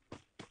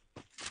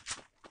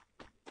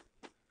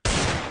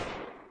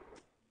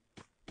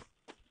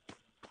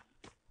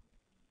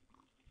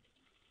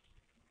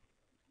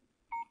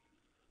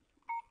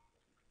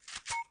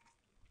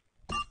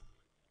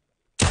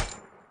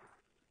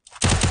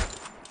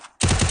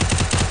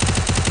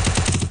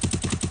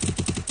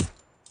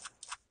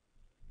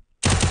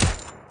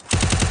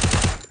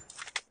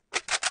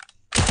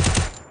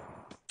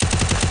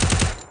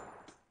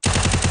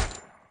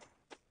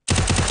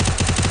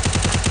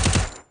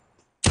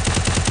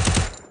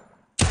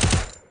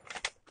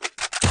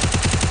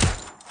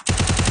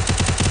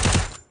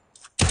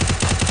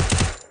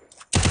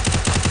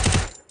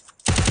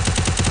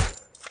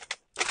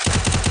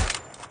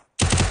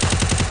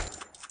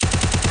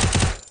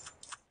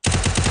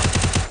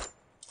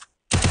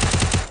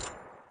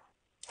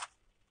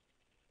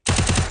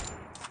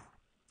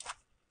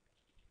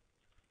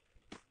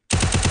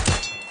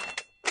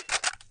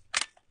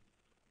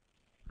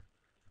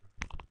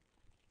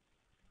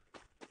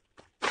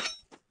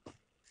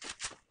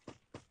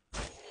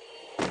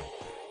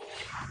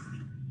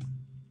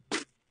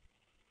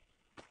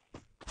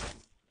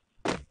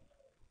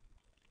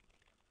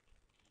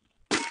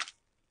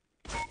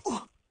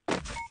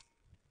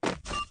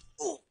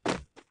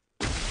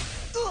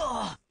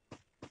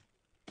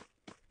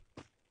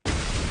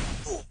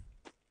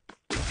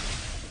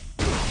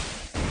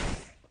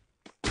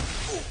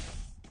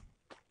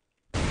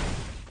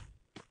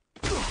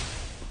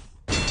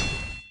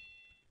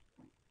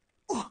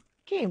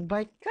 Que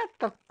vai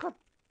cata.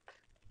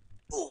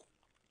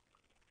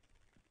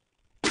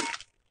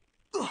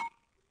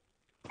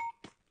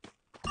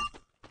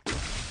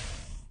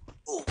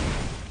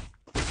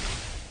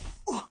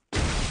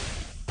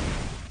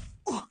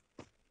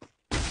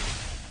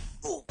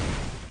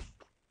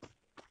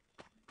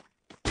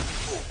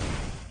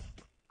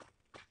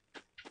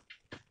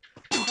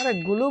 আরে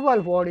গ্লোবাল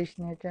পড়িস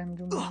না কেন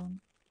তুমি?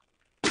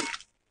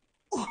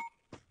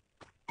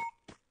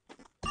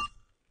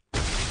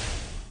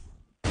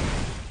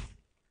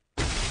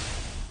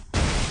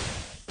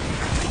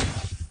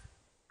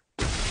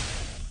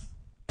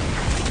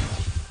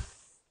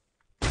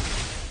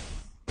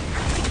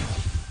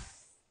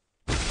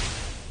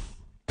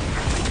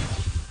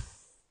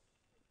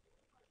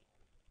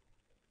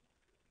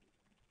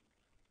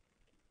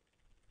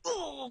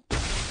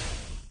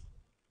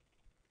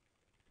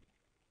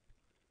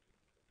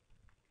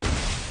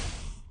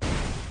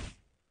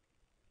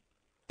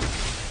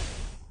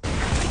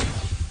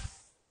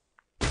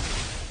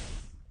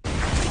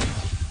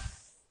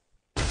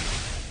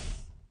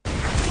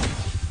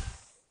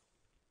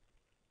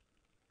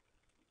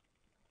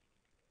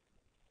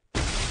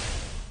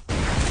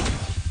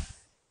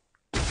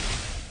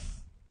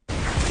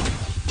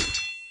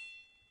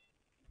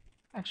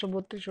 একশো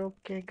 32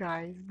 ওকে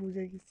গাইস,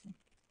 বুঝে গেছি।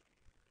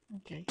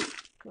 ওকে,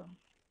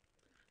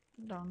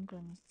 ডাউন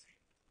করে নিচ্ছি।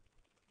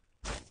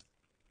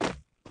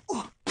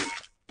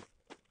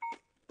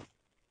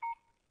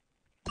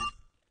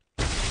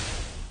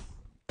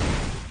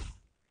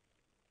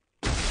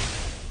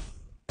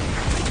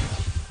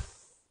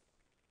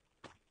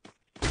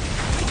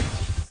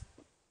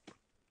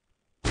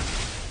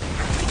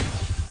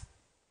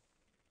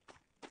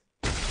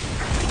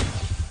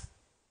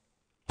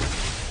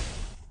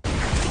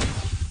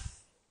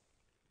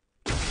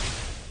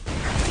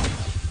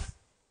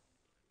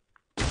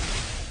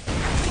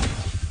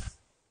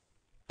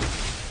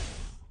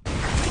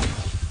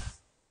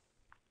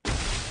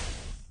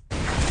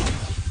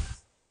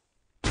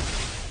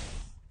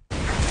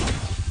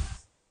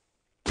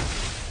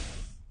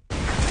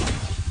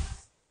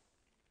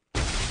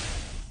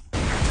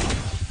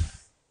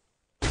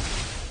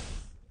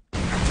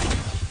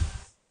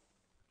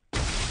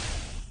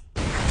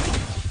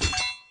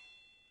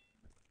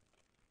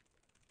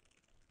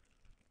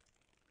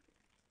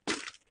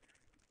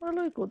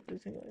 ভালোই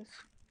করতেছে গাইস,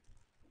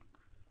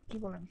 কি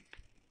বলেন?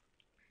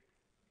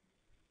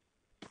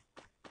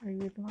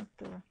 এগিয়ে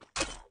মারতে হবে।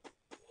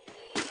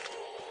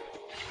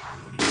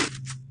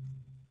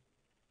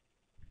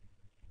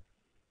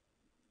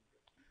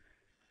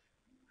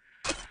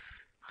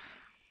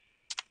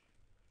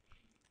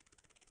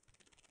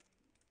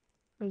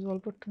 ওই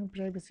গল্পটা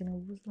প্রাইভেসি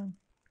নেব, বুঝলেন?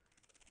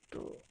 তো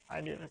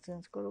আইডিয়াটা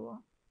চেঞ্জ করবো।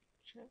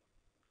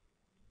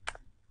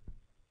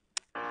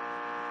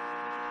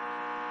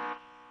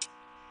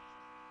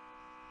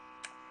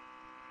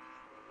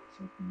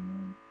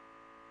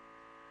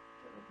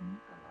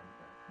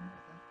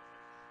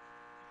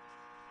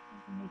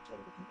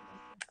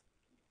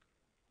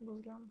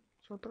 বুঝলাম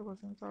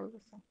 70% চার্জ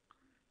আছে,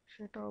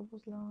 সেটাও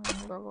বুঝলাম।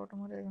 লগ আউট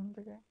আমার এখান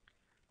থেকে,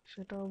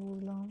 সেটাও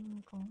বুঝলাম।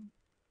 এখন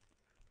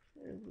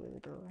এগুলো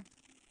দিতে হবে।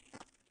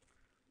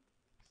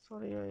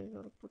 সরি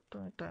এগুলো করতে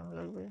টাইম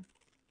লাগবে,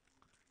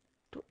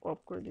 একটু অফ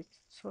করে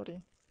দিচ্ছি, সরি।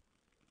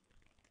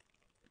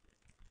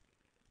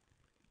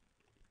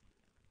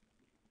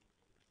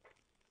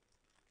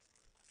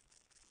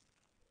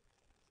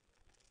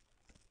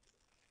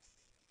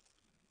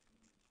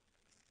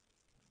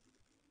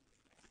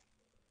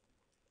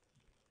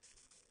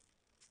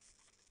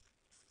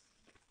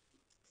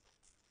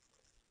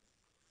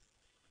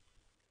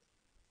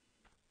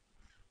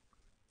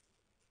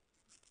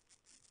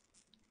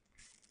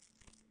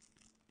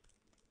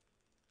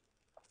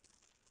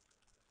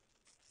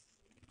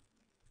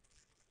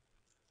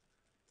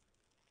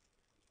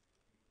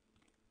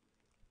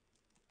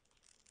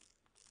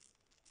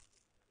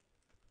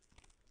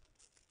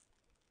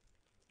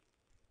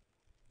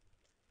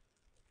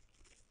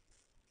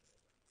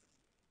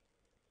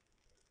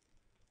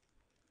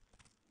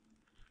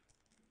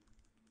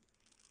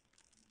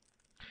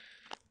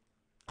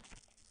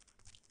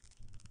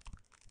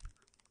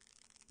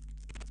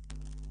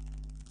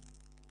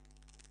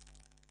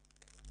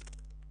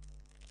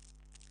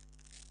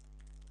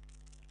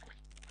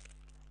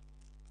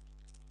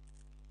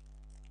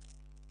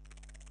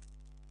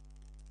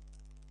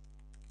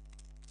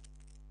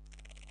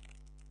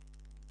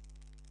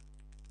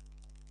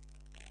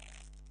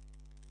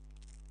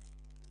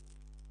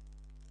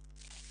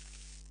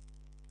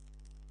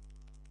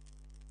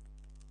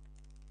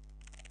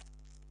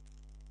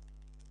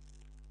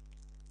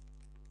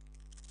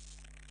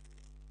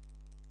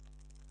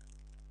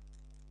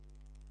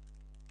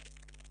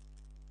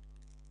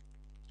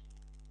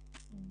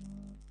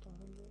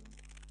 তাহলে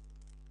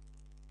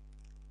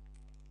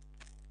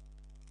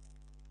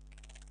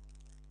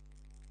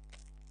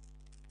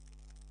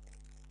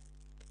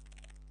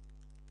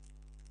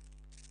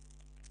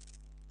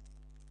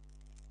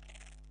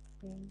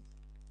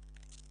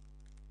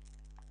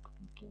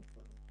কি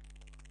করবো?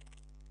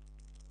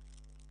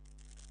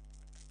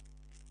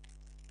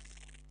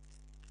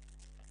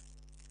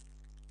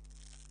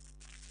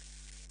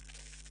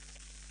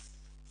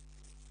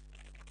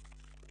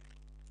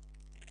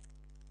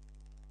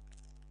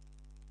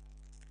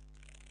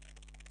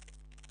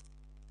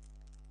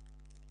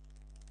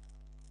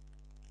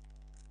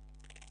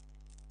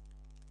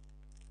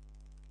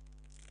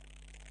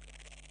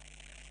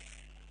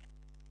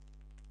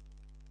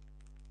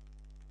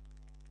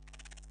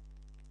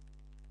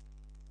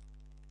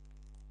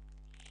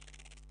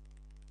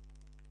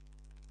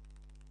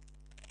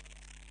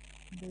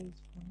 বেশ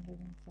ফোনে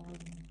দেখুন চার্জ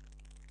নেই,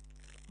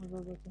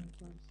 1000%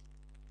 চার্জ।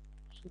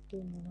 সত্যি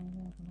মনে হয়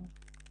না এখন আর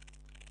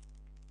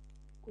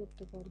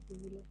করতে পারবো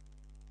বলে।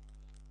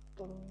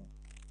 তবে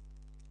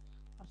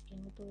আজকের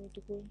মতো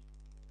এটুকুই।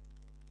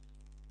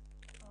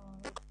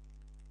 আর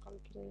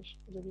কালকে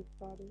যদি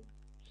পারি,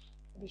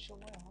 যদি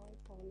সময় হয়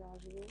তাহলে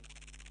আসবো,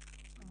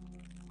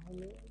 আর না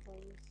হলে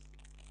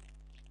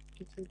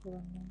কিছুই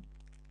করার নেই।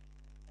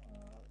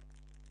 আর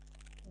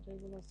এটাই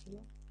বলার ছিল।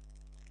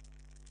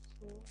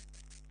 তো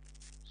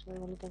সবাই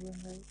ভালো থাকবেন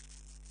ভাই।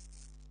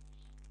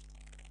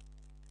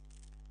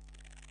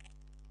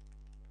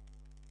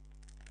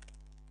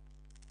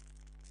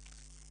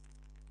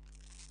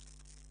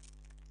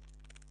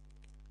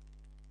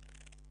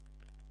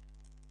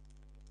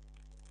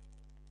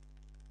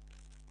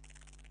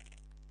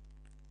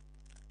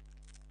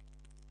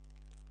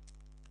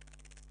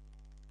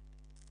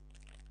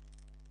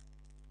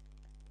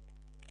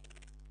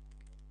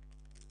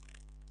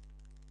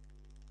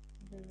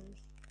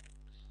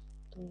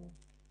 তো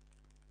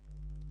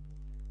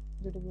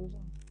যেটা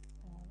বললাম,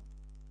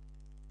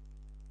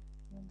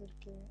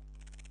 আপনাদেরকে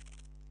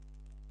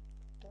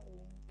একটা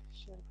লিঙ্ক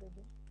শেয়ার করে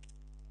দিই,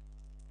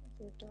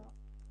 যেটা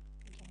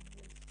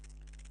জানবে।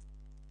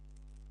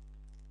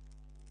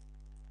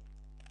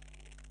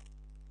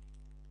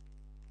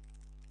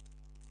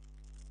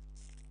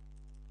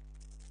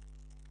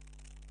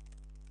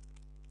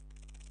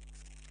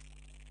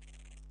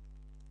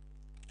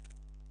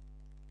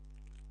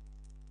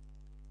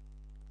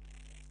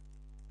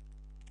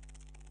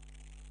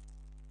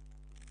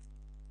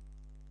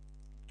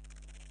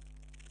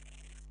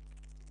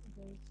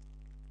 গাইজ,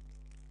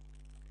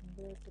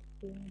 আমাদের একটা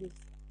পিন দিস,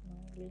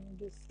 লিঙ্ক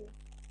দিচ্ছে,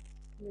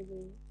 প্লিজ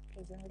এই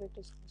চ্যানেলটা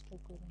একটু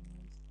সাবস্ক্রাইব করবেন।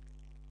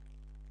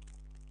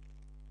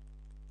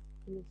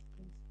 প্লিজ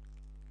প্লিজ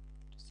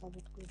একটু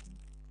সাপোর্ট করে দিন।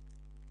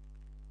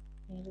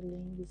 আমি একটা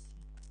লিঙ্ক দিচ্ছি,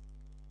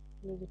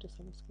 প্লিজ একটু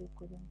সাবস্ক্রাইব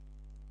করে দিন।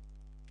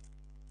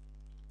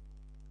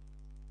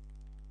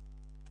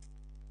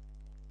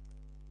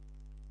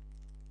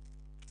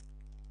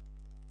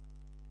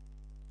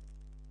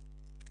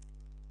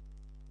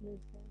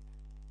 প্লিজ ভাই,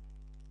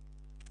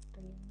 একটা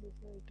লিঙ্ক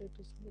দিচ্ছি, এটা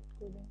একটু সাপোর্ট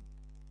করে দিন।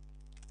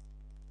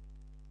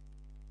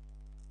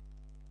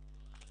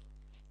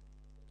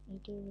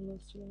 এটাই বলা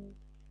ছিল,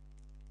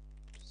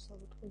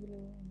 সাপোর্ট করে দিলে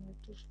আমার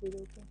একটু সুবিধা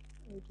হতো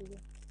ইউটিউবে।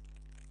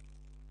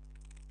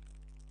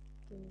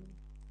 তো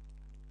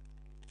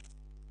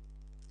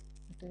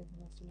এটাই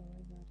বলা ছিল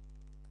ভাই। আর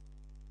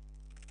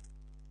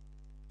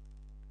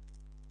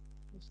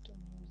system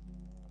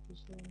using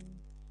officially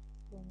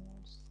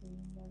promotes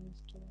selling the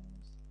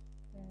restaurants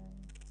and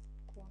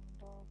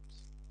conducts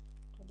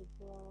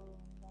 24-hour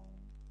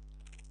online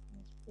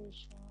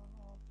inspection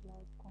of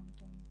live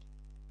content.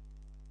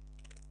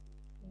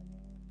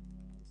 Anyone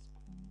needs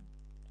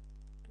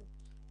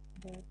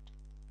that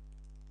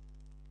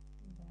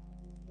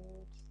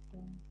violates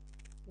the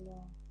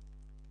law.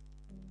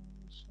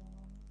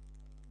 Information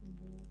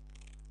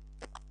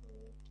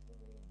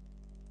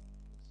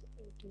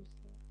it is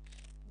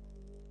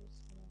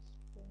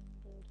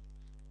suspended.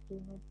 Do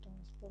not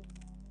transfer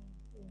money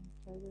in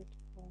private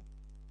for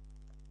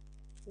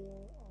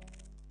fear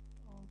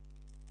of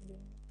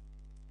being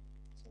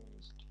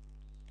charged.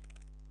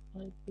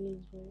 ভাই please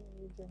ভাই,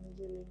 এই যে আমি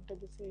যে লিঙ্কটা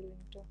দিচ্ছি এই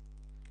লিঙ্কটা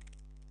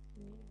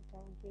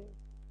কাউকে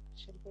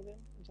শেয়ার করেন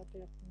যাতে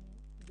আপনি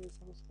যে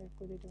সাবস্ক্রাইব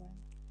করে দিতে পারেন।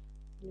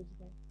 প্লিজ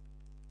ভাই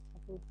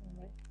সাপোর্ট করুন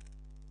ভাই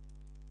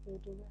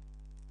ইউটিউবে,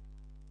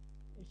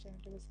 এই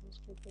চ্যানেলটাকে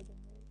সাবস্ক্রাইব করে দিন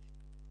ভাই।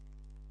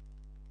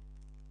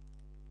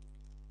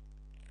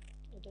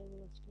 এটাই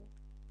বলেছিল।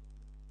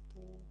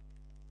 তো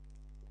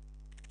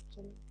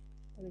চলুন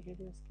রেখে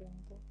দিই আজকের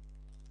মতো,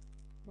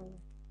 ভালো।